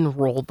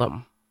unenroll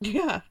them?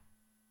 Yeah.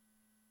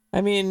 I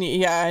mean,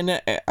 yeah,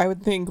 and I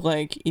would think,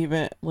 like,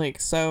 even,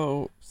 like,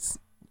 so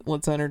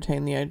let's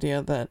entertain the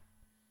idea that,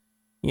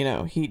 you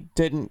know, he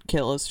didn't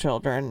kill his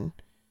children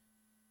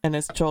and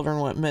his children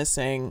went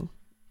missing.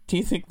 Do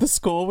you think the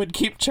school would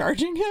keep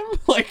charging him?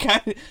 Like,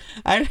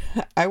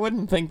 I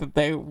wouldn't think that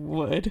they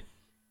would.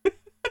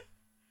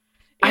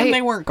 And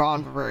they weren't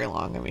gone for very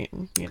long. I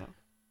mean, you know.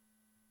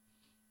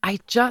 I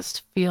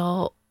just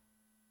feel,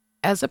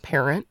 as a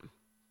parent,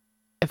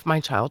 if my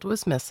child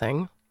was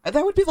missing...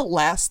 That would be the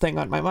last thing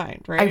on my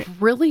mind, right? I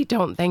really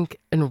don't think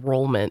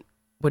enrollment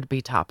would be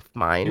top of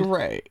mind.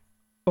 Right.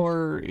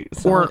 Or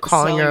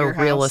calling a your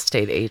real house.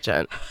 estate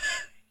agent.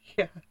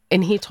 Yeah.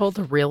 And he told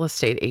the real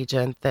estate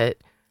agent that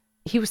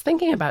he was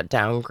thinking about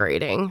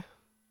downgrading.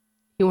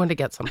 He wanted to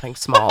get something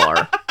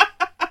smaller.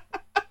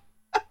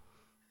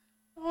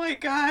 Oh my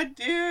God,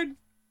 dude.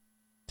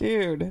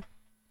 Dude.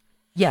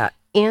 Yeah.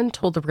 And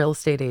told the real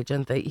estate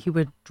agent that he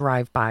would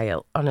drive by it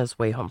on his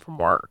way home from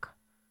work.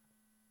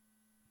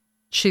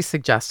 She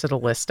suggested a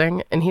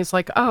listing, and he's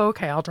like, oh,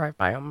 okay, I'll drive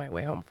by on my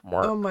way home from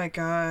work. Oh my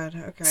God.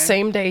 Okay.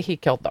 Same day he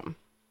killed them.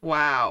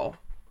 Wow.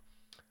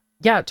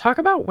 Yeah, talk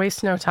about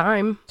waste no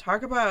time.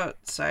 Talk about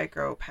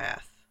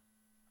psychopath.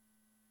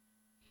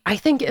 I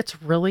think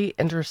it's really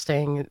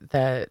interesting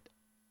that,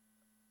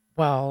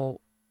 well,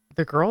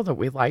 the girl that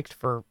we liked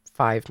for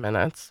 5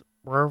 minutes,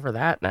 we're over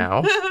that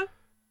now.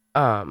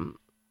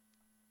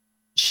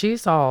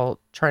 She's all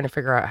trying to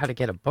figure out how to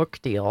get a book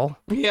deal.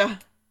 Yeah.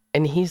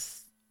 And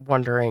he's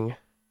wondering,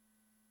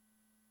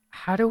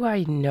 how do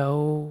I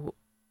know,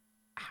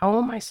 how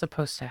am I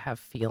supposed to have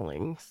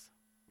feelings?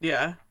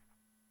 Yeah.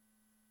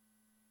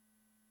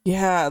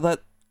 Yeah,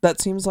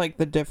 that seems like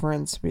the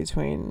difference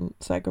between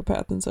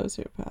psychopath and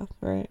sociopath,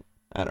 right?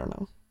 I don't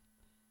know.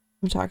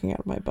 I'm talking out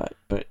of my butt,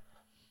 but...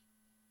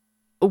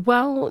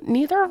 Well,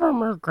 neither of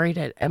them are great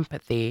at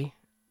empathy.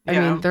 I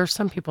Yeah. mean, there's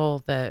some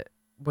people that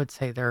would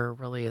say there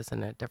really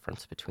isn't a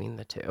difference between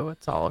the two.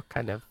 It's all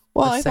kind of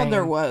Well, the I thought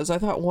there same. was. I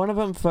thought one of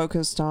them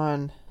focused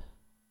on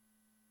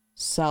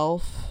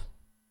self.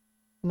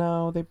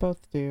 No, they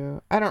both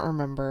do. I don't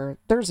remember.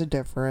 There's a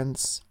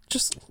difference.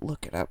 Just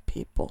look it up,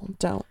 people.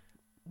 Don't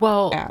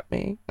Well, at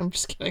me. I'm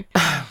just kidding.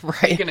 You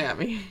right. can at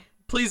me.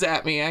 Please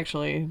at me,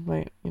 actually.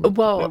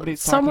 Well,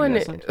 nobody's talking someone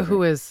to us on Twitter.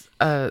 who is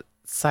a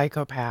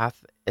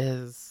psychopath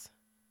is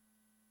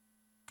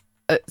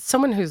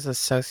someone who's a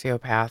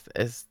sociopath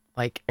is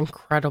like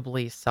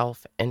incredibly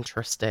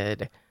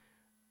self-interested,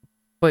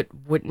 but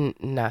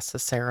wouldn't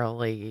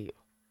necessarily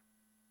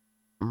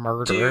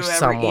murder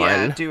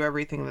someone. Do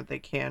everything that they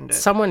can to...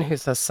 Someone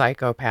who's a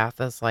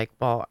psychopath is like,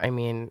 well, I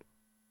mean,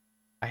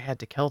 I had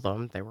to kill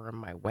them. They were in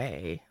my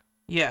way.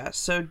 Yeah,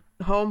 so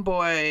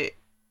Homeboy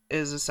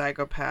is a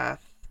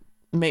psychopath.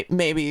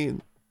 Maybe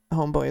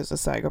Homeboy is a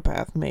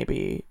psychopath.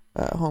 Maybe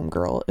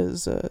Homegirl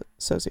is a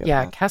sociopath.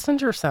 Yeah,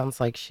 Kessinger sounds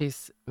like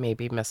she's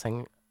maybe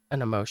missing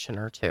an emotion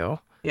or two.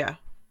 Yeah.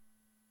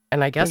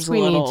 And I guess There's a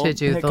we need little to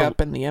do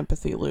hiccup in the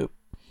empathy loop.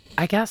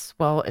 I guess,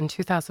 well, in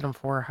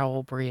 2004, how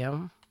old were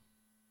you?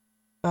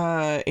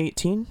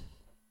 18.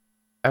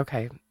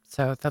 Okay,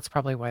 so that's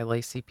probably why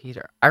Lacey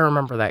Peter. I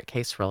remember that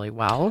case really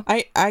well.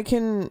 I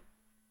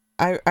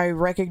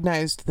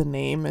recognized the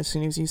name as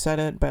soon as you said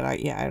it, but I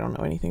don't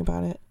know anything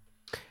about it.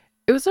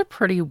 It was a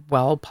pretty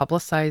well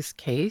publicized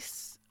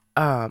case.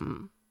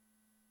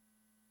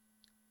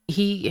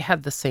 He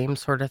had the same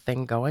sort of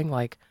thing going,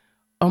 like,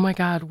 oh my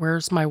God,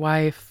 where's my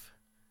wife?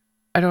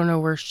 I don't know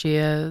where she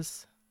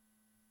is.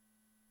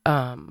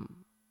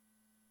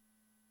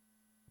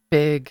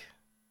 Big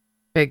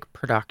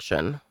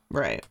production.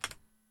 Right.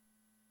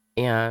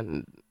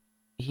 And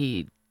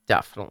he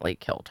definitely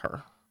killed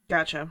her.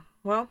 Gotcha.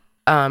 Well,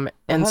 and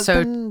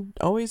husband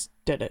always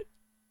did it.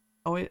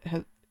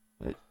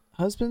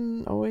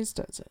 Husband always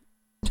does it.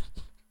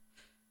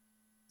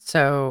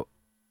 So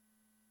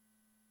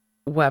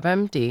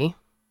WebMD.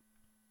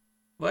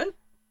 What?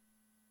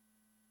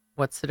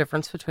 What's the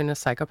difference between a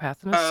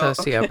psychopath and a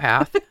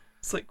sociopath? Okay.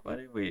 It's like, what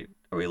are we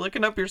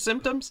looking up your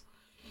symptoms?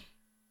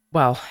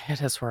 Well,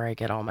 it is where I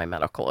get all my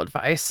medical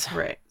advice.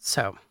 Right.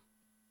 So,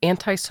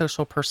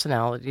 antisocial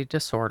personality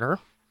disorder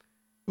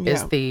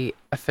is the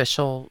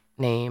official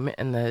name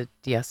in the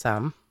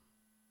DSM,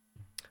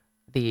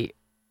 the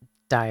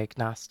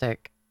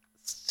Diagnostic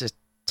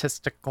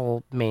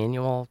Statistical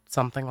Manual,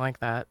 something like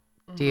that.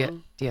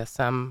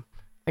 DSM,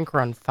 I think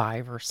we're on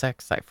 5 or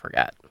 6, I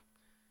forget.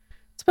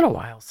 It's been a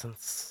while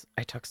since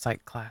I took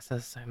psych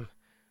classes. I'm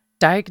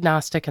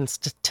Diagnostic and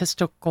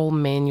Statistical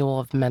Manual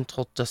of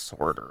Mental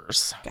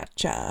Disorders.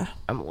 Gotcha.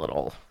 I'm a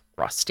little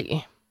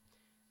rusty.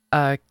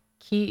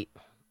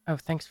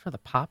 Thanks for the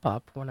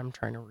pop-up when I'm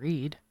trying to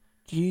read.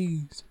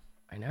 Jeez.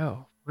 I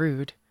know,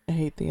 rude. I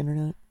hate the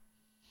internet.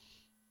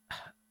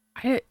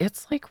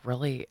 It's like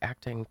really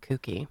acting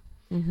kooky.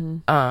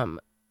 Mm-hmm.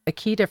 A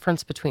key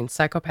difference between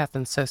psychopath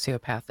and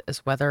sociopath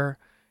is whether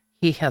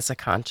he has a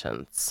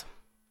conscience.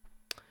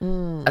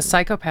 A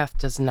psychopath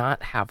does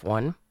not have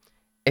one.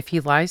 If he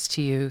lies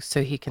to you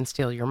so he can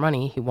steal your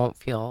money, he won't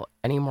feel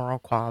any moral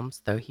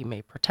qualms, though he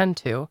may pretend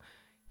to.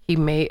 He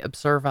may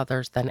observe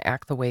others, then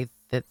act the way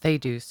that they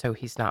do so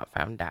he's not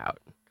found out.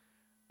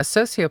 A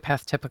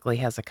sociopath typically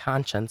has a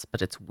conscience,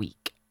 but it's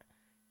weak.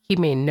 He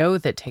may know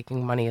that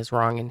taking money is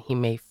wrong, and he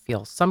may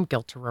feel some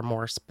guilt or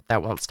remorse, but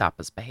that won't stop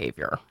his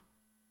behavior.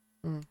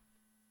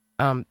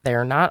 They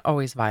are not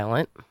always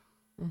violent,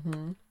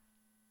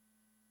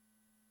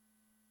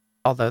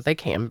 although they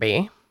can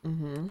be.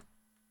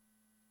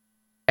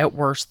 At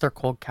worst, they're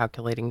cold,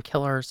 calculating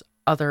killers.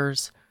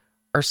 Others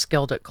are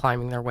skilled at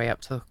climbing their way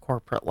up to the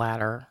corporate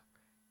ladder,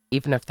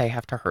 even if they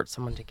have to hurt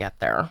someone to get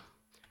there.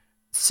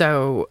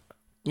 So,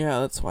 yeah,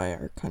 that's why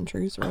our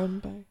country's run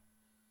by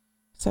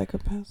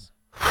psychopaths.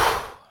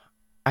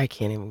 I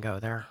can't even go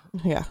there.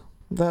 Yeah,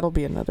 that'll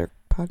be another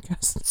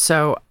podcast.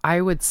 So I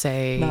would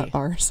say not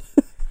ours.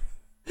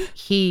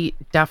 He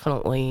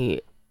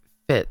definitely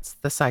fits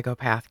the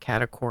psychopath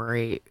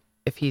category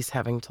if he's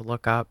having to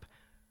look up,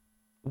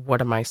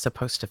 what am I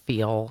supposed to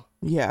feel?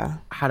 Yeah.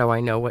 How do I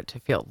know what to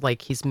feel?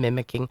 Like he's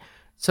mimicking.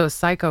 So a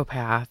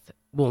psychopath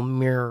will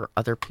mirror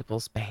other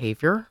people's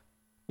behavior.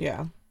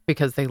 Yeah.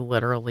 Because they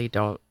literally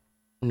don't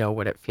know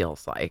what it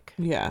feels like.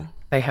 Yeah.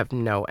 They have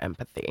no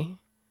empathy.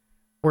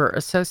 Where a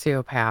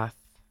sociopath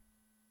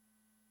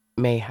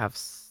may have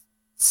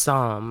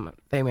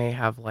they may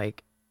have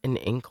like an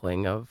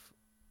inkling of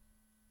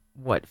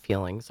what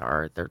feelings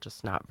are. They're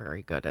just not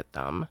very good at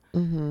them.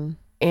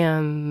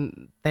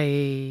 And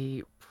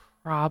they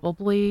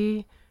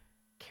probably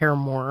care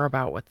more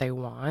about what they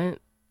want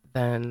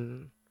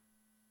than,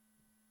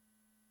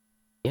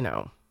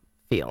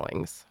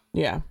 feelings.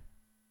 Yeah.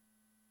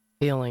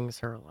 Feelings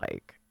are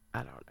like,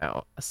 I don't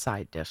know, a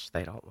side dish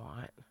they don't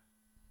want.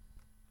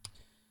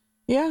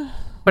 Yeah.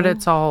 But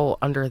it's all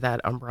under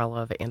that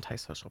umbrella of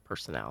antisocial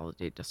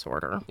personality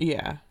disorder.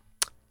 Yeah.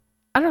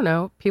 I don't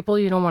know, people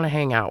you don't want to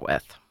hang out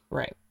with.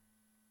 Right.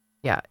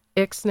 Yeah.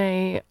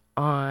 Ixnay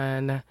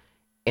on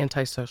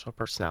antisocial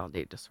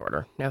personality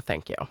disorder. No,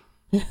 thank you.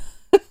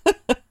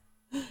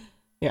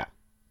 Yeah.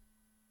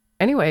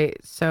 Anyway,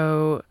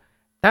 so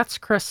that's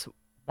Chris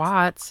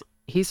Watts.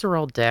 He's a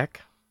real dick.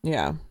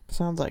 Yeah.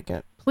 Sounds like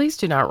it. Please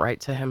do not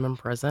write to him in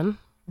prison.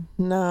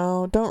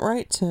 No, don't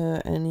write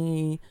to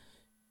any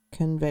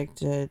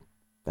convicted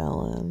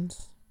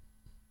felons.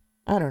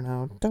 I don't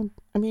know.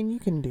 You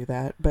can do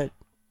that, but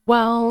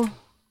well,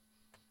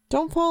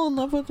 don't fall in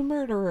love with a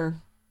murderer.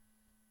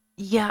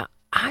 Yeah,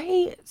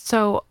 I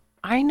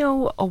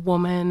know a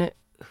woman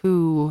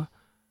who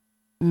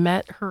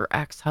met her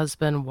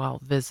ex-husband while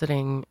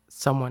visiting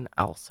someone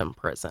else in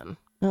prison.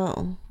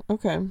 Oh,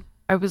 okay.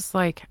 I was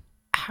like,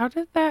 how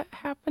did that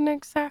happen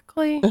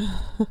exactly?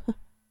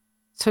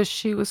 So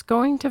she was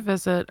going to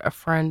visit a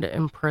friend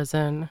in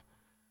prison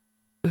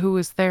who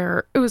was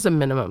there. It was a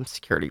minimum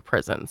security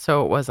prison,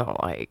 so it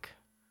wasn't like,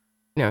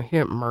 he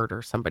didn't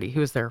murder somebody. He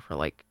was there for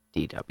like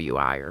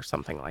DWI or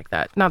something like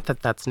that. Not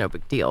that that's no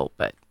big deal,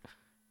 but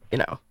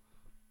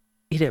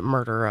he didn't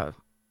murder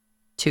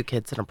 2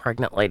 kids and a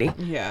pregnant lady.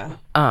 Yeah.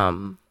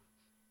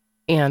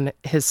 And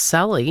his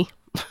cellie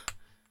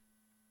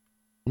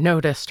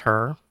noticed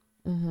her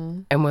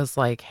and was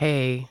like,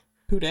 "Hey,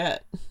 who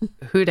dat?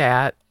 Who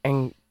dat?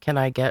 And can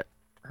I get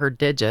her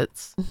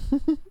digits,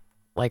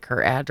 like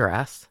her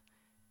address?"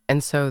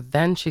 And so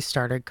then she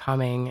started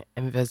coming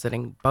and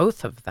visiting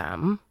both of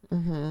them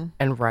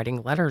and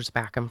writing letters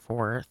back and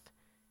forth.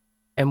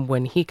 And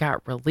when he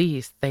got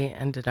released,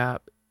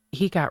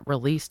 he got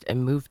released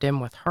and moved in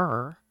with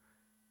her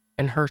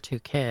and her 2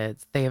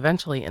 kids. They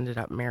eventually ended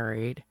up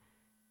married.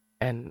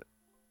 And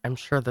I'm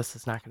sure this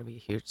is not going to be a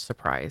huge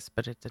surprise,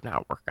 but it did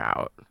not work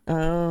out.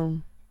 Oh.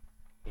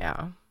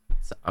 Yeah.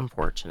 It's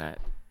unfortunate.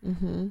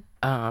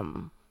 I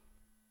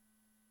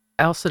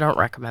also don't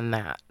recommend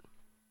that.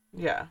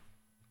 Yeah.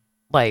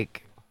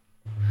 Like,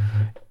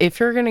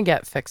 if you're going to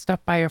get fixed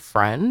up by a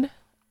friend,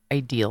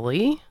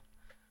 ideally,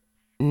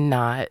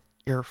 not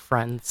your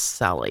friend's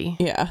cellie.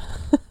 Yeah.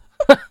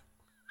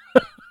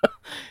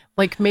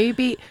 Like,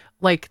 maybe,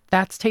 like,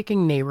 that's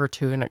taking neighbor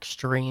to an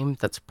extreme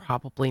that's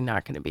probably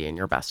not going to be in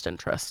your best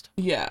interest.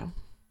 Yeah.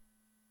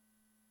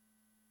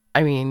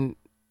 I mean,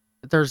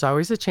 there's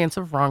always a chance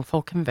of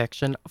wrongful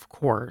conviction, of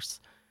course,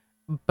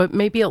 but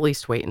maybe at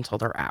least wait until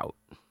they're out.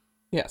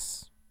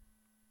 Yes.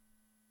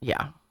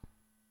 Yeah.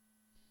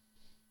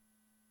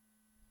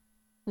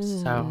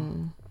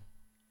 So,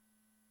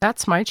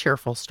 that's my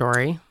cheerful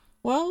story.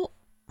 Well,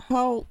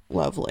 how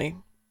lovely.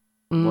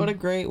 What a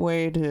great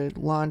way to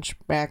launch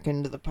back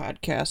into the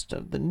podcast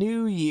of the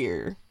new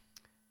year.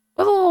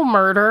 With a little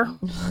murder.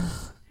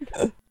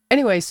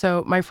 Anyway,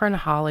 so my friend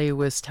Holly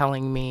was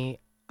telling me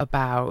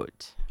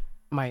about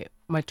my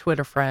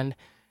Twitter friend.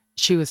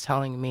 She was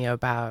telling me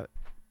about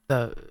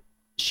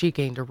she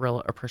gained a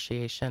real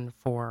appreciation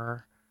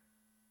for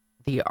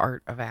the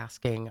art of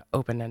asking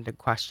open-ended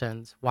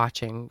questions,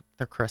 watching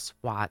the Chris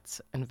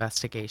Watts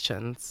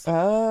investigations.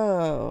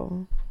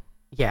 Oh.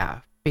 Yeah,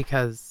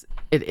 because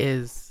it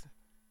is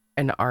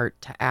an art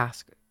to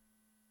ask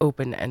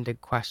open-ended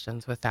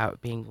questions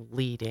without being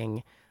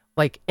leading.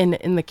 Like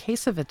in the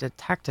case of a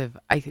detective,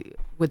 I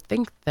would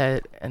think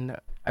that, and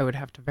I would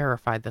have to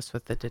verify this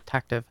with the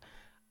detective,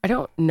 I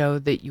don't know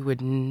that you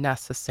would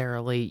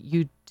necessarily,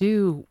 you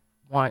do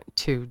want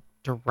to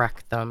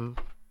direct them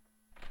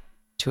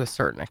to a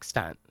certain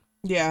extent.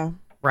 Yeah.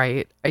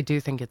 Right? I do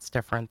think it's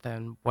different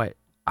than what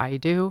I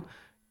do.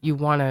 You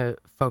want to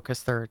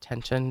focus their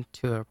attention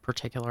to a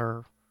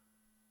particular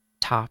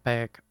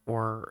topic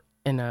or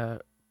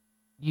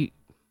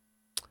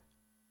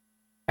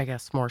I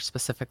guess more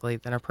specifically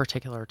than a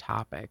particular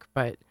topic,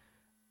 but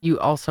you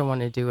also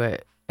want to do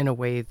it in a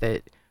way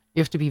that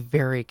you have to be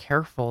very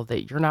careful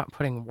that you're not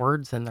putting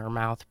words in their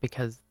mouth,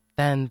 because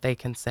then they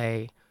can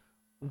say,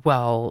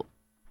 well,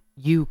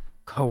 you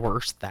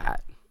coerced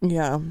that.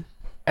 Yeah.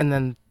 And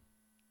then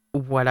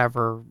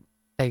whatever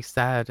they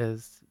said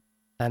is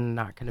then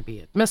not going to be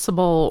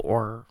admissible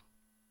or...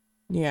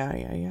 Yeah.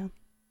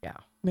 Yeah.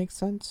 Makes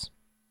sense.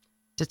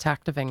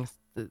 Detectiving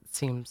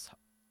seems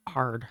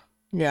hard.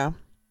 Yeah.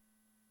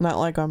 Not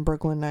like on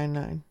Brooklyn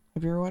Nine-Nine.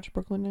 Have you ever watched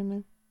Brooklyn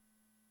Nine-Nine?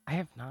 I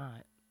have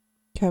not.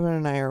 Kevin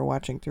and I are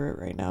watching through it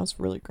right now.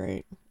 It's really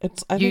great.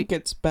 I think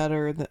it's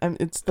better than...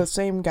 it's the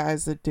same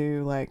guys that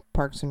do like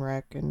Parks and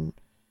Rec and...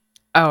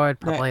 Oh, I'd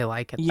probably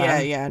like it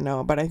then. Yeah,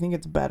 no, but I think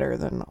it's better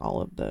than all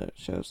of the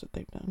shows that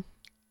they've done.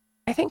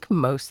 I think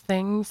most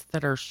things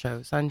that are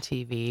shows on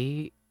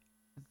TV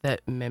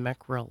that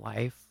mimic real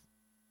life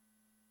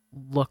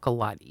look a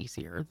lot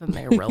easier than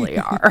they really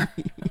are.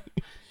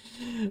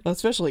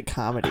 Especially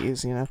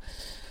comedies,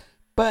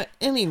 But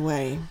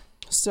anyway,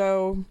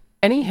 so...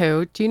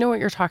 Anywho, do you know what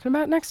you're talking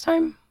about next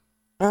time?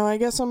 Oh, I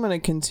guess I'm going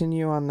to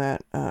continue on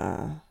that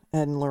Ed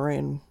and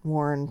Lorraine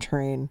Warren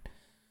train.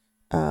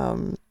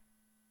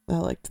 I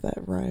liked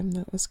that rhyme.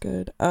 That was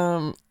good.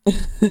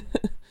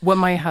 When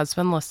my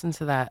husband listened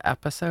to that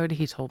episode,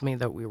 he told me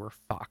that we were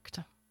fucked.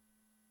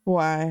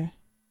 Why?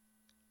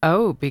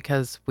 Oh,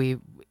 because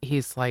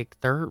he's like,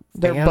 they're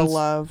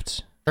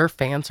beloved. Their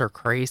fans are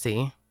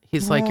crazy.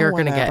 He's like, you're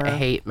going to get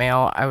hate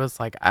mail. I was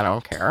like, I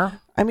don't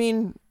care. I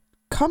mean,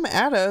 come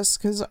at us,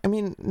 because,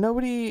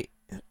 nobody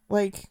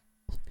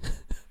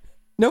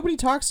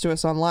talks to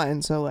us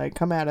online, so,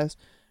 come at us.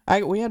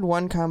 We had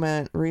one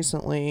comment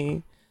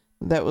recently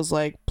that was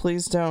like,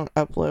 please don't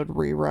upload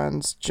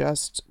reruns,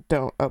 just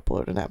don't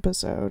upload an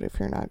episode if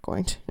you're not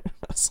going to. I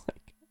was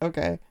like,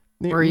 okay.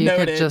 Or you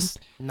could just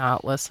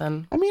not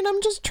listen.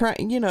 I'm just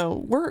trying,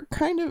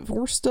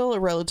 we're still a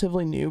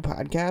relatively new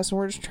podcast, and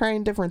we're just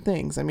trying different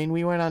things.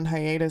 We went on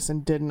hiatus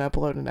and didn't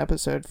upload an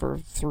episode for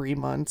 3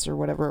 months or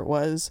whatever it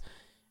was,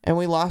 and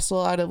we lost a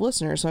lot of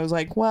listeners. So I was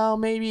like, well,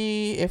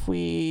 maybe if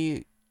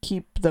we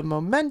keep the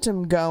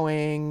momentum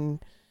going,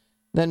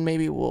 then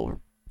maybe we'll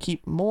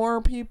keep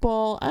more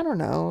people. I don't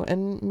know.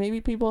 And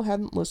maybe people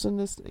hadn't listened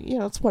to this,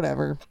 it's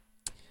whatever.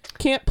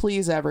 Can't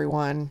please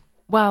everyone.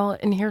 Well,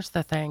 and here's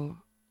the thing.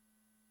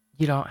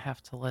 You don't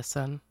have to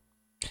listen.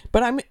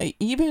 But I'm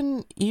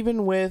even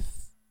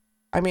with,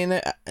 I mean,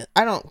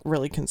 I don't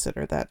really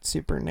consider that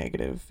super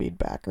negative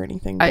feedback or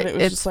anything, but it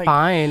was It's just like,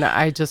 fine.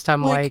 I'm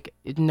like-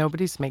 like,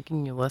 nobody's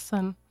making you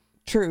listen.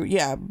 true,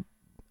 yeah.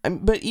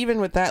 But even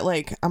with that,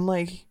 like, I'm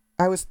like,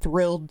 I was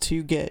thrilled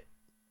to get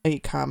a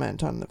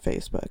comment on the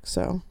Facebook,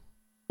 so.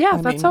 Yeah,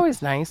 I that's mean,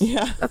 always nice.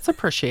 Yeah. That's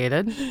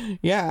appreciated.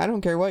 Yeah, I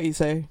don't care what you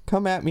say.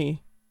 Come at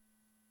me,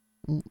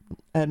 Ed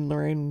and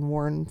Lorraine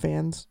Warren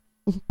fans.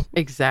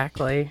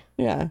 Exactly.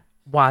 Yeah.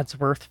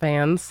 Wadsworth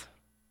fans.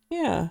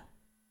 Yeah.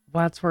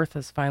 Wadsworth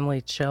is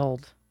finally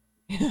chilled.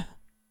 Yeah.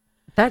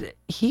 That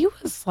he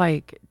was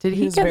like, did He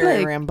he was get very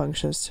the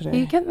rambunctious did he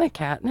today. get in the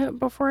catnip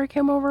before I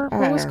came over? I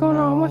What was don't going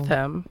on with know.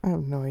 him? I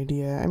have no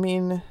idea. I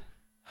mean,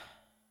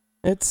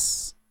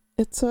 it's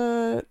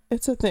a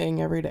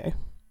thing every day.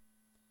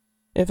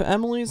 If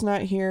Emily's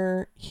not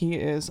here, he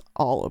is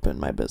all up in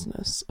my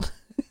business.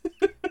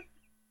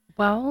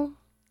 Well,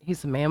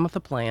 he's a man with a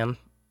plan.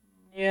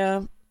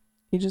 Yeah.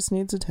 He just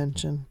needs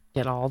attention.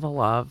 Get all the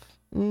love.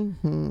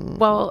 Mm-hmm.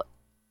 Well,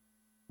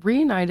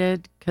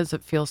 reunited because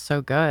it feels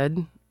so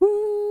good.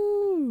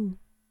 Woo!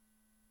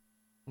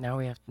 Now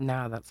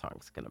that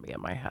song's gonna be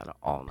in my head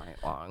all night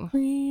long.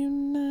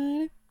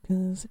 Reunited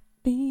because it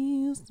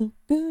feels so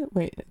good.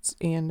 Wait, it's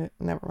never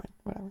mind.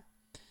 Whatever.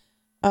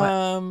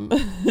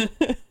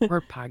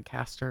 We're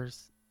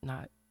podcasters,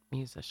 not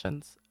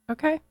musicians.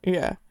 Okay.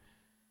 Yeah.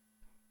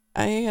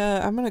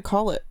 I'm gonna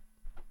call it.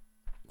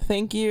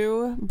 Thank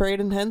you,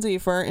 Braden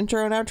Henze, for our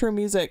intro and outro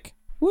music.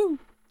 Woo!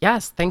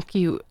 Yes, thank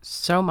you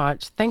so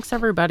much. Thanks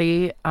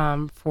everybody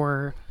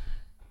for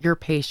your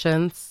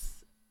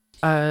patience.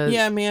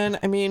 Yeah, man.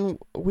 I mean,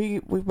 we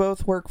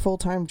both work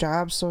full-time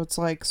jobs, so it's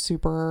like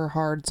super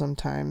hard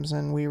sometimes,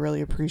 and we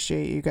really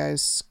appreciate you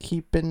guys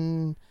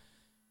keeping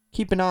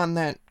on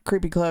that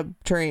Creepy Club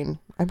train.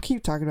 I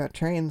keep talking about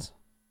trains.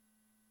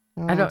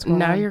 I what's don't going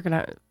now on. you're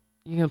gonna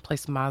play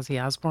some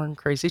Ozzy Osbourne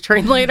Crazy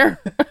Train later.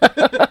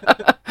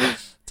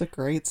 It's a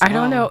great song. I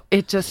don't know.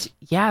 It just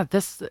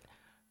this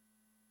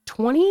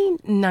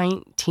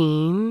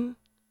 2019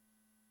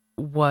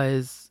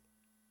 was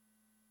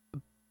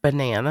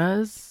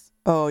bananas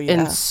Oh yeah.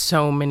 in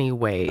so many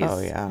ways. Oh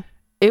yeah.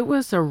 It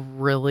was a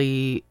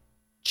really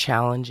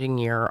challenging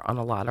year on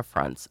a lot of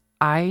fronts.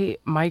 My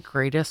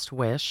greatest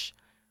wish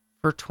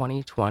for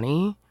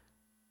 2020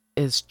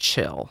 is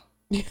chill.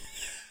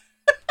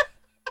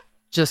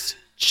 Just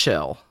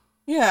chill.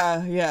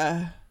 Yeah,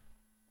 yeah.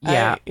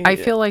 Yeah, I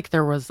feel like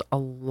there was a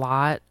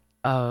lot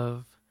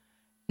of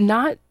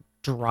not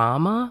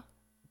drama,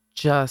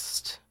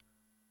 just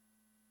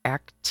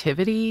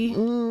activity.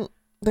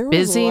 There was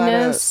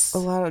busyness. a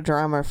lot of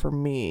drama for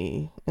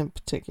me in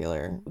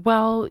particular.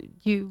 Well,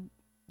 you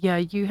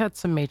had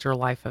some major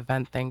life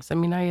event things. I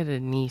mean, I had a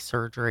knee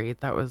surgery.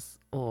 That was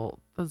a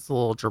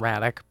little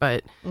dramatic,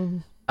 but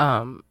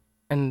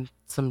and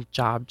some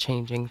job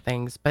changing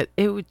things, but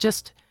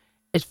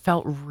it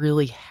felt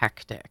really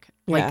hectic.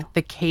 Yeah. Like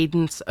the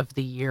cadence of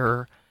the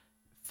year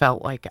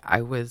felt like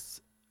I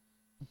was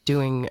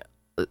doing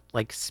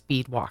like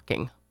speed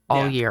walking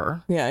all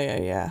year.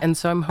 Yeah. And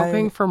so I'm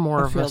hoping for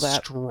more of a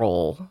that.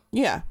 stroll.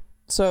 Yeah.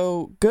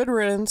 So good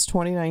riddance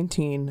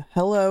 2019.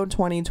 Hello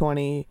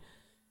 2020.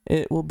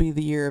 It will be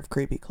the year of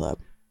Creepy Club.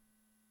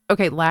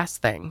 Okay,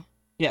 last thing.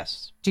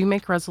 Yes. Do you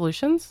make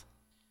resolutions?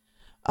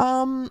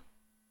 I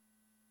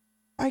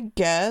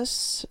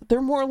guess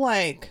they're more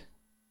like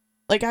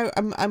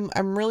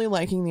I'm really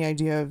liking the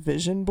idea of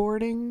vision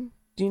boarding.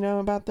 Do you know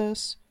about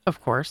this? Of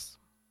course.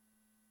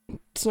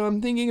 So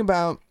I'm thinking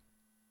about,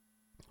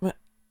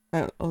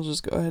 I'll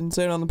just go ahead and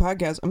say it on the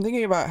podcast. I'm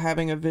thinking about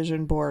having a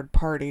vision board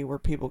party where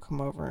people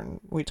come over and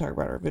we talk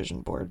about our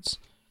vision boards.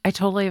 I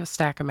totally have a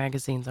stack of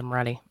magazines. I'm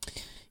ready.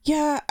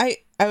 Yeah, I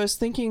was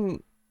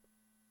thinking,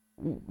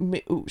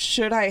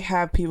 should I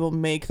have people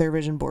make their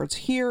vision boards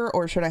here,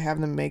 or should I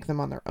have them make them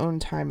on their own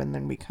time and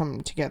then we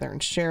come together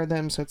and share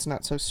them so it's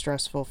not so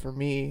stressful for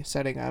me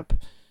setting up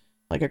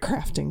like a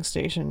crafting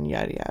station,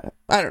 yada yada.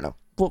 I don't know.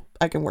 Well,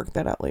 I can work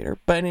that out later.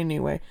 But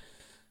anyway,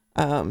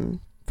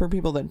 for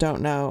people that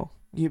don't know,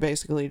 you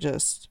basically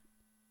just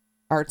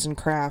arts and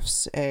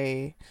crafts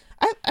I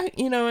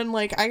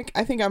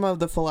think I'm of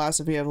the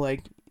philosophy of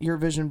like your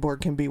vision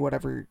board can be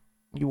whatever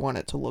you want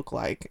it to look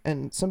like,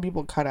 and some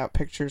people cut out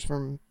pictures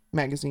from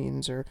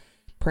magazines or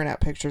print out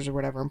pictures or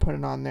whatever and put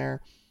it on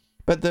there,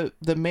 but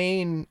the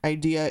main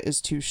idea is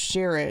to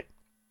share it,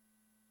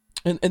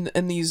 and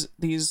these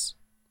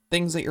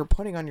things that you're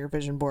putting on your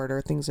vision board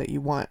are things that you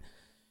want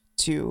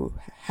to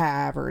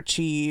have or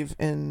achieve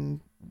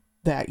in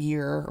that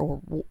year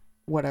or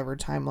whatever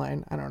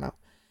timeline, I don't know.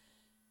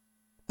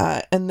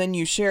 And then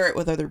you share it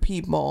with other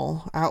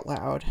people out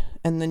loud,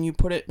 and then you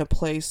put it in a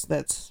place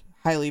that's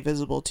highly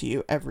visible to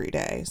you every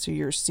day. So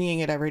you're seeing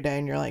it every day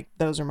and you're like,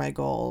 those are my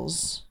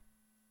goals.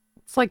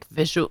 It's like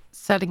visual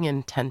setting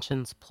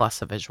intentions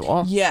plus a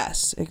visual.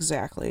 Yes,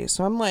 exactly.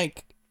 So I'm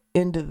like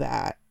into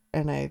that,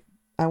 and I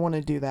want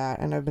to do that,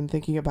 and I've been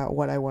thinking about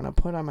what I want to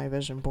put on my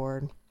vision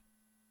board.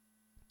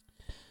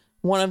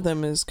 one of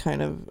them is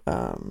kind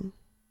of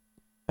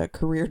a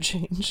career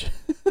change.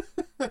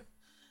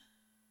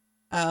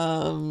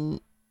 I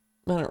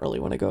don't really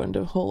want to go into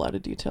a whole lot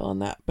of detail on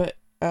that, but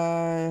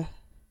I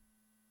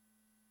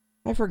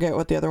forget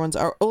what the other ones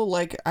are. Oh,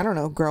 like, I don't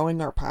know,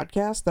 growing our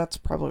podcast. That's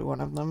probably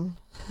one of them.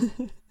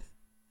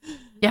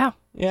 Yeah.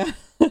 Yeah.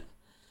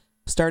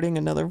 Starting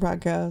another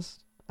podcast,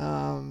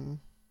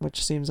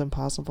 which seems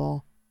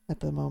impossible at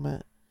the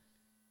moment.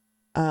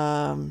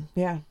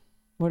 Yeah.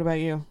 What about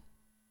you?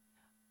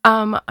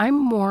 I'm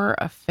more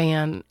a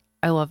fan.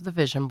 I love the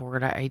vision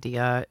board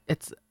idea.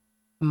 It's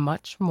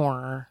much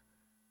more,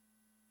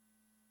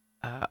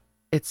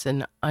 it's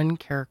an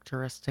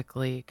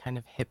uncharacteristically kind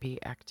of hippie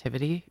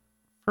activity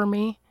for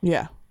me,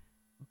 Yeah.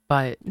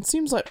 but It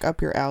seems like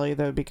up your alley,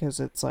 though, because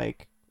it's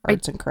like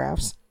arts and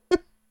crafts.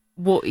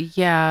 well,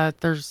 yeah,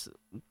 there's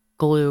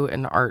glue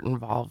and art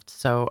involved,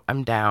 so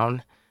I'm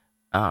down.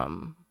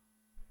 Um,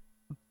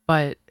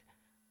 but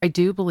I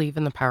do believe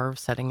in the power of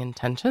setting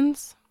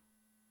intentions.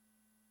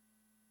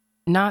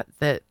 Not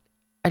that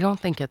I don't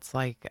think it's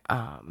like,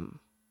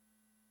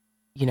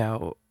 you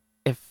know,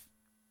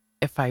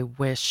 if I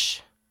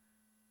wish,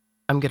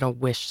 I'm gonna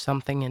wish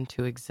something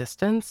into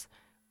existence,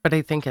 but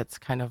I think it's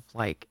kind of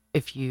like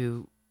if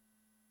you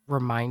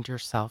remind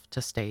yourself to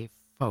stay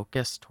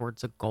focused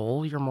towards a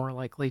goal, you're more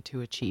likely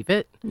to achieve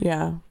it.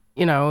 Yeah.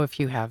 If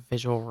you have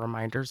visual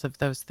reminders of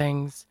those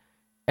things,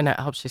 and it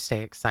helps you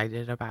stay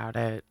excited about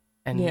it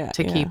and Yeah,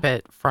 to yeah. keep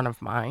it front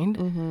of mind.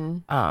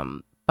 Mm-hmm.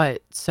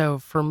 But so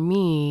for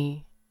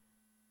me,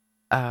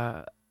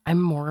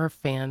 I'm more a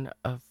fan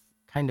of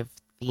kind of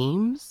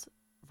themes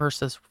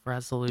versus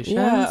resolutions.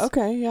 Yeah,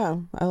 okay, yeah.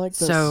 I like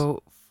this.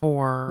 So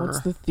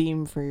What's the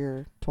theme for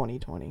your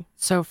 2020?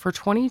 So for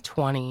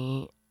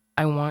 2020,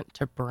 I want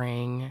to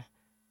bring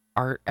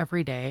art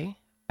every day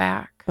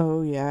back.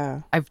 Oh,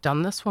 yeah. I've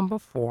done this one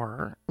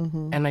before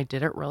Mm-hmm. and I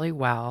did it really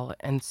well.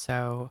 And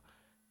so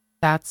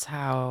that's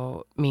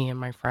how me and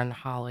my friend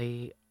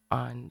Holly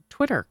on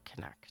Twitter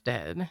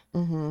connected.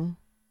 Mm-hmm.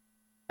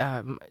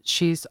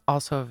 She's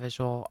also a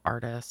visual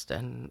artist,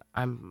 and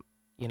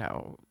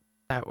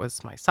that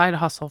was my side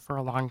hustle for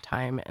a long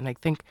time. And I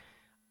think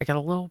I got a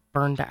little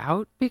burned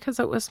out because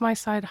it was my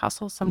side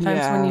hustle. Sometimes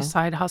when Yeah. you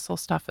side hustle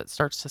stuff, it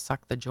starts to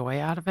suck the joy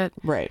out of it.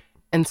 Right.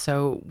 And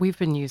so we've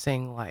been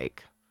using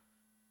like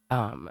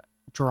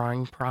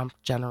drawing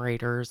prompt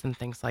generators and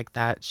things like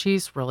that.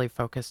 She's really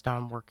focused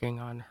on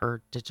working on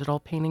her digital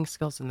painting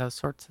skills and those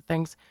sorts of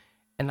things.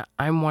 And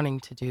I'm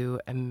wanting to do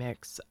a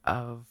mix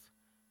of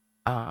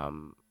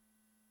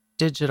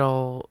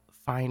digital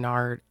fine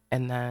art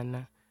and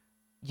then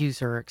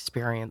user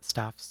experience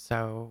stuff.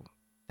 So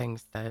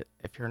things that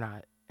if you're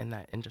not in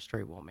that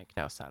industry will make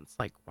no sense,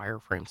 like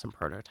wireframes and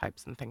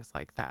prototypes and things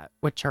like that,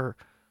 which are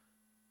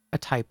a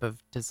type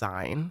of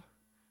design.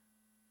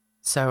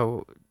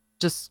 So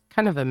just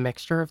kind of a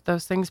mixture of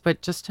those things,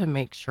 but just to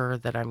make sure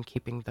that I'm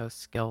keeping those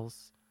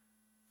skills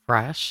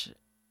fresh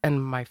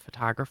and my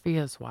photography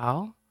as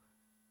well,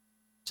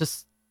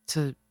 just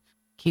to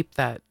keep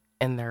that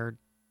in there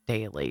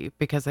daily,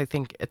 because I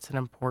think it's an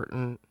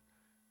important,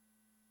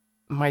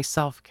 my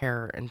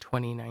self-care in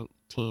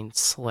 2019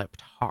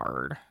 slipped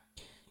hard.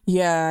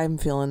 Yeah, I'm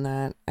feeling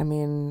that. I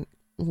mean,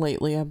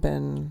 lately I've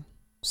been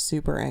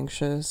super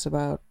anxious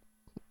about,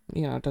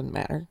 it doesn't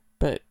matter.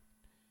 But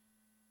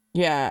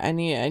yeah, I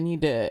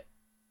need to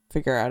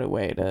figure out a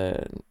way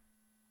to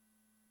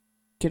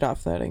get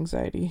off that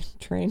anxiety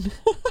train.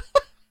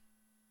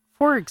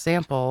 For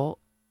example,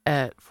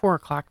 at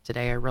 4:00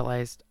 today, I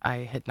realized I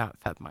had not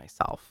fed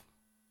myself.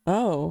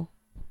 Oh,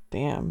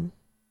 damn.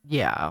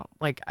 Yeah,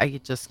 like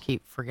I just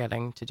keep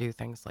forgetting to do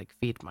things like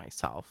feed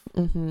myself.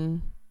 Mm-hmm.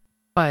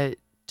 But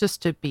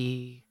just to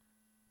be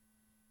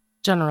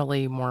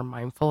generally more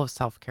mindful of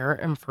self-care,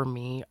 and for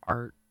me,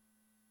 art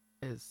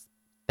is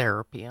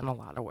therapy in a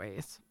lot of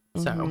ways.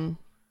 So Mm-hmm.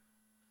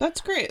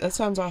 That's great. That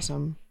sounds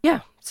awesome. yeah,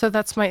 so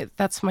that's my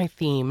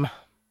theme.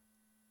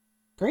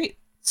 Great.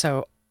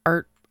 So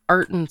art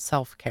and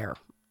self-care.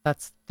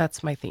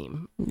 That's my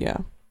theme. Yeah.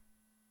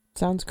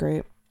 Sounds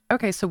great.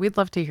 Okay, so we'd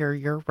love to hear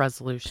your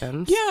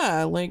resolutions.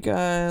 Yeah, like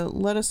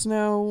let us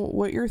know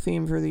what your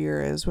theme for the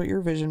year is, what your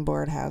vision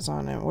board has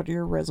on it, what are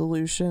your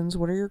resolutions,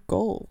 what are your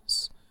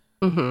goals?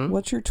 Mm-hmm.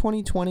 What's your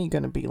 2020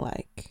 going to be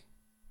like?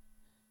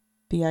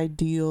 The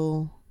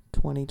ideal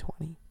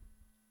 2020.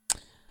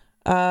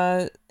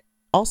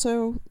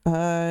 Also,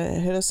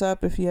 hit us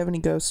up if you have any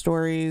ghost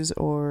stories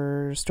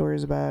or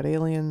stories about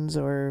aliens,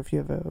 or if you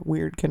have a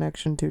weird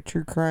connection to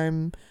true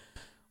crime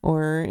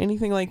or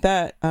anything like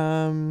that.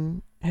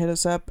 Hit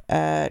us up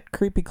at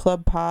Creepy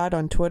Club Pod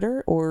on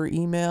Twitter, or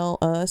email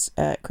us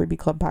at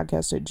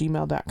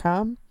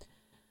creepyclubpodcast@gmail.com.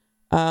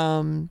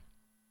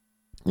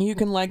 You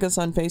can like us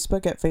on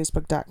Facebook at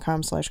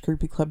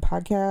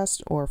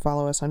facebook.com/creepyclubpodcast, or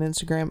follow us on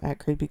Instagram at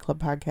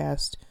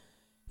creepyclubpodcast.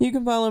 You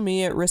can follow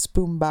me at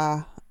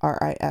Risboombah,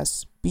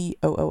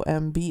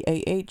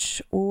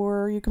 RISBOOMBAH,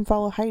 or you can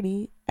follow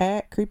Heidi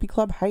at Creepy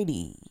Club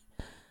Heidi.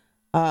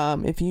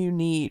 If you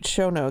need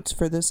show notes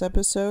for this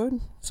episode,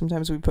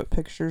 sometimes we put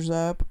pictures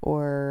up,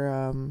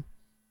 or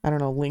I don't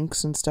know,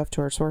 links and stuff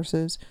to our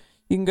sources,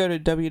 you can go to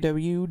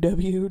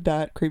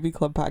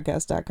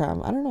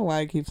www.creepyclubpodcast.com. I don't know why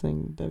I keep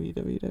saying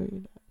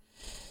www.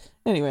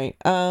 Anyway,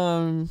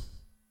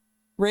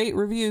 rate,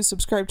 review,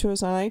 subscribe to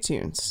us on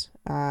iTunes.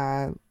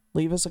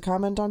 Leave us a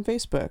comment on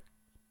Facebook.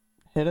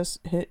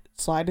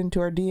 Slide into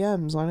our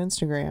DMs on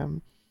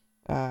Instagram.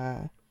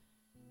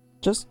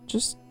 Just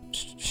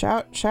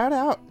shout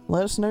out.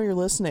 Let us know you're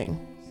listening.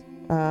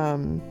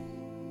 And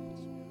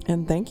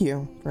thank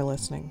you for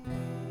listening.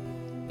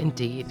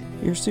 Indeed.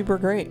 You're super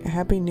great.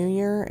 Happy New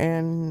Year,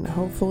 and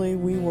hopefully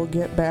we will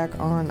get back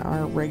on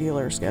our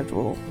regular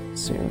schedule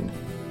soon.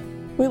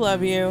 We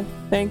love you.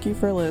 Thank you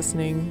for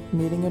listening.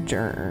 Meeting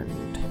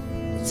adjourned.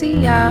 See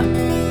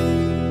ya.